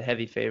obviously the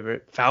heavy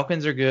favorite.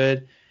 Falcons are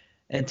good,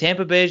 and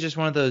Tampa Bay is just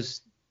one of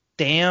those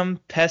damn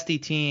pesky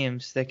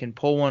teams that can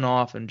pull one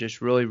off and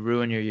just really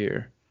ruin your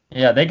year.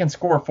 Yeah, they can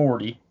score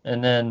 40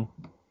 and then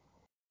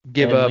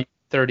give up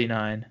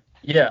 39.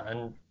 Yeah,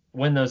 and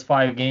win those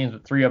 5 games,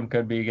 but 3 of them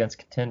could be against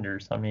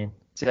contenders. I mean,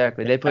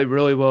 exactly. They played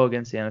really well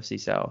against the NFC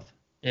South.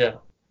 Yeah.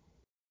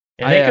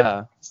 And they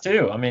could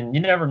too. I mean, you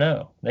never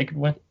know. They could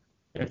win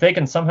if they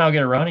can somehow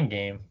get a running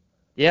game.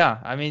 Yeah,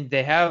 I mean,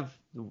 they have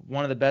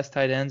one of the best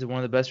tight ends and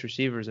one of the best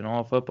receivers in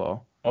all of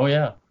football. Oh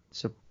yeah.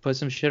 So put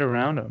some shit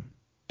around them.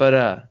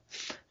 But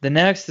the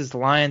next is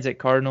Lions at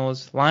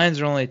Cardinals.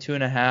 Lions are only a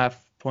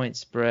 2.5-point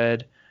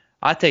spread.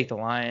 I take the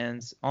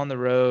Lions on the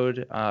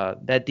road.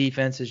 That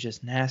defense is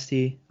just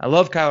nasty. I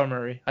love Kyler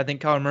Murray. I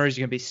think Kyler Murray's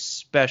going to be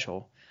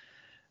special.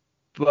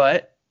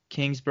 But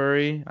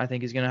Kingsbury, I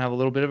think, is going to have a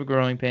little bit of a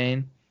growing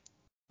pain.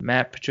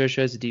 Matt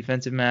Patricia is a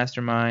defensive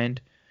mastermind.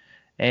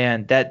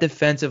 And that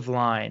defensive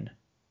line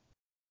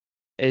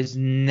is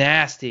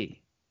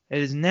nasty. It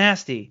is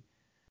nasty.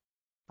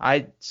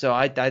 I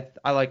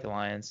like the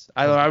Lions.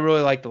 I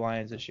really like the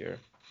Lions this year.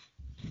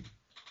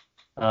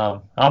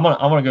 I'm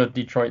gonna go with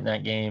Detroit in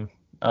that game.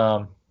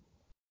 I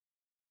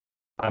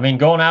mean,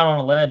 going out on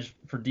a ledge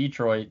for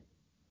Detroit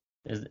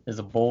is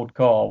a bold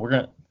call. We're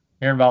gonna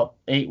here in about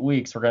 8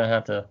 weeks. We're gonna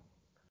have to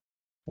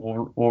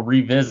we'll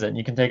revisit. And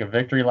you can take a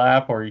victory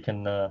lap, or you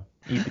can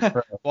eat the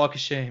crow. Walk of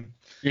shame.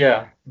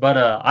 Yeah, but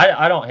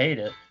I don't hate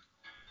it.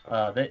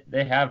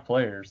 They have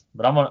players,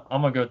 but I'm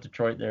gonna go with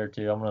Detroit there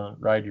too. I'm gonna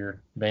ride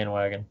your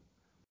bandwagon.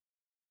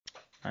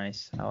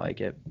 Nice, I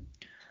like it.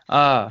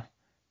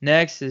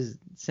 Next is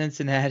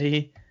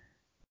Cincinnati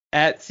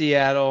at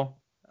Seattle.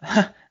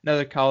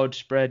 Another college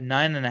spread,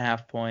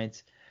 9.5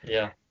 points.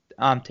 Yeah,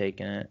 I'm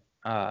taking it.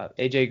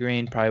 AJ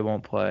Green probably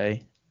won't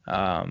play.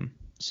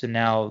 So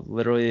now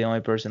literally the only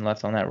person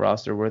left on that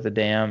roster worth a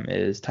damn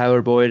is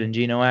Tyler Boyd and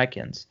Geno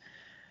Atkins.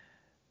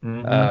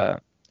 Mm-hmm.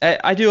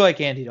 I do like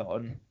Andy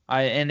Dalton.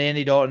 And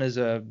Andy Dalton is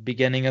a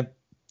beginning of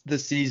the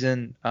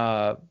season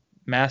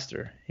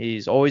master.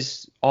 He's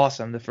always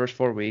awesome the first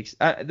 4 weeks.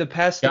 The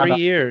past 3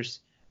 years,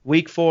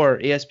 week 4,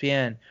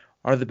 ESPN,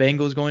 are the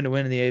Bengals going to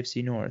win in the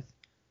AFC North?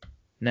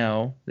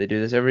 No, they do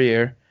this every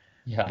year.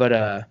 Yeah.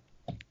 But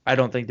I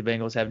don't think the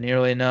Bengals have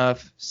nearly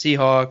enough.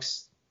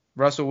 Seahawks,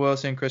 Russell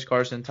Wilson, Chris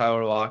Carson,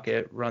 Tyler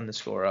Lockett, run the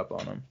score up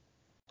on them.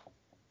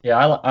 Yeah,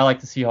 I like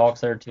the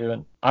Seahawks there too,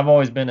 and I've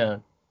always been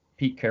a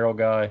Pete Carroll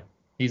guy.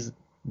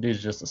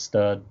 Dude's just a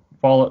stud.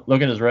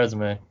 Look at his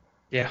resume.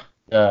 Yeah.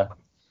 Now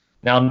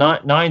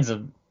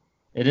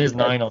it is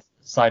 9 on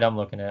the site I'm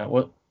looking at.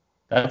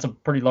 That's a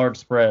pretty large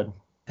spread.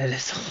 It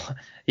is.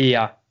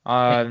 Yeah.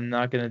 I'm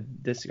not gonna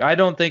disagree. I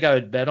don't think I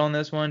would bet on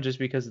this one just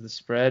because of the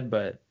spread,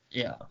 but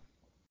yeah,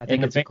 I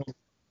think it's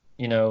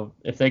cool.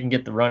 If they can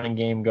get the running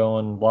game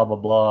going, blah blah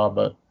blah.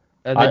 But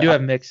they do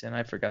have Mixon.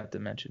 I forgot to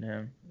mention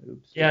him.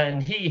 Oops. Yeah,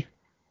 and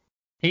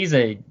he's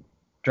a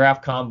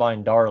draft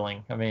combine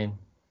darling. I mean,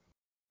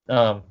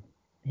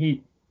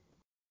 he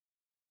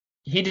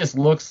just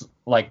looks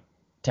like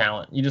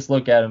talent. You just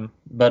look at him,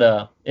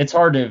 but it's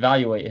hard to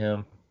evaluate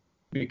him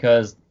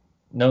because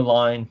no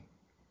line.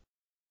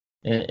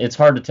 It's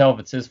hard to tell if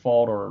it's his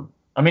fault or.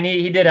 I mean,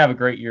 he did have a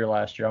great year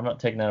last year. I'm not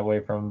taking that away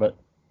from him, but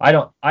I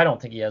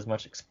don't think he has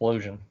much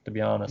explosion, to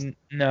be honest.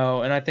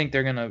 No, and I think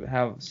they're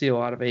gonna see a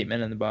lot of 8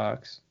 men in the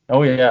box.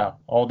 Oh yeah,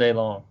 all day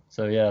long.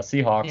 So yeah,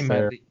 Seahawks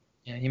there.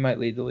 He might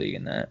lead the league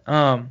in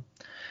that.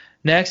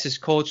 Next is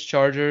Colts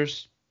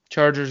Chargers.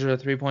 Chargers are a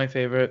 3-point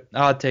favorite.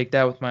 I'll take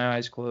that with my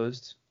eyes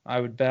closed. I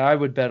would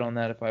bet on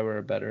that if I were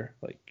a bettor.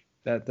 Like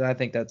that, I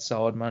think that's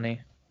solid money.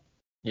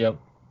 Yep.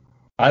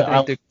 I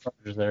like the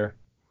Chargers there.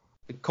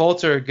 The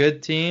Colts are a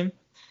good team.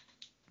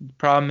 The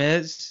problem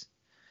is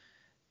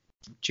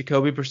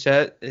Jacoby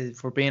Brissett,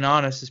 if we're being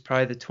honest, is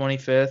probably the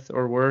 25th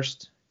or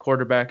worst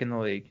quarterback in the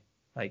league.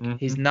 Like,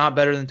 He's not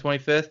better than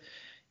 25th.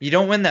 You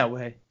don't win that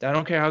way. I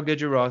don't care how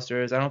good your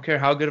roster is. I don't care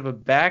how good of a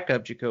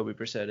backup Jacoby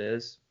Brissett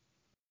is.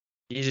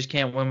 You just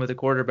can't win with a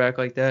quarterback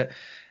like that.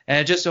 And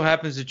it just so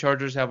happens the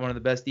Chargers have one of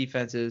the best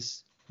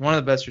defenses, one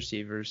of the best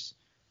receivers,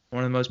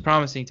 one of the most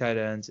promising tight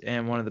ends,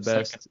 and one of the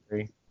best.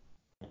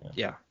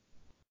 Yeah.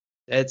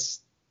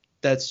 That's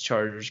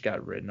Chargers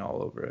got written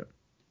all over it.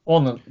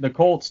 Well, the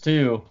Colts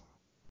too.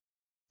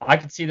 I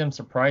could see them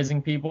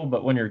surprising people,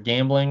 but when you're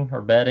gambling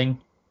or betting,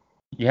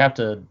 you have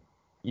to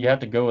you have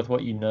to go with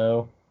what you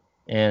know.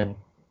 And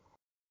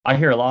I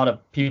hear a lot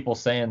of people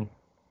saying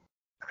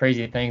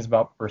crazy things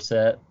about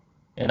Brissett,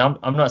 and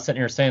I'm not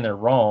sitting here saying they're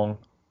wrong,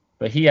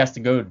 but he has to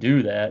go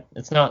do that.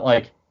 It's not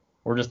like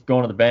we're just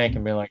going to the bank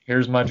and being like,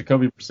 "Here's my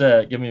Jacoby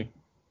Brissett. Give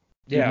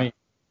Yeah. me,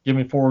 give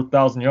me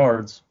 4,000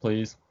 yards,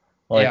 please."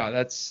 Like, Yeah,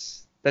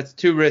 that's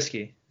too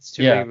risky. It's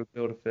too yeah, big of a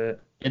bill to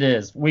fit. it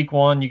is. Week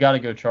 1, you got to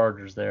go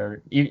Chargers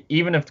there.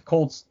 Even if the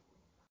Colts,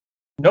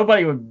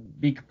 nobody would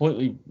be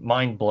completely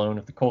mind blown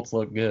if the Colts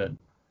look good,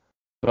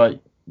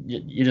 but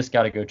you just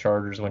got to go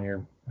Chargers when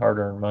your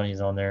hard-earned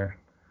money's on there.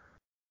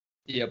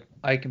 Yep,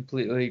 I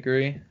completely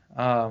agree.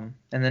 And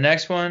the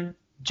next one,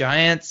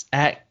 Giants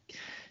at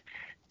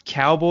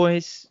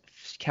Cowboys.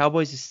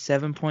 Cowboys is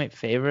 7-point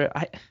favorite.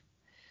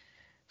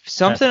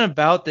 Something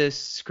about this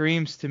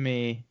screams to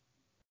me,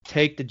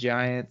 take the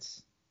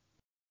Giants,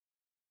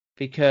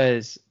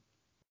 because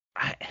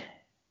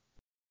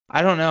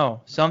I don't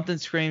know. Something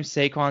screams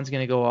Saquon's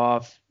gonna go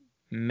off.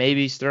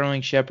 Maybe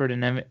Sterling Shepard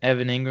and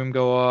Evan Ingram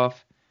go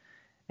off.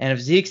 And if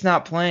Zeke's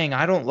not playing,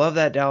 I don't love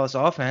that Dallas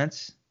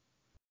offense.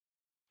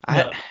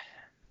 No.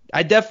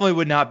 I definitely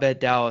would not bet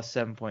Dallas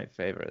 7-point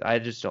favorite. I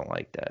just don't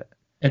like that.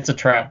 It's a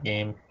trap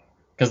game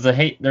because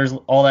there's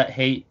all that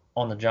hate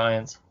on the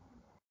Giants.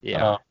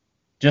 Yeah.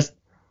 Just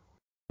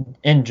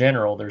in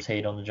general, there's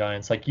hate on the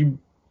Giants. Like you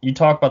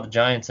talk about the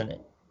Giants in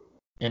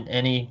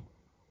any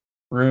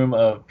room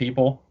of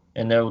people,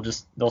 and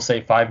they'll say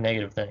 5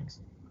 negative things.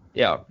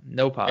 Yeah,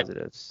 no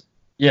positives.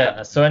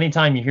 Yeah, so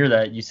anytime you hear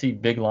that, you see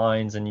big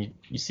lines and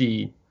you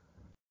see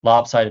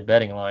lopsided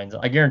betting lines.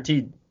 I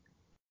guarantee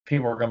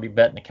people are going to be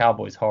betting the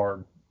Cowboys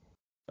hard.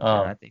 And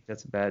I think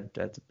that's a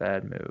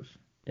bad move.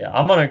 Yeah,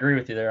 I'm going to agree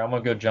with you there. I'm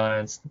going to go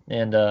Giants.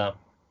 And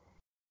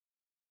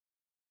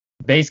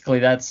basically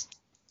that's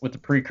with the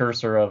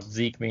precursor of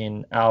Zeke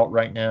being out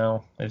right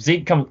now. If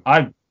Zeke comes,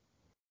 I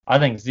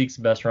think Zeke's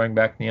the best running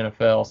back in the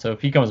NFL. So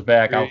if he comes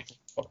back, I'll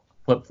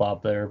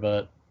flip-flop there.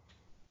 But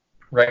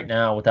right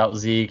now, without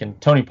Zeke and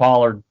Tony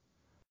Pollard,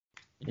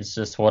 it's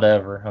just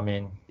whatever. I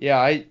mean, yeah,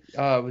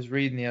 I was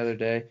reading the other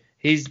day.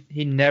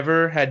 He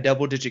never had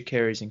double-digit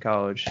carries in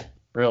college.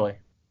 Really,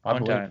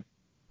 One time.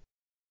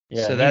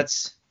 Yeah, so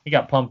he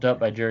got pumped up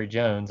by Jerry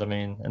Jones. I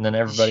mean, and then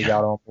everybody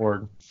got on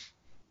board.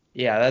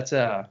 Yeah, that's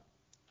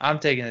I'm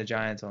taking the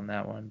Giants on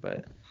that one,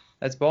 but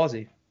that's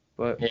ballsy.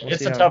 But Yeah, we'll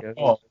it's see a how tough it goes.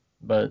 call,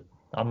 but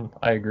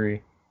I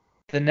agree.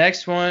 The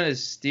next one is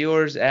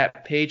Steelers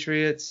at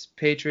Patriots.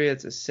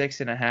 Patriots a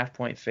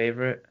 6.5-point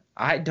favorite.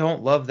 I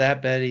don't love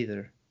that bet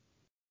either.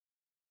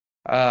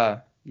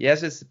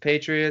 Yes, it's the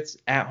Patriots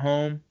at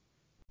home,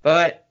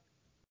 but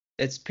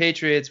it's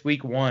Patriots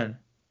week 1.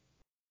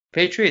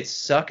 Patriots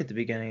suck at the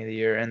beginning of the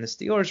year, and the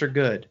Steelers are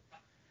good.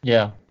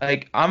 Yeah.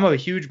 Like, I'm a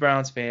huge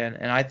Browns fan,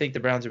 and I think the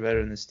Browns are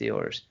better than the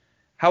Steelers.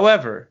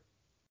 However,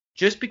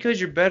 just because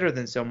you're better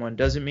than someone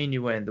doesn't mean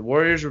you win. The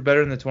Warriors were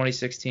better than the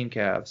 2016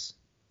 Cavs.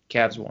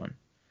 Cavs won.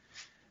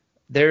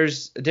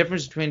 There's a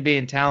difference between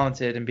being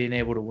talented and being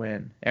able to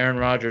win. Aaron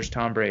Rodgers,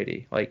 Tom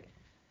Brady.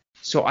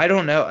 So I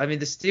don't know. I mean,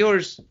 the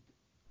Steelers,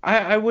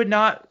 I would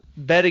not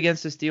bet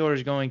against the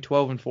Steelers going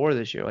 12-4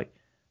 this year.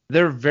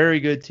 They're a very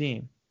good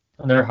team.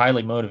 And they're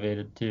highly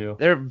motivated, too.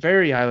 They're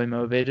very highly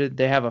motivated.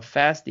 They have a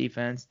fast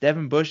defense.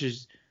 Devin Bush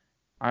is,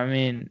 I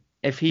mean,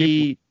 if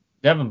he...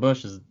 Devin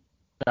Bush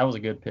that was a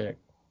good pick.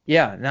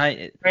 Yeah,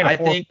 I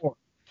think...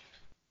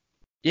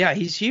 Yeah,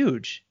 he's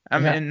huge. I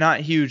mean, not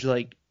huge,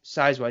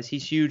 size-wise.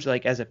 He's huge,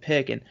 as a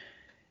pick. And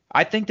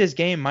I think this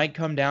game might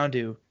come down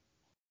to,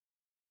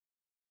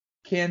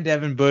 can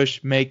Devin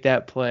Bush make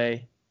that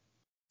play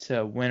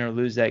to win or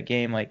lose that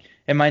game?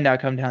 It might not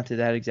come down to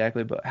that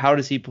exactly, but how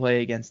does he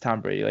play against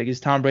Tom Brady? Is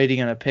Tom Brady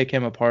going to pick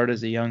him apart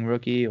as a young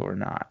rookie or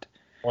not?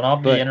 Well, I'll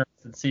be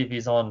interested to see if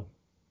he's on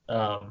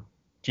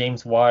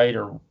James White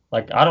or,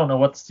 I don't know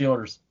what the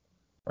Steelers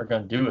are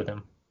going to do with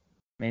him.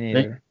 Me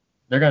neither.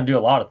 They're going to do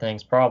a lot of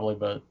things probably,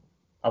 but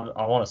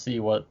I want to see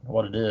what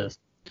it is.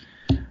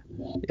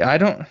 Yeah, I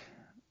don't...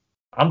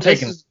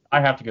 I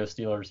have to go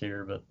Steelers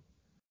here, but...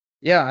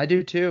 Yeah, I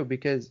do too,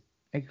 because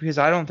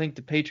I don't think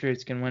the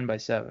Patriots can win by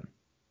 7.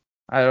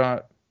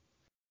 I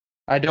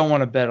don't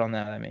want to bet on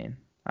that. I mean,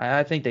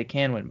 I think they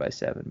can win by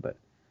 7, but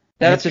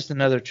that's just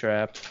another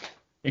trap.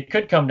 It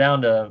could come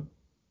down to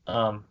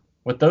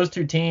with those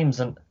two teams,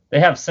 and they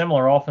have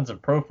similar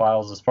offensive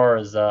profiles as far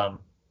as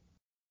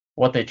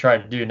what they try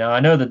to do. Now, I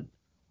know that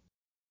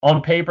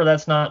on paper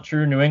that's not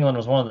true. New England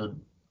was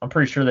I'm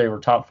pretty sure they were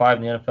top 5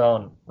 in the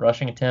NFL in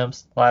rushing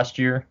attempts last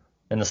year,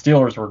 and the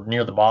Steelers were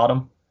near the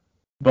bottom.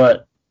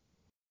 But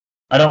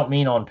I don't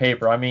mean on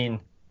paper. I mean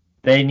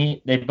they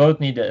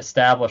both need to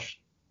establish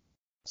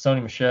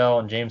Sony Michel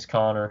and James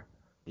Conner.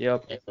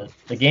 Yep.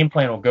 The game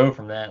plan will go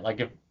from that.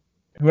 If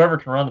whoever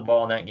can run the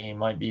ball in that game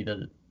might be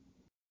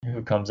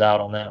who comes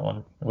out on that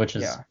one, which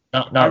is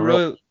not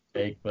really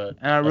big, but.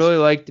 And I really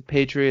like the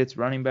Patriots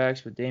running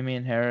backs with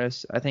Damian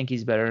Harris. I think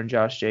he's better than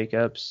Josh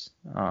Jacobs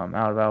out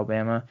of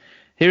Alabama.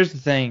 Here's the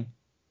thing.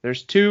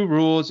 There's 2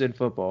 rules in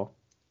football.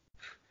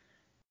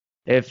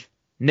 If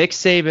Nick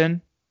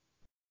Saban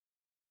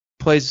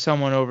plays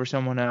someone over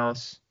someone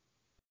else,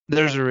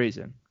 There's a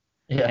reason.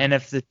 Yeah. And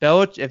if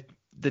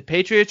the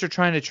Patriots are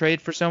trying to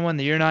trade for someone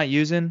that you're not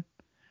using,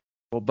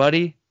 well,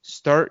 buddy,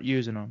 start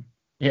using them.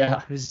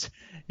 Yeah.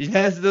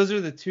 Yes, those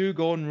are the two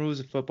golden rules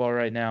of football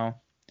right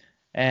now.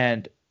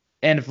 And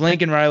if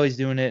Lincoln Riley's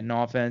doing it in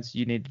offense,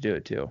 you need to do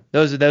it too.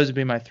 Those would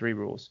be my 3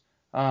 rules.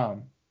 Yeah,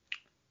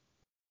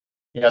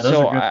 those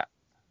are good.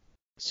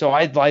 So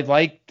I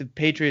like the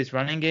Patriots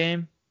running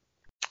game,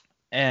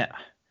 and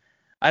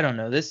I don't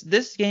know,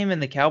 this game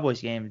and the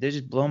Cowboys game, they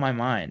just blow my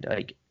mind.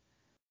 Like,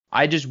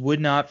 I just would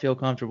not feel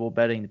comfortable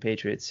betting the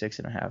Patriots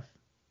 6.5.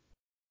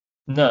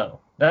 No,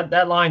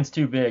 that line's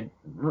too big.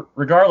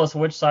 Regardless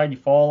of which side you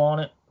fall on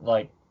it,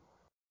 like,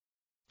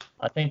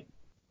 I think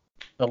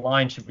the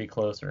line should be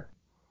closer.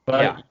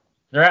 But Yeah.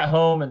 they're at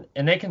home,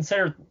 and they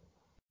consider,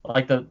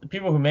 like, the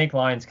people who make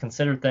lines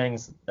consider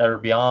things that are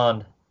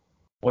beyond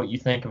what you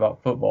think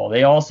about football.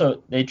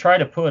 They try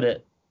to put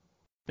it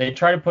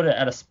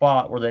at a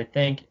spot where they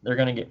think they're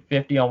going to get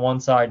 50 on one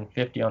side and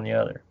 50 on the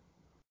other.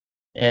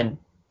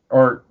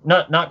 Or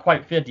not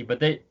quite 50, but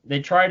they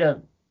try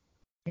to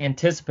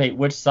anticipate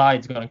which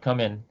side's going to come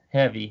in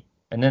heavy,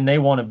 and then they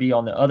want to be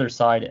on the other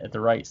side at the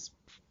right.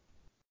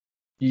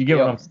 You get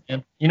what I'm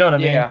saying? You know what I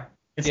mean? Yeah.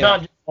 It's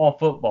not just all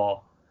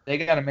football. They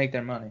got to make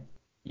their money.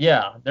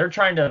 Yeah, they're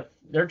trying to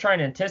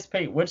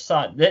anticipate which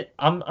side. That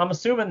I'm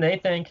assuming they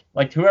think,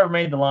 like, whoever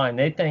made the line,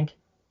 they think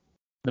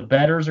the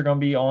bettors are going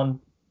to be on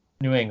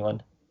New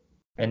England,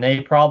 and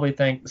they probably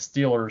think the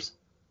Steelers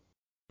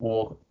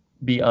will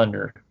be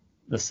under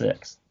the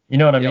 6. You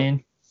know what I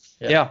mean?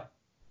 Yeah.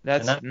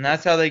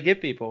 That's how they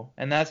get people,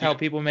 and that's how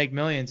people make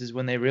millions, is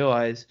when they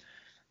realize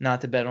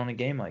not to bet on a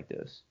game like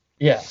this.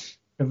 Yeah,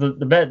 because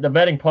the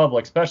betting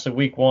public, especially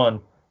week 1,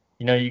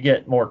 you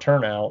get more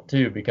turnout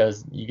too,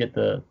 because you get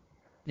the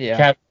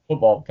casual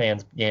football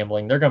fans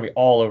gambling. They're going to be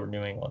all over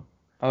New England.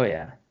 Oh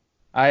yeah,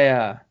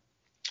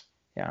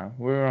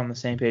 we're on the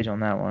same page on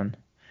that one.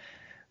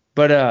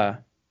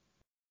 But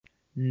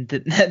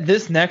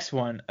this next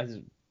one is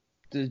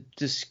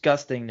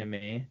disgusting to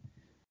me.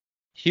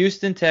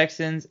 Houston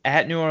Texans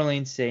at New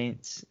Orleans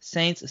Saints.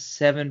 Saints a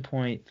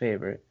 7-point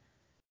favorite.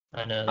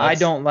 I know. I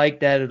don't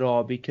like that at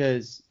all,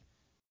 because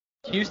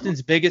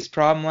Houston's biggest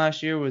problem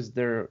last year was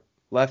their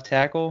left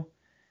tackle,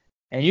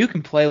 and you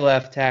can play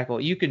left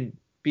tackle. You can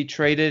be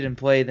traded and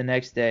play the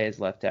next day as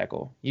left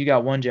tackle. You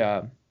got one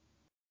job.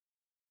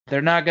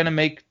 They're not going to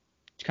make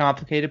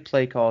complicated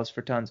play calls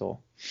for Tunzel.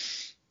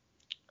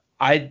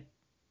 I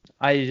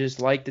just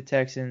like the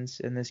Texans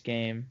in this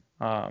game.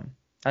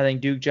 I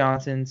think Duke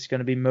Johnson's going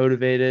to be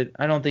motivated.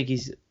 I don't think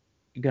he's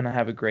going to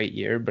have a great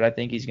year, but I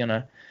think he's going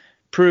to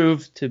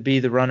prove to be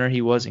the runner he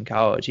was in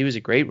college. He was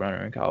a great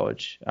runner in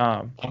college.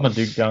 I'm a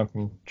Duke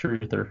Johnson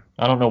truther.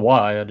 I don't know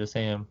why, I just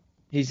am.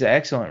 He's an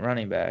excellent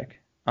running back.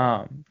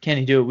 Can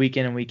he do it week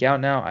in and week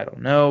out now? I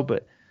don't know,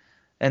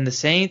 and the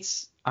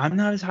Saints, I'm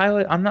not as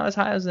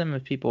high as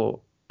them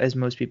as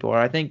most people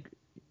are. I think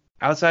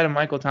outside of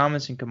Michael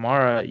Thomas and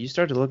Kamara, you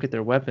start to look at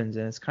their weapons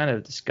and it's kind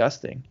of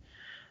disgusting.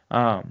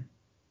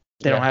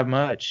 They don't have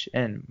much,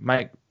 and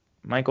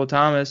Michael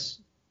Thomas,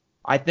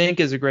 I think,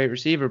 is a great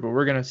receiver, but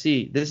we're going to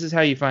see. This is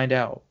how you find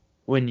out.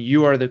 When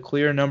you are the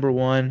clear number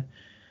 1,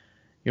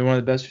 you're one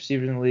of the best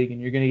receivers in the league, and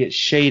you're going to get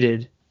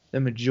shaded the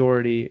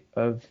majority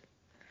of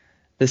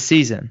the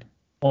season.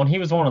 Well, and he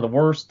was one of the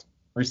worst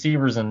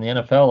receivers in the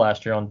NFL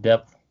last year on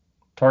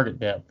target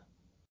depth.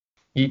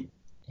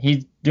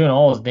 He's doing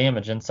all his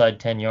damage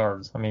inside 10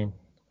 yards. I mean,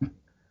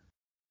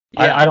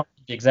 I don't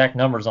know the exact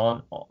numbers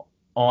on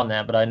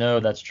that, but I know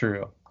that's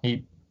true.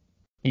 He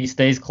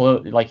stays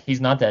close. Like, he's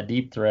not that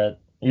deep threat.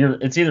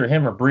 It's either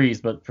him or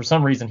Breeze, but for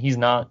some reason he's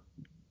not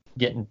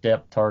getting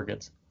depth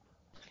targets.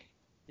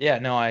 Yeah,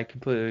 no, I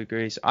completely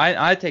agree. So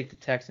I take the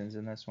Texans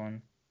in this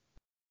one.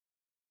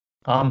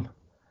 I'm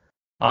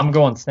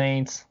going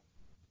Saints.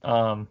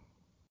 All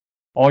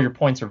your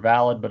points are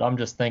valid, but I'm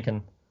just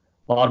thinking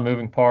a lot of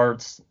moving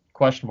parts,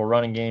 questionable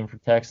running game for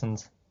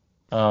Texans.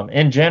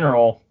 In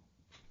general,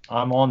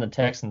 I'm on the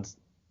Texans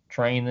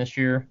train this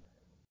year,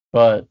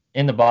 but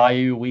in the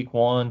Bayou, week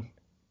 1,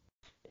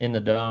 in the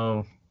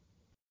Dome.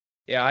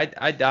 Yeah,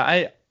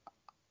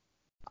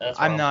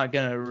 I'm not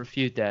gonna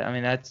refute that. I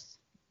mean, that's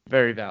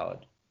very valid.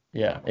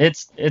 Yeah,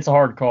 it's a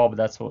hard call, but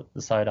that's what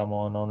the side I'm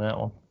on that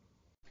one.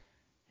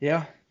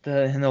 Yeah,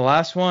 the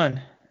last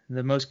one,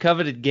 the most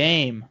coveted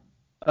game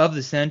of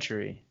the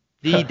century,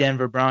 the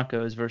Denver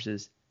Broncos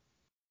versus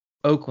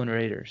Oakland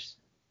Raiders.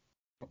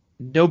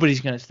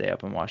 Nobody's gonna stay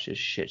up and watch this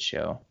shit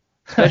show,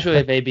 especially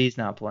if AB's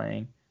not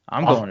playing.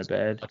 I'm going to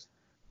bed.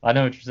 I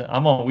know what you're saying.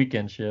 I'm on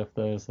weekend shift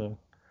though, so.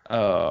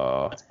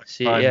 Oh,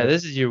 see, yeah,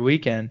 this is your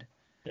weekend.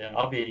 Yeah,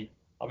 I'll be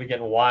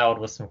getting wild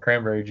with some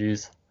cranberry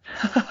juice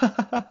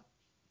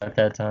at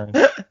that time.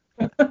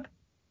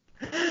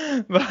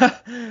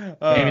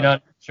 Maybe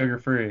not sugar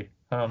free.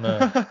 I don't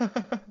know.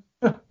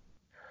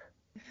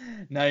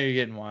 Now you're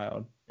getting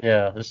wild.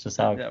 Yeah, that's just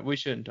how. We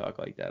shouldn't talk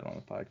like that on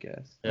the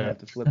podcast. Yeah. We have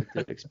to flip it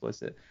to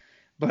explicit.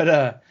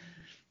 But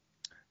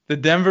the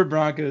Denver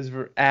Broncos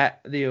were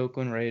at the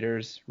Oakland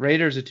Raiders.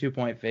 Raiders a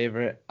 2-point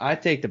favorite. I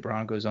take the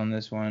Broncos on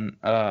this one.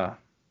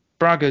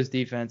 Broncos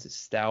defense is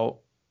stout.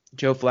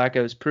 Joe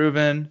Flacco's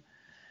proven.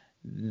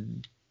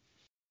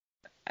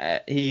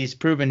 He's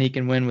proven he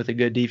can win with a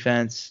good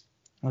defense.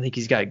 I think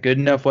he's got good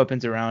enough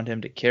weapons around him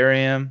to carry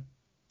him.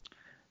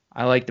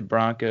 I like the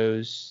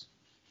Broncos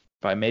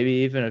by maybe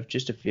even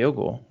just a field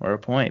goal or a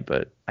point,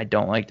 but I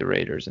don't like the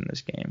Raiders in this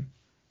game.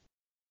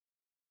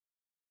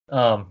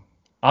 I'm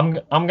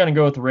gonna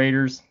go with the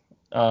Raiders.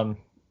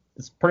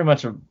 It's pretty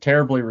much a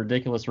terribly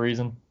ridiculous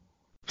reason,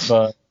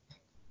 but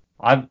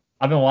I've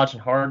been watching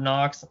Hard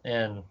Knocks,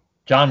 and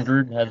John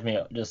Gruden has me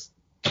just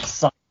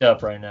psyched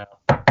up right now.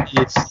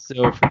 It's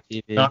so for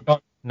TV.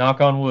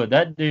 Knock on wood.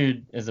 That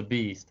dude is a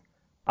beast.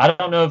 I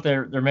don't know if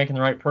they're making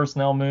the right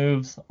personnel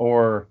moves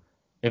or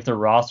if their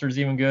roster's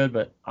even good,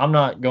 but I'm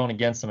not going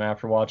against them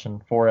after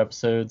watching 4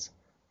 episodes.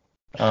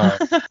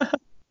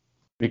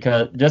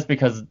 because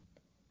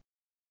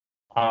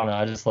I don't know,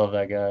 I just love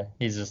that guy.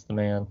 He's just the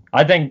man.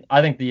 I think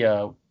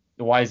the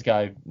wise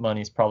guy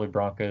money's probably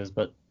Broncos,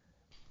 but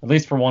at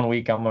least for 1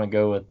 week I'm gonna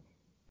go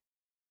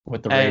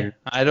with the Raiders.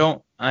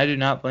 I do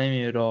not blame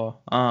you at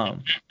all.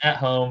 At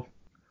home.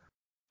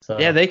 So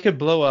yeah, they could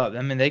blow up.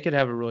 I mean, they could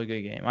have a really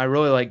good game. I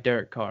really like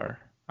Derek Carr.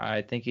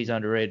 I think he's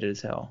underrated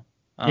as hell.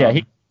 Yeah,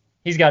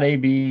 he's got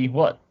AB.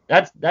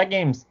 That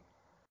game's,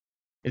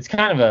 it's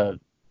kind of a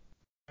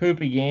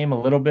poopy game a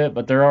little bit,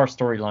 but there are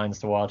storylines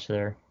to watch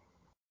there.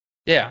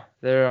 Yeah,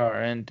 there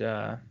are, and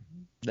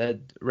the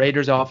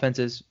Raiders'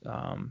 offense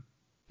can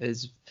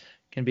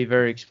be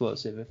very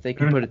explosive if they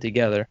can put it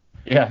together.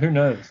 Yeah, who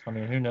knows? I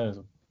mean, who knows?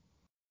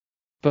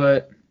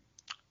 But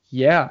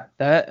yeah,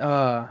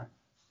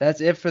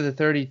 that's it for the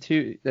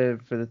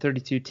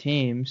 32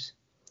 teams.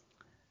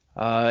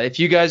 If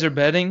you guys are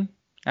betting,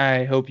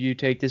 I hope you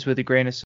take this with a grain of salt.